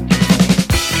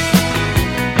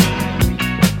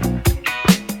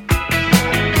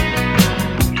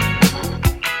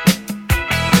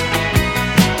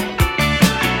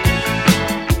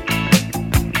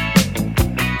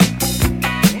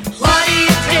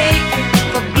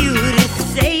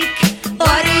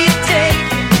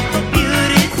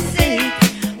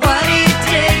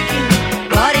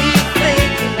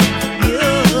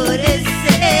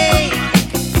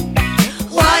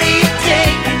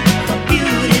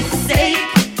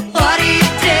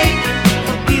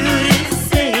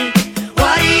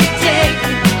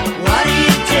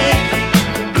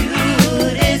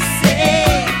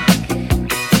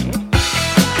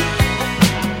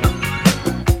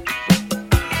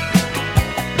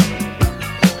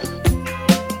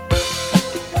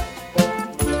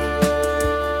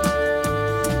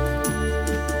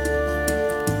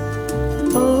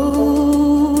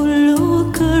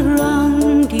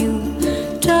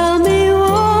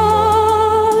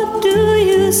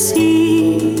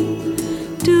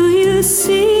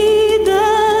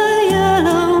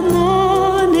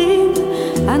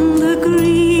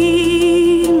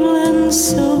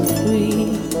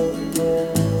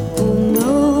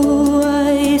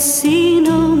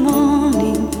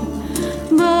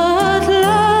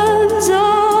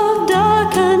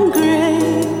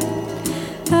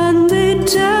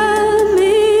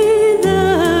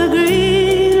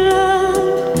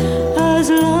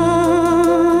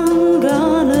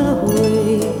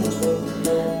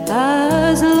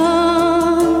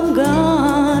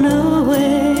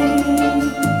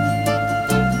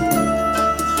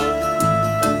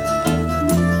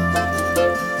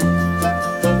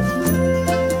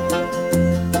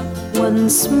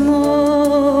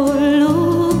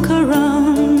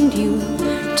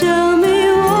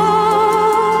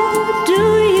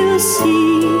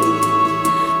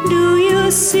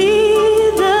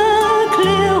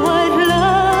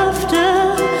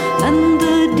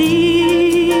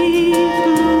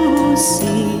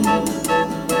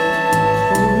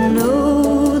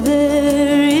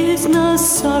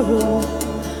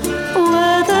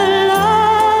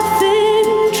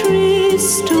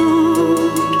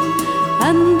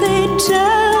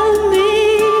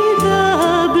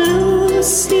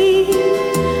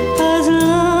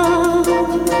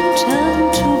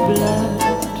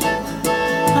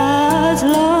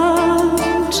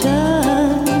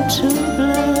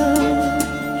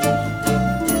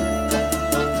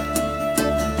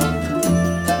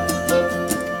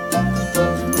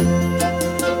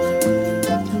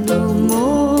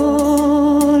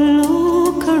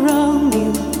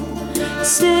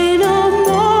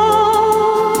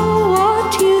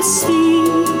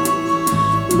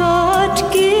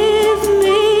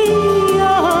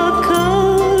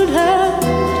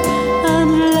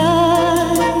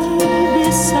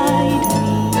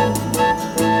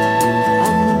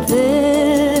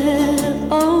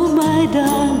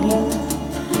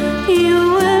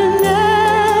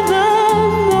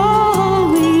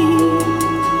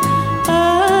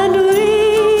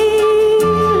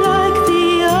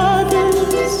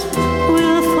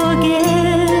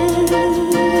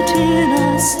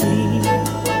 sleep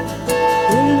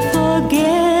will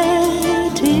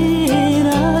forget it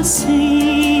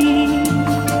asleep.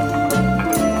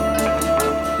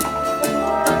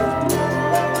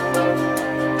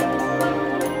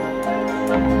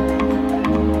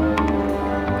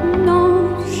 Non,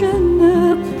 je ne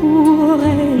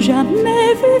pourrai jamais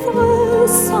vivre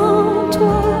sans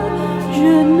toi.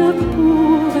 Je ne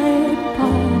pourrai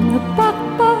pas, ne pars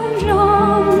pas,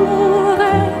 j'en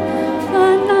mourrai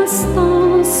un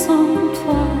instant sans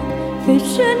toi. Et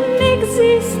je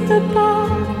n'existe pas,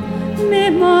 mais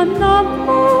mon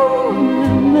amour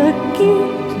ne me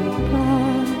quitte pas.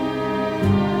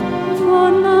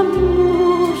 Mon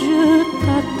amour, je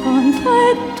t'attendrai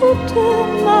toute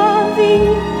ma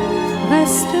vie.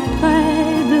 Reste près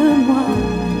de moi,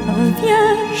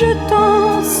 reviens, je t'en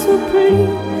supplie.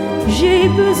 J'ai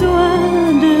besoin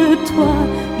de toi,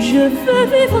 je veux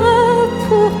vivre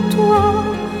pour toi.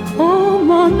 Oh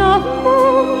mon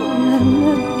amour, ne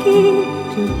me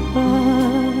quitte pas.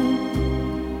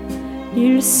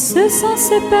 Ils se sont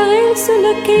séparés sur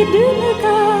le quai d'une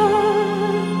gare.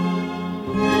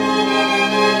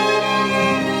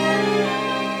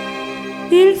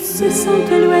 Ils se sont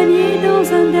éloignés dans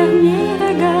un dernier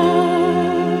regard.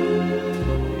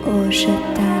 Oh, je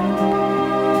t'aime,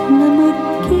 ne me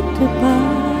quitte pas.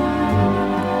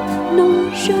 Non,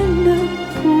 je ne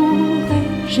pourrai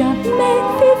jamais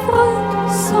vivre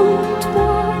sans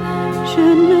toi. Je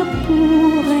ne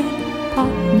pourrai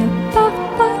pas, ne pars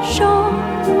pas, j'en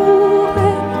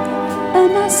mourrai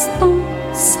un instant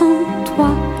sans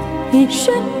toi. Et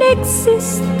je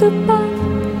n'existe pas.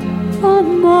 Oh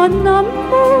mon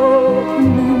amour,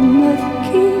 ne me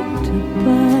quitte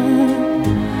pas.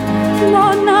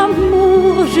 Mon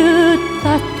amour, je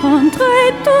t'attendrai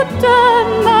toute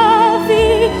ma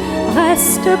vie.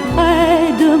 Reste près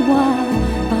de moi,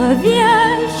 reviens,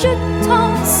 je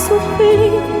t'en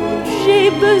supplie. J'ai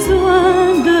besoin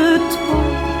de toi,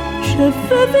 je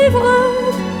veux vivre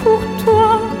pour toi.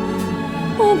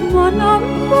 Oh mon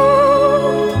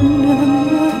amour, ne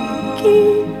me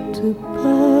quitte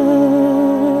pas.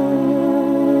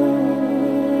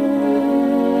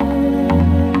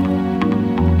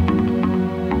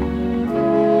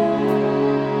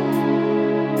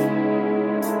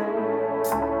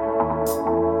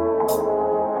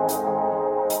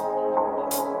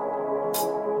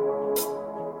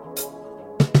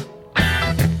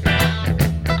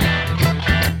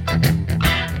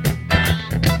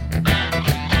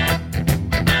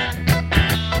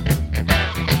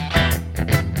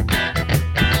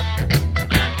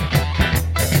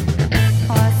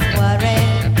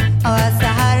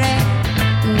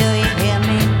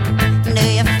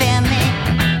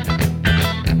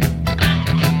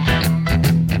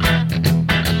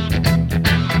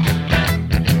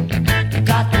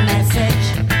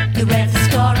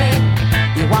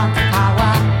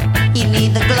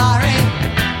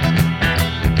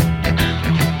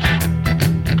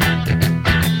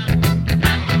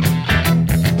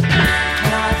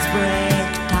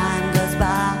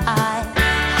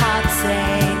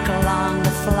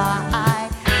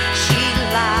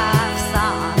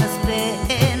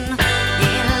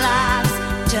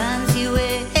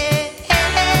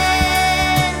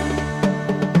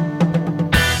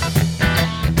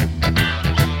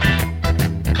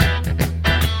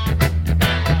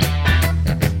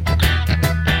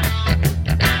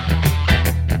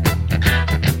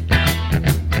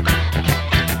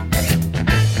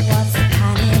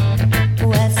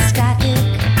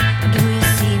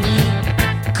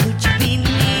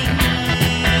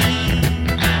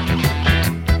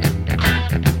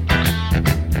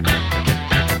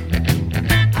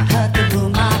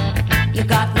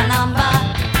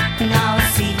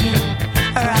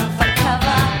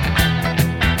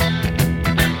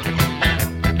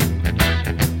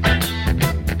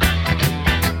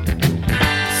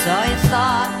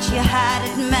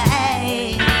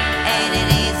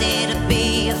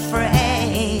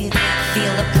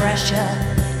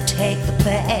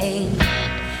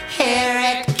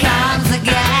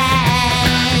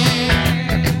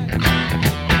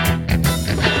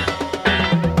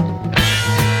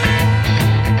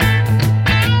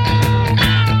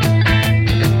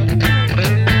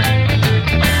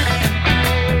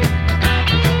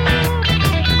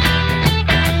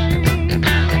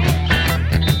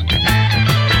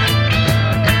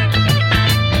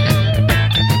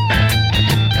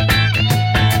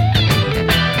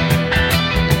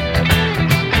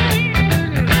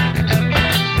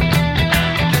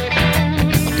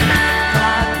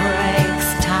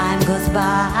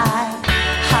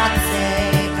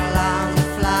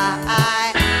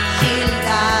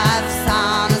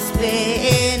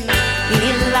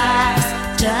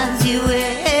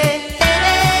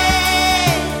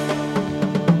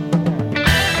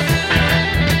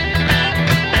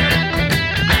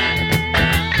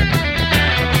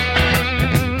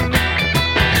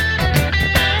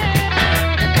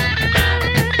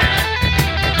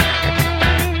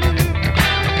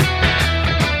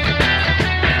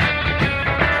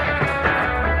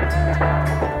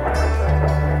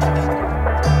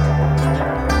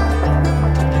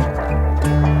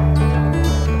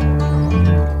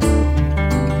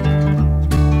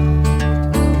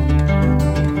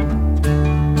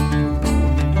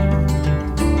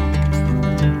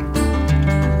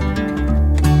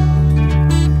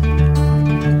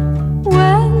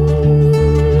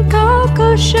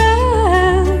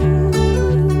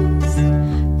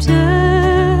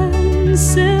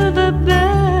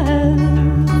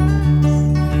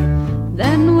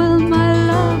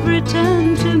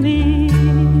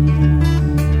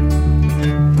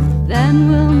 When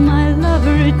will my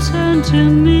lover return to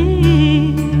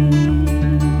me?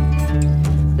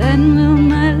 Then will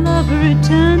my lover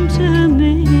return to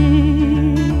me?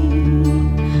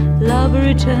 Lover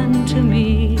return to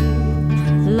me,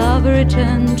 lover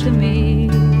return to me,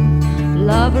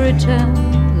 lover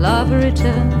return, lover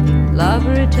return,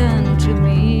 lover return to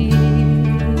me.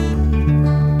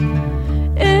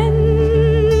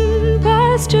 In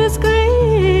pastures green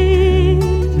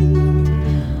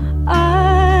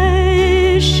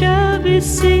I shall be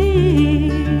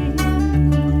seen,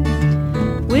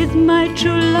 with my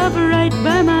true love right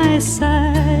by my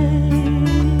side,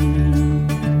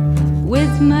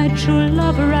 with my true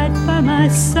love right by my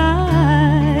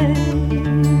side,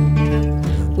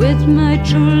 with my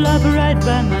true love right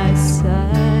by my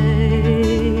side,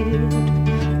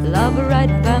 love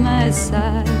right by my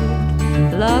side,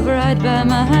 love right by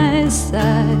my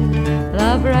side,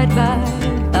 love right by,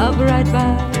 love right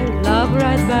by, love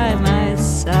right by my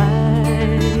side.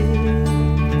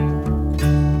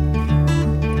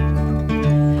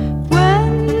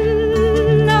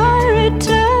 When I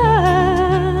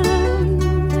return,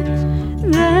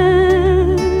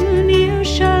 then you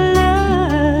shall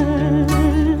learn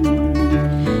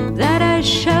that I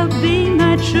shall be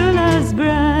my true love's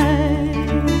bride,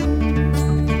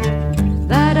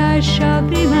 that I shall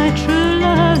be my true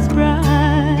love's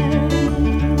bride,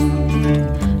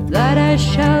 that I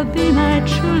shall be my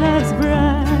true love's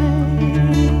bride,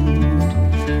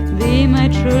 be my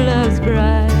true love's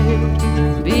bride,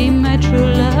 be my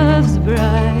true love's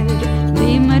bride,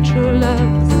 be my true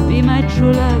love's, be my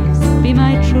true love's, be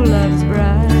my true love's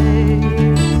bride.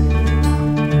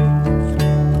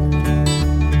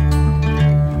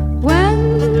 When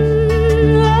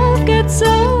love gets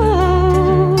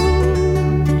old,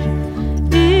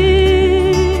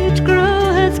 it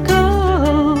groweth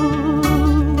cold,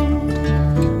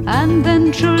 and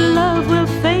then true love will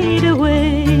fade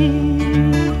away,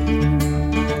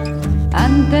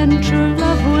 and then true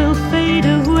love will fade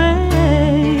away,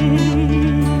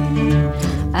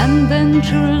 and then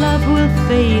true love will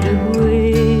fade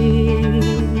away,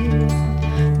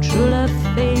 true love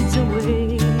fades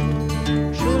away,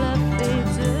 true love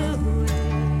fades away.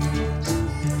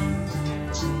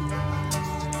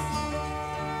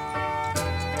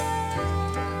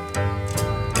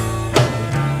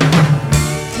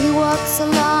 He walks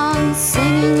along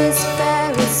singing his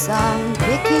fairy song,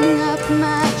 picking up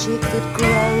magic that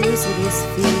grows at his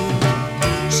feet.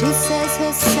 She says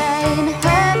her say in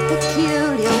her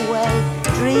peculiar way,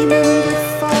 dreaming good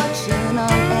fortune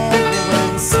on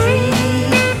everyone's street.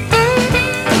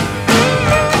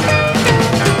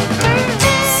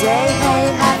 Say, hey,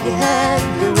 have you heard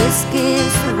the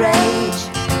whiskey's the rage?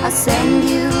 I'll send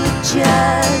you a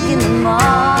jug in the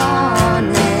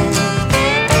morning.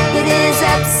 It is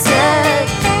absurd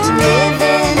to live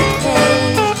in a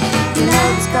cage. You know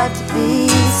there's got to be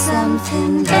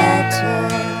something better.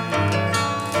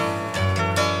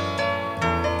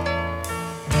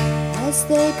 As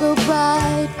they go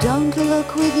by, don't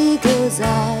look with eagle's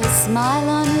eyes. Smile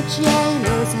on your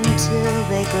jailers until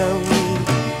they grow weak.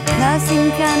 Nothing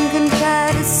can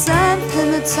compare to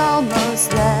something that's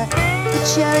almost there, the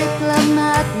cherry plum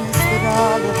madness that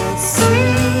all of us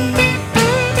see.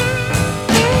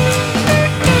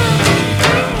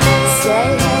 Say,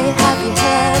 hey, have you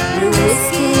heard the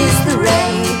whiskey's the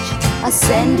rage? I'll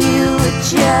send you a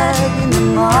jug in the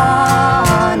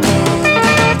morning.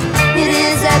 It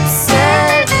is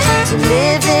absurd to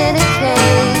live in a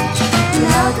cage. You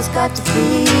know there's got to be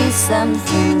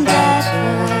something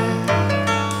better.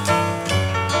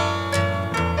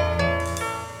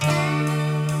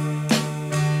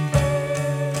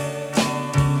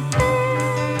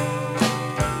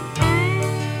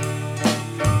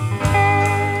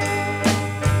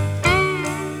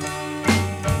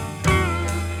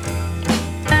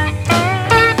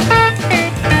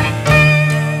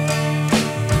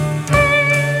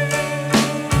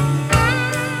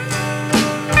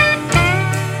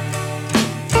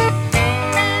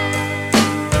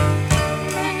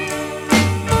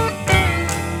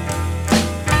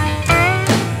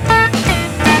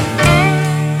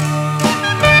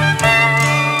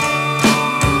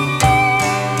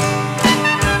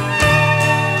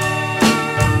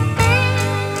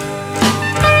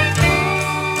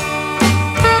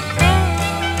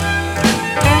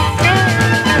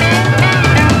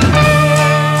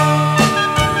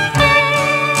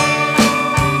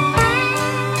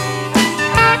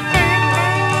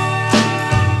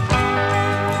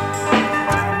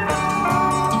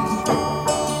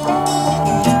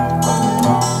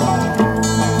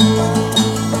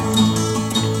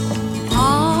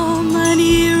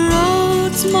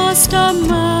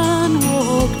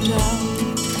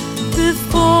 love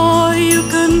before you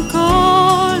can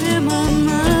call him a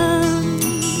man.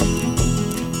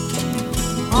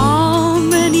 How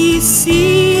many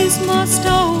seas must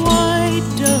a white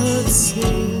dove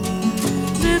sail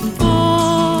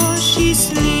before she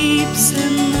sleeps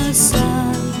in the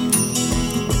sand?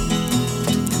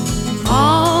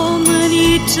 How many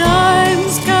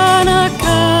times can a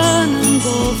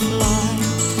cannonball fly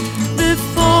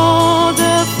before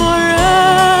they're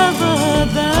forever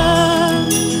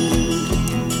banned?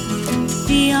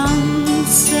 The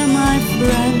answer, my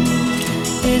friend,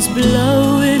 is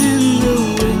blowing in the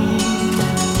wind.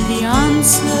 The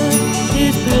answer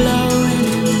is blowing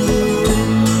in the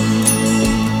wind.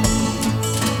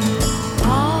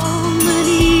 How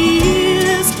many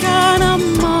years can a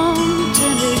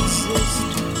mountain exist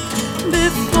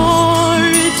before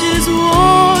it is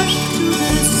washed to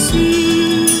the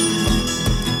sea?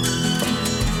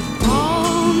 How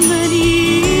many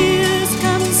years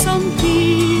can some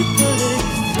people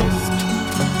exist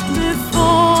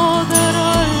before they're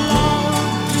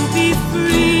allowed to be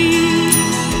free?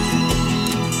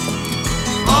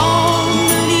 How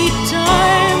many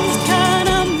times can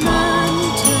a man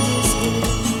turn his head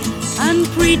and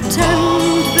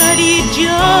pretend that he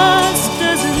just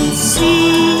doesn't see?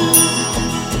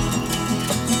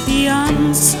 The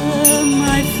answer,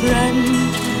 my friend,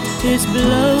 is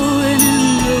blowing in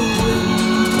the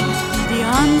wind. The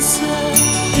answer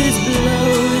is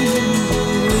blowing in the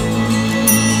wind.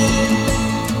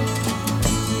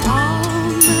 How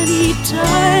many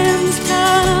times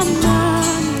can a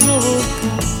man look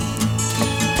up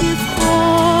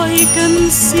before he can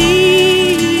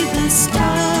see the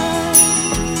stars?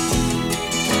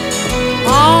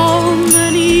 How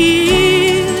many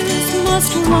years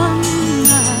must one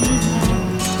man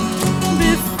have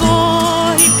before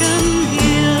he can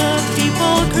hear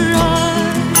people cry?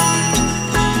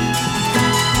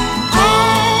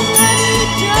 How many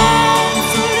times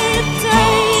will it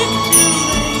take to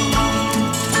rain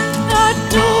that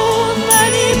too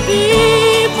many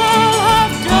people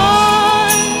have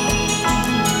died?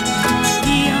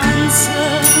 The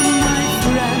answer, my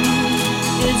friend,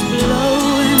 is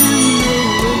blowing in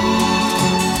the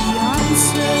wind. The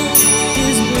answer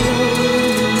is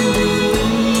blowing in the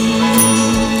wind.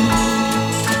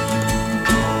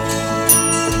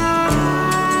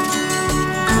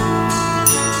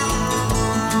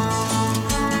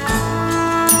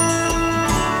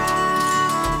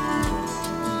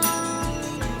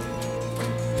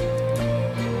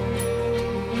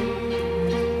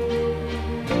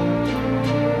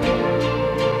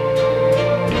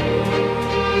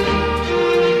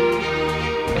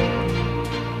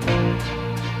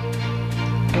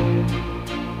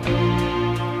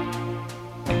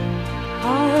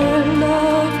 Our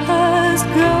love has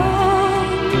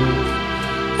gone,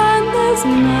 and there's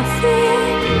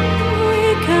nothing we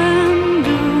can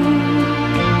do.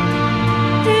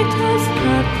 It has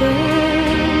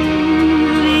happened,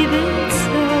 leave it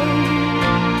so.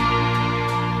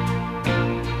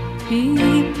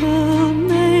 People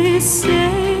may say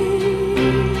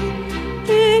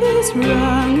it is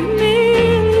wrong me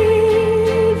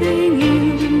leaving you.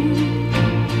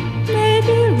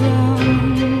 Maybe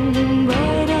wrong,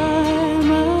 but I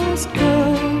must go.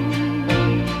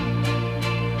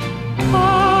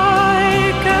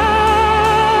 I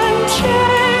can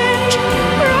change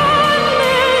from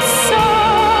this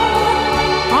song.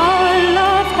 Our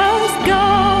love has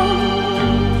gone.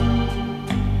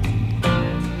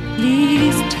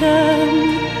 Please turn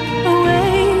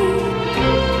away,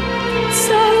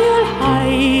 so you'll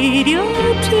hide your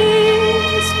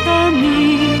tears from me.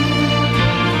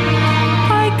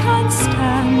 I can't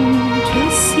stand to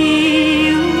see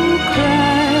you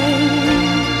cry.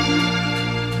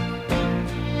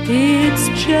 It's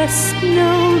just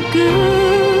no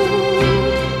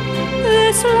good.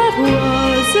 This love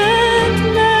wasn't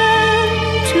meant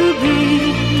to be.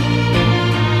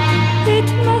 It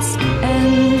must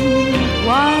end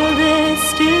while there's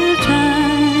still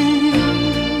time.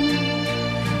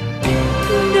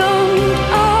 Don't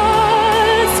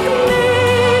ask me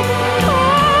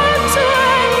what's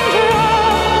went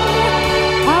wrong.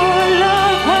 Our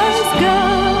love has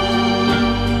gone.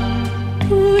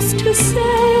 Who's to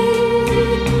say